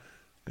I-90, it.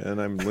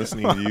 and I'm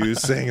listening to you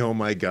saying, "Oh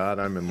my God,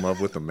 I'm in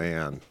love with a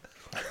man."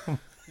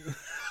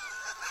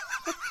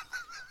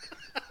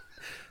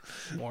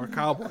 More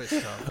cowboy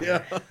stuff.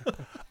 Yeah,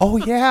 Oh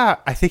yeah,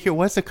 I think it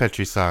was a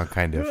country song,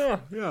 kind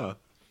of. yeah.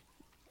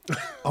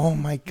 Oh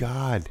my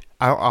god,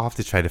 I'll have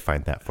to try to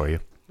find that for you.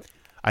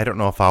 I don't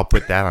know if I'll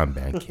put that on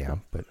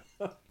Bandcamp, but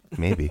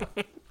maybe.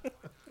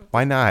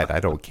 Why not? I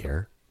don't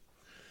care.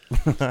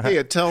 Hey,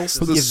 it tells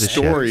the gives a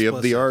shit? story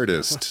of the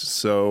artist.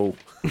 So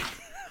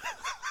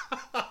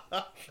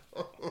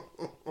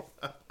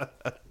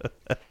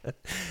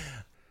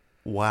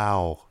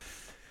Wow.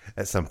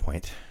 At some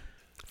point,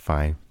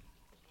 fine.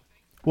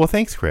 Well,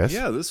 thanks, Chris.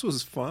 yeah, this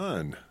was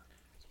fun.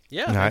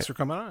 Yeah, No, thanks I- for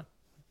coming on.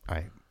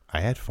 I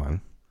had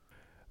fun.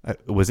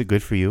 Was it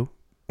good for you?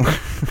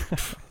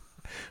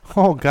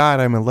 Oh God,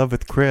 I'm in love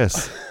with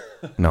Chris.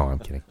 No, I'm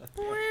kidding.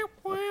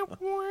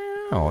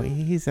 Oh,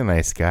 he's a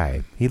nice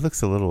guy. He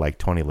looks a little like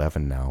Tony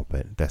Levin now,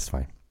 but that's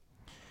fine.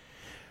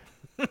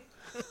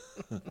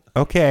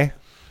 Okay.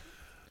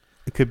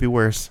 It could be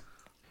worse.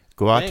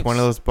 Go out to Thanks. one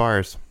of those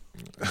bars.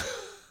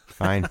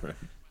 Fine.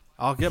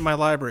 I'll get my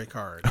library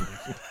card. Yep.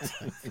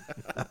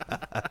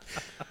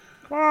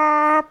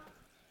 All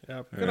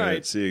Good right,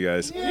 night. see you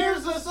guys.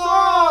 Here's the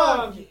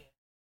song.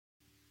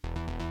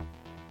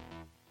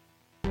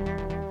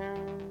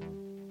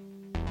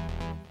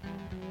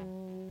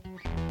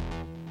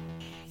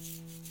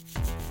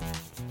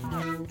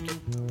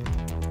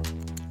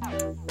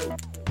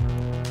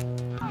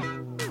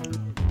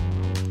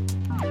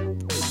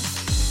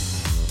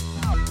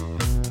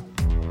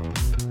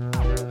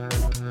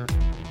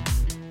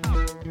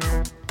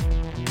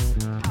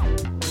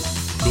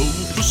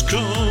 Gophers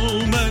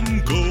come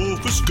and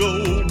gophers go.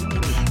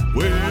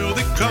 Where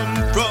they come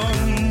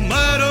from,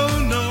 I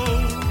don't know.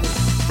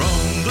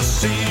 From the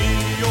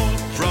sea or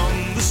from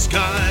the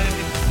sky,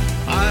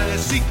 I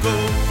see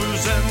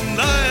gophers and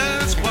I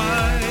ask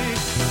why.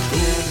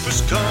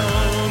 Gophers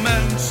come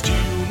and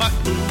steal my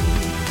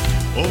food.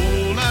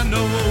 All I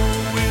know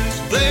is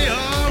they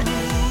are rude.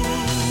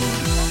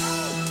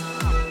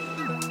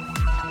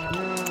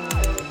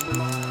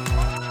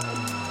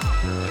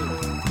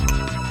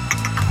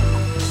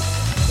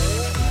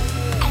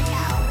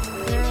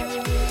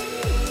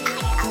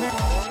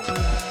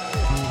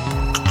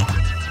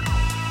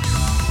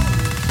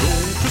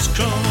 Gophers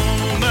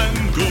come and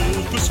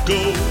gophers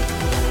go.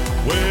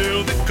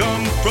 Where they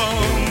come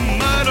from,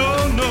 I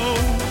don't know.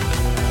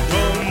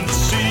 From the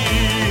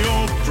sea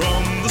or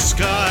from the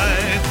sky,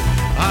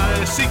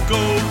 I see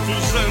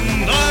gophers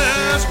and I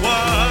ask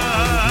why.